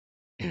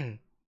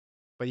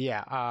 But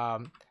yeah,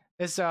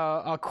 it's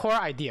a core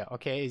idea.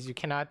 Okay, is you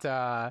cannot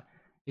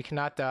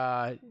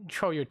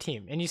troll your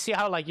team. And you see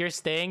how like you're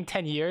staying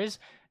 10 years.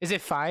 Is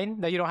it fine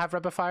that you don't have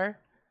rapid fire?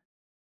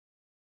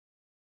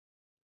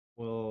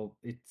 Well,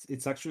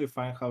 it's actually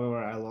fine.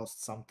 However, I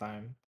lost some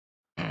time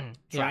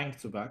trying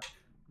to back.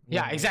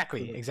 Yeah,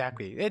 exactly.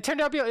 It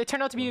turned out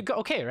to be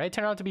okay, right? It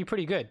turned out to be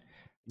pretty good.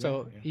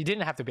 So you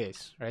didn't have to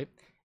base, right?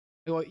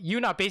 Well, you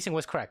not basing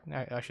was correct,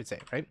 I should say,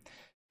 right?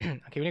 Okay,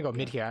 we're gonna go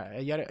mid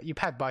here. You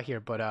pad bot here,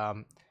 but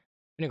we're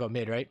gonna go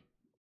mid, right?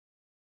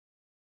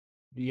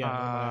 Yeah,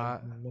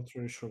 I'm not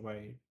really sure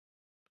why.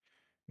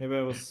 Maybe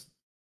I was.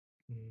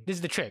 This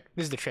is the trick.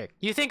 This is the trick.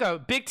 You think a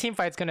big team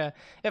fight's gonna...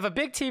 If a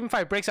big team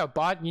fight breaks out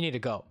bot, you need to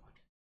go.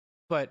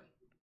 But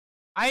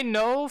I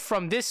know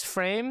from this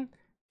frame,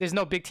 there's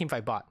no big team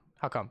fight bot.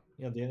 How come?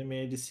 Yeah, the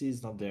enemy ADC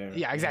is not there.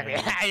 Yeah, exactly.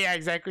 Yeah,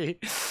 exactly.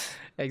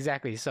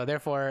 Exactly. So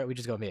therefore, we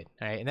just go mid,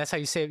 right? And that's how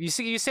you save. You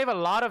save a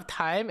lot of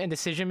time and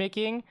decision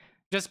making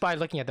just by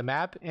looking at the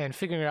map and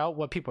figuring out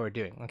what people are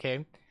doing. Okay, I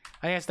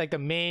think that's like the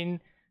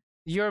main.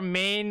 Your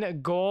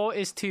main goal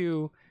is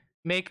to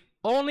make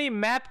only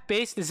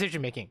map-based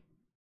decision making,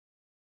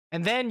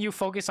 and then you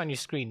focus on your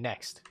screen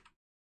next.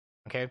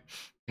 Okay,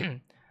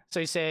 so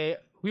you say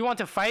we want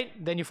to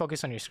fight, then you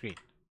focus on your screen.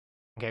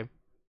 Okay,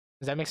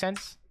 does that make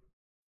sense?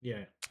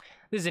 Yeah.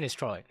 This is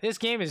trolling. This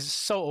game is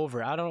so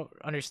over. I don't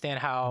understand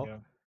how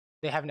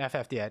they haven't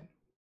FF'd yet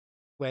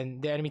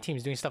when the enemy team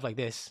is doing stuff like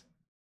this.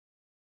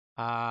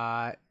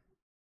 Yeah,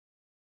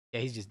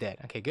 he's just dead.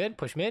 Okay, good.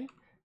 Push mid.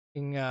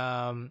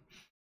 Down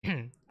to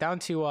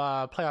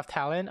playoff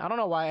talent. I don't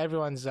know why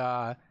everyone's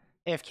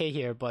AFK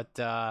here, but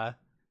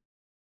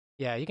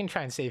yeah, you can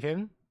try and save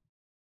him.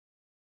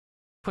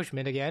 Push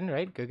mid again,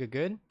 right?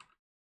 Good.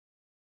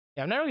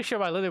 Yeah, I'm not really sure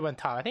why Lily went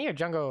top. I think your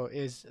jungle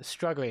is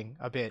struggling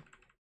a bit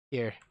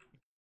here.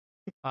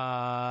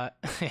 Not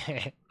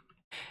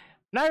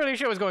really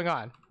sure what's going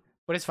on,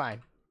 but it's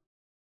fine.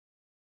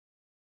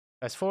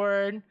 Fast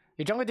forward.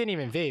 Your jungle didn't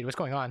even invade. What's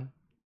going on?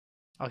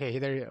 Okay,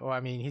 there. Well, I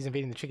mean, he's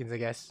invading the chickens, I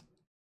guess.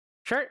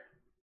 Sure.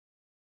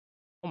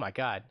 Oh my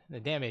god, the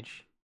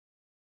damage.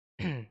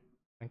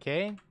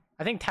 Okay,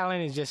 I think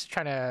Talon is just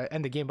trying to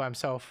end the game by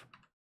himself.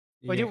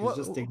 Wait, yeah, he's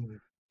just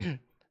taking...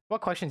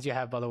 What questions do you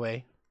have, by the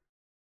way?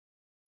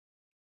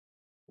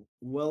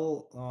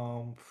 Well,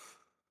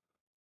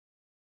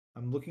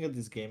 I'm looking at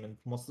this game, and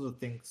most of the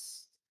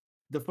things.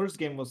 The first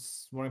game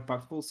was more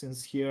impactful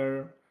since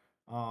here,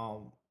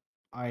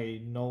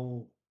 I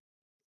know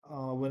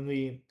when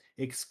we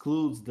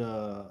exclude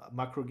the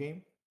macro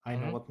game, I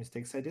know what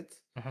mistakes I did.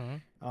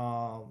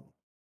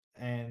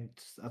 And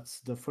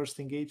that's the first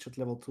engage at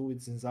level 2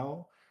 with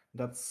Zinzao.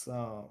 That's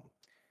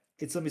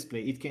it's a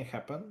misplay. It can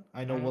happen.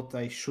 I know what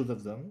I should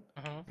have done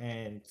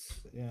and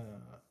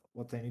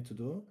what I need to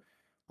do.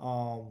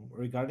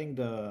 Regarding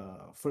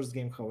the first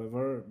game,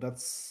 however,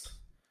 that's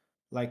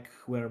like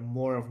where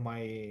more of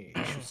my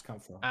issues come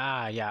from.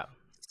 Yeah,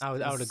 I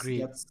would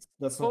agree.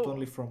 That's not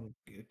only from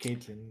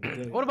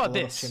Caitlyn. What about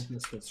this?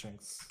 Champions get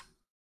strengths.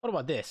 What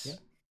about this? Yeah.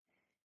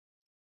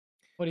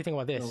 What do you think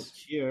about this? So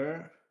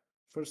here,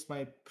 first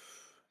my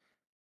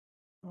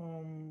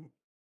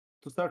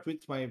to start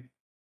with,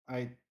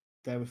 I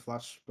die with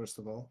flash first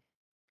of all.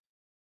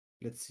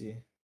 Let's see.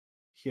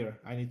 Here,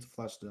 I need to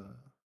flash the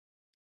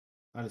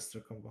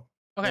Alistair combo.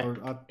 Okay.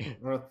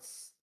 Or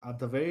at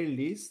the very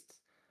least,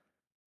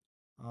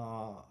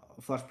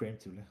 flash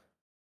preemptively.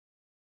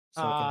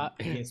 So I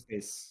can gain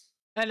space.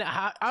 And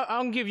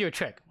I'll give you a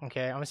trick,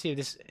 okay? I'm gonna see if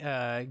this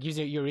gives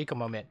you a Eureka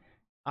moment.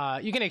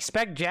 You can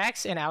expect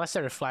Jax and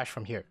Alistair to flash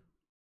from here.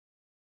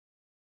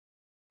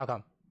 How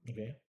come?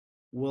 Okay.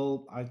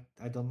 Well,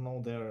 I don't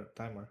know their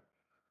timer.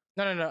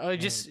 No. And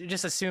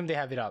Just assume they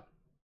have it up.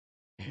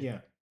 yeah,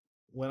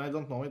 when I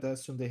don't know it, I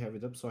assume they have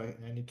it up, so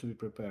I need to be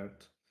prepared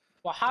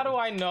Well, how for do it.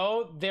 I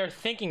know they're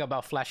thinking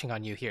about flashing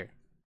on you here?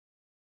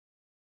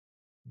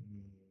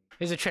 Mm,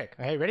 Here's a trick.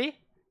 Okay, ready?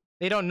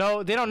 They don't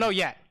know. They don't know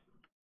yet.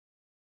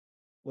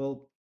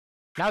 Well,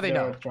 Now they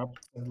there are know.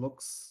 traps and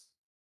looks.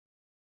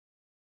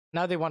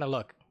 Now they want to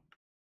look.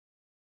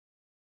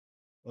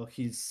 Well,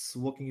 he's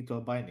walking into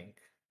a binding,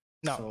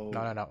 so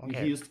No. he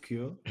Okay, used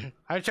Q.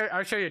 I'll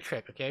show you a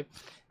trick. Okay,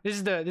 this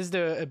is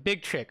the a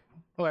big trick,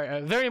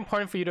 or very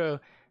important for you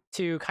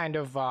to kind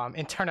of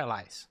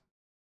internalize.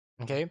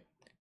 Okay,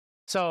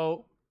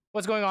 so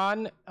what's going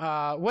on?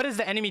 What does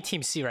the enemy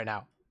team see right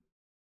now?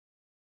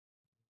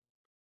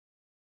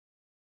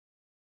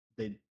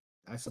 They,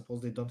 I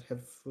suppose, they don't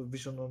have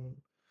vision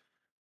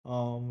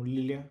on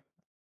Lilia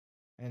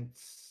and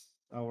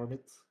our mid,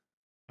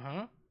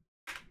 Uh-huh.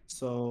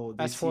 so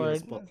they Fast see a forward.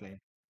 spot lane.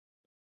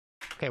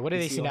 Okay, what do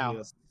They they see see only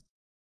now?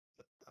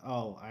 a.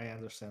 Oh, I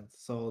understand.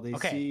 So they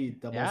Okay, see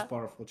the yeah. most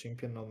powerful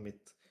champion on mid,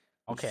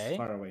 which is Okay,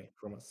 far away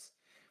from us,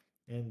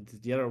 and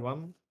the other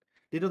one,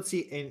 they don't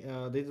see any.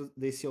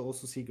 They see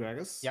also see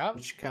Gragas, yeah.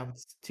 which can't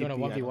Doing a TP.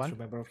 one I v don't one.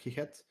 remember if he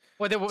had.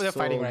 Well, they're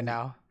fighting So right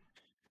now.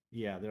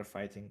 yeah, they're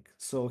fighting.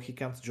 So he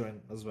can't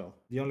join as well.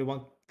 The only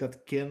one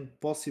that can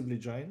possibly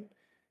join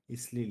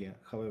is Lilia.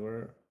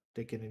 However,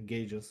 they can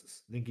engage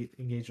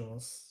on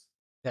us.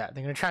 Yeah,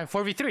 they're gonna try and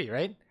 4v3,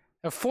 right?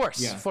 A force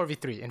Yeah.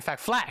 4v3. In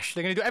fact, flash.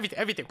 They're gonna do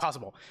everything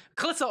possible.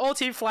 Kalista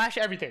ulti, flash,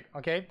 everything.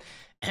 Okay.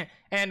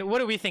 And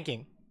what are we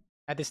thinking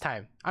at this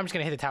time? I'm just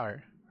gonna hit the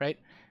tower, right?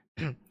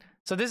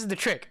 So this is the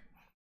trick: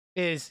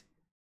 is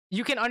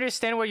you can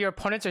understand what your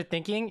opponents are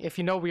thinking if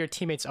you know where your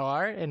teammates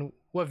are and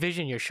what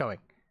vision you're showing.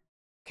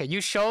 Okay,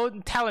 you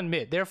showed Talon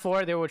mid,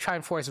 therefore they will try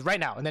and force right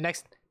now in the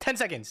next 10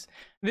 seconds.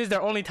 This is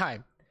their only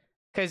time.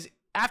 Because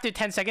after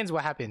 10 seconds,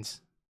 what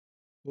happens?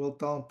 Well,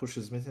 Talon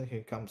pushes mid and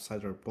he comes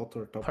either bot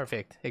or top.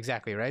 Perfect.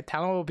 Exactly, right?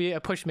 Talon will be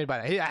a push mid by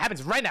that. It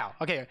happens right now.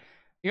 Okay.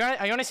 You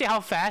want to see how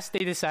fast they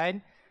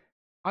decide?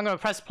 I'm going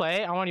to press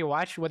play. I want you to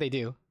watch what they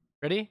do.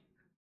 Ready?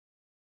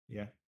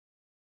 Yeah.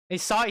 He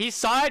saw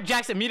it.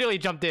 Jax immediately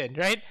jumped in,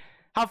 right?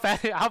 How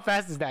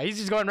fast is that? He's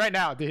just going right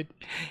now, dude.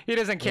 He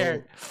doesn't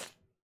care.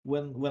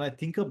 Well, when I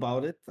think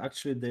about it,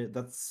 actually,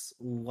 that's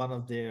one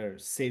of their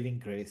saving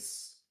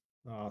grace.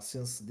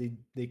 Since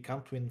they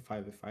can't win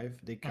 5v5,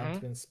 they can't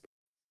Mm-hmm. win,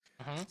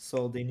 Mm-hmm.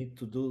 so they need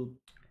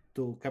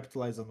to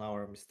capitalize on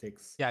our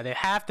mistakes. Yeah, they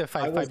have to I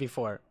fight was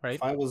 5v4, If right?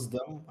 I was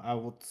them, I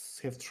would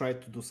have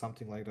tried to do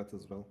something like that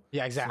as well.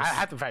 Yeah, exactly. I Since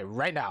have to fight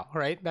right now,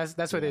 right? That's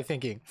what yeah, they're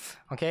thinking.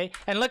 Okay,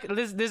 and look,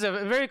 there's a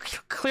very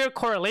clear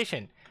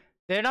correlation.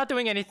 They're not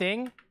doing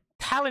anything.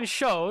 Talon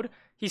showed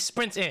he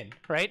sprints in,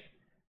 right?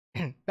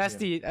 That's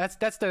yeah,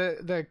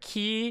 the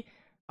key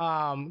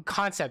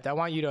concept I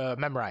want you to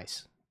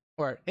memorize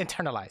or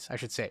internalize, I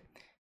should say,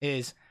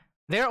 is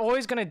they're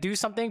always gonna do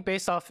something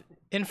based off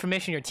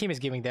information your team is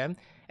giving them,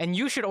 and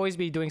you should always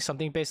be doing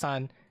something based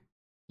on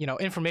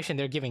information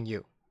they're giving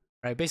you,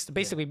 right?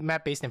 Basically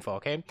map based info.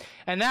 Okay,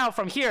 and now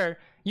from here,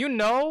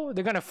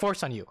 they're gonna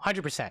force on you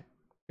 100%.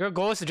 Your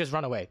goal is to just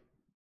run away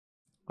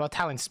while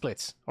Talon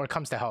splits or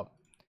comes to help.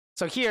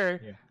 So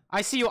here, yeah,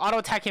 I see you auto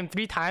attack him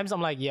 3 times.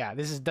 I'm like, yeah,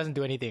 doesn't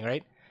do anything,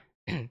 right?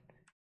 yeah,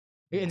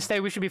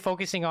 Instead, we should be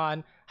focusing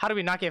on how do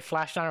we not get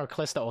flashed on or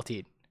Calista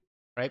ultied,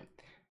 right?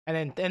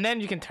 And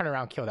then you can turn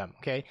around, kill them,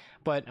 okay?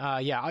 But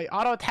yeah,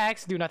 auto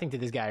attacks do nothing to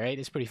this guy, right?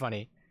 It's pretty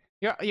funny.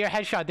 Your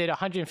headshot did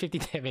 150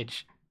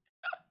 damage.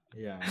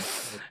 yeah.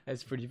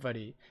 That's pretty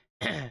funny.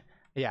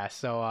 Yeah.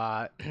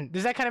 So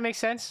does that kind of make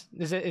sense?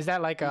 Is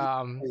that like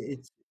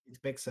It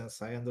makes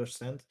sense. I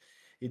understand.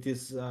 It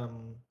is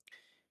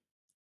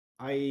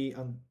I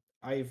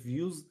I've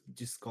used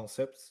this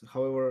concept,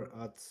 however,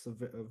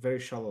 very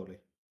shallowly.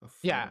 I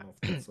yeah? don't know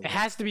if that's a It word.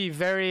 has to be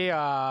very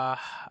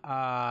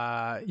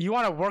you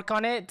want to work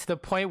on it to the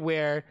point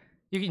where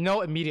you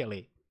know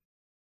immediately.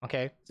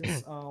 Okay.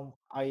 Since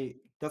I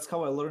that's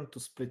how I learned to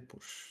split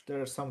push. There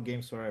are some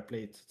games where I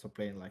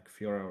playing like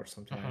Fiora or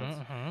something like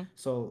that. Mm-hmm.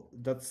 So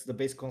that's the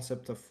base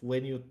concept of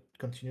when you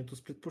continue to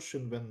split push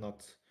and when not.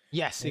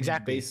 Yes, And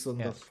exactly. based on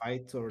the Yes.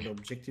 fight or the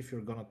objective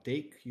you're gonna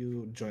take,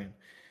 you join.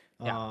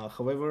 Yeah.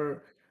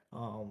 However,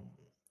 um,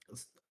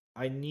 s-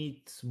 I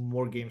need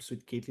more games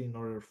with Caitlyn in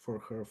order for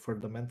her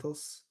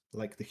fundamentals,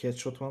 like the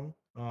headshot one,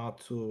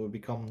 to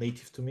become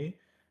native to me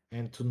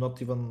and to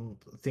not even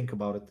think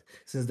about it.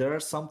 Since there are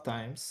some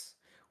times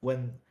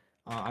when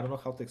I don't know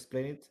how to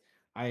explain it,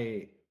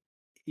 I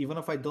even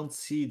if I don't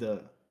see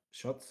the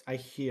shots, I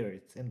hear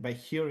it, and by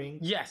hearing,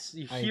 Yes,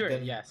 you I hear it.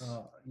 then Yes.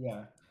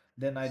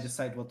 then I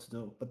decide what to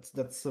do. But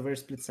that's a very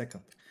split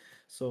second.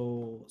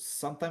 So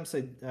sometimes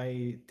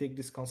I take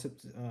this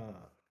concept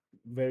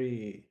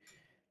very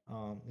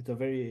into a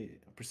very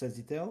precise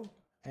detail,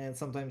 and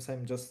sometimes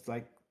I'm just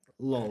like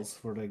lols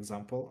for the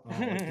example,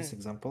 like this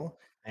example,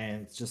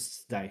 and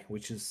just die,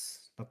 which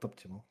is not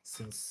optimal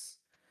since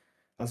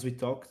as we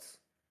talked,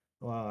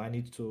 I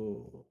need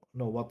to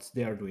know what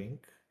they are doing.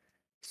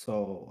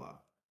 So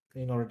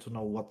in order to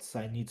know what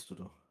I need to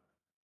do.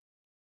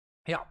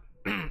 Yeah,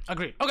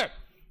 agreed. Okay,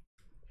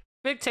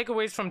 big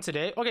takeaways from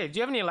today. Okay, do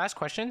you have any last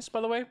questions,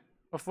 by the way,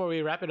 before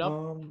we wrap it up?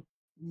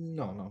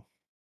 No.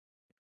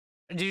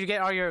 Did you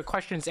get all your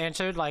questions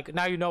answered? Like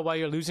now you know why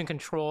you're losing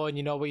control and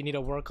you know what you need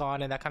to work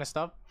on and that kind of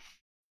stuff.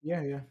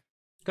 Yeah.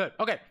 Good.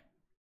 Okay,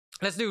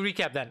 let's do a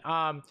recap then.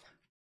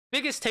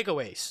 Biggest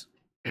takeaways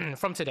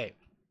from today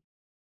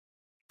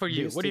for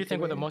you. Biggest What do you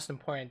think were the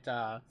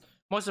takeaway?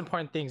 most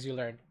important things you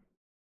learned?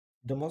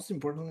 The most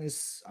important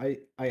is I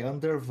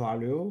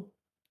undervalue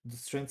the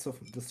strengths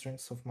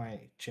of my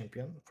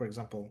champion, for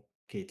example,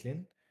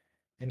 Caitlyn,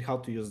 and how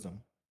to use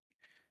them.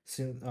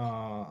 Since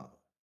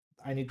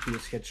I need to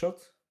use headshot,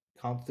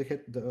 count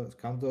the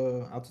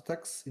auto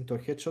attacks into a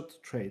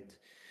headshot trade.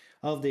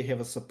 If they have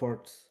a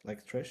support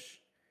like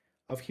Trash,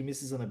 if he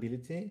misses an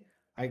ability,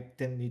 I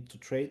then need to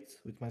trade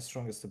with my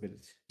strongest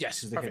ability, Yes,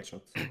 which is the perfect.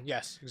 headshot.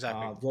 Yes,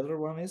 exactly. The other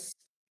one is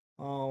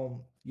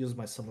use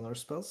my similar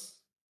spells.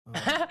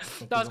 That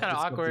was kind of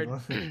awkward.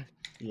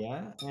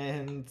 Yeah,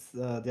 and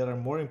the other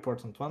more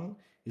important one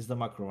is the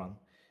macro one.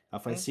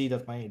 If I see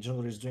that my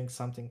jungler is doing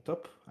something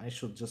top, I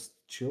should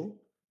just chill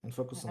and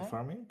focus on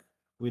farming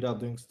without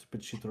doing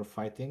stupid shit or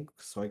fighting,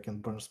 so I can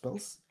burn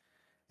spells.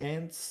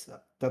 And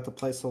that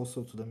applies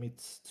also to the mid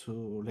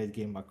to late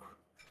game macro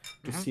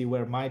to see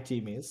where my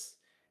team is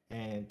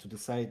and to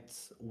decide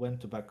when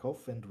to back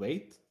off and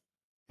wait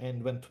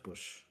and when to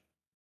push.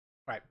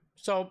 Right.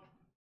 So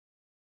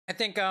I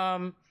think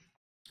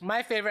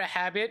my favorite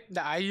habit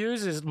that I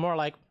use is more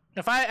like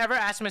if I ever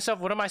ask myself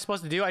what am I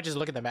supposed to do, I just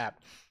look at the map.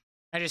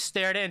 I just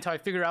stare at it until I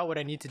figure out what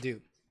I need to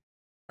do.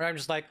 Or I'm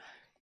just like,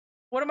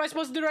 what am I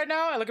supposed to do right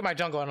now? I look at my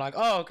jungle and I'm like,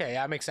 oh, okay,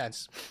 that makes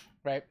sense.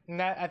 Right. And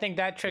that, I think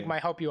that trick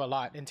might help you a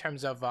lot in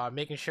terms of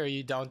making sure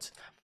you don't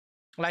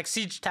like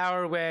siege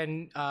tower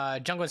when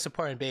jungle and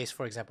support in base,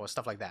 for example,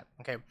 stuff like that.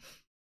 Okay.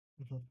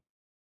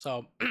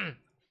 So all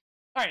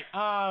right.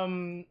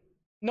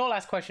 No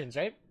last questions,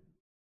 right?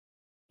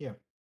 Yeah.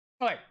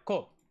 Okay,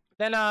 cool.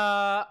 Then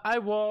I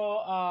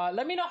will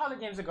let me know how the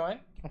games are going.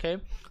 Okay.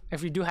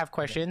 If you do have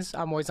questions,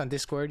 I'm always on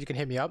Discord. You can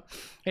hit me up.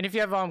 And if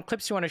you have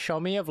clips you want to show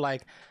me of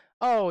like,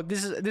 oh,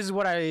 this is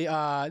what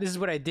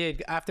I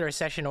did after a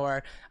session,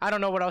 or I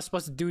don't know what I was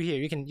supposed to do here,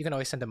 you can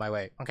always send them my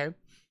way. Okay.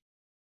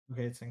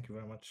 Okay, thank you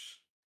very much.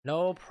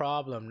 No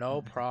problem.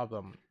 No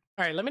problem.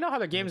 All right, let me know how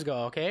the games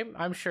go. Okay.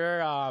 I'm sure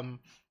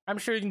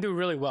you can do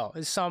really well.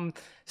 Some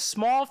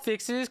small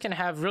fixes can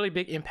have really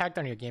big impact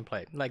on your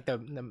gameplay, like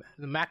the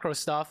macro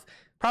stuff.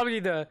 Probably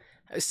the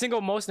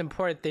single most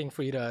important thing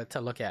for you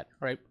to look at,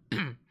 right?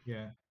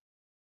 Yeah.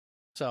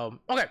 So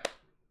okay,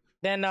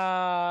 then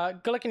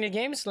good luck in your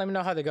games. Let me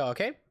know how they go.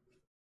 Okay.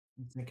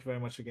 Thank you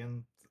very much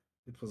again.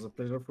 It was a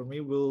pleasure for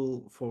me.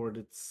 We'll forward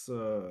it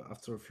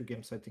after a few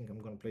games. I think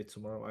I'm gonna play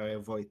tomorrow. I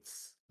avoid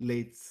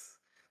late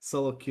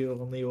solo queue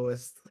on the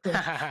West.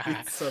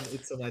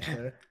 It's a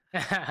nightmare.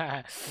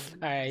 All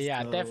right,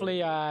 yeah, So,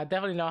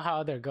 definitely know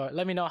how they're going.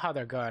 Let me know how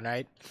they're going,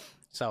 right?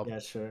 So yeah,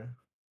 sure.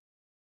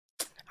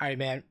 all right,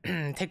 man.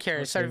 Take care.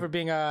 Okay. Sorry for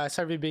being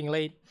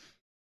late.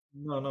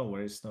 No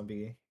worries, no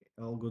biggie.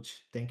 All good.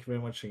 Thank you very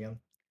much again.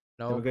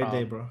 No Have a great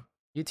day, problem. bro.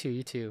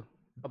 You too.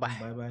 Bye bye.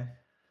 Bye bye.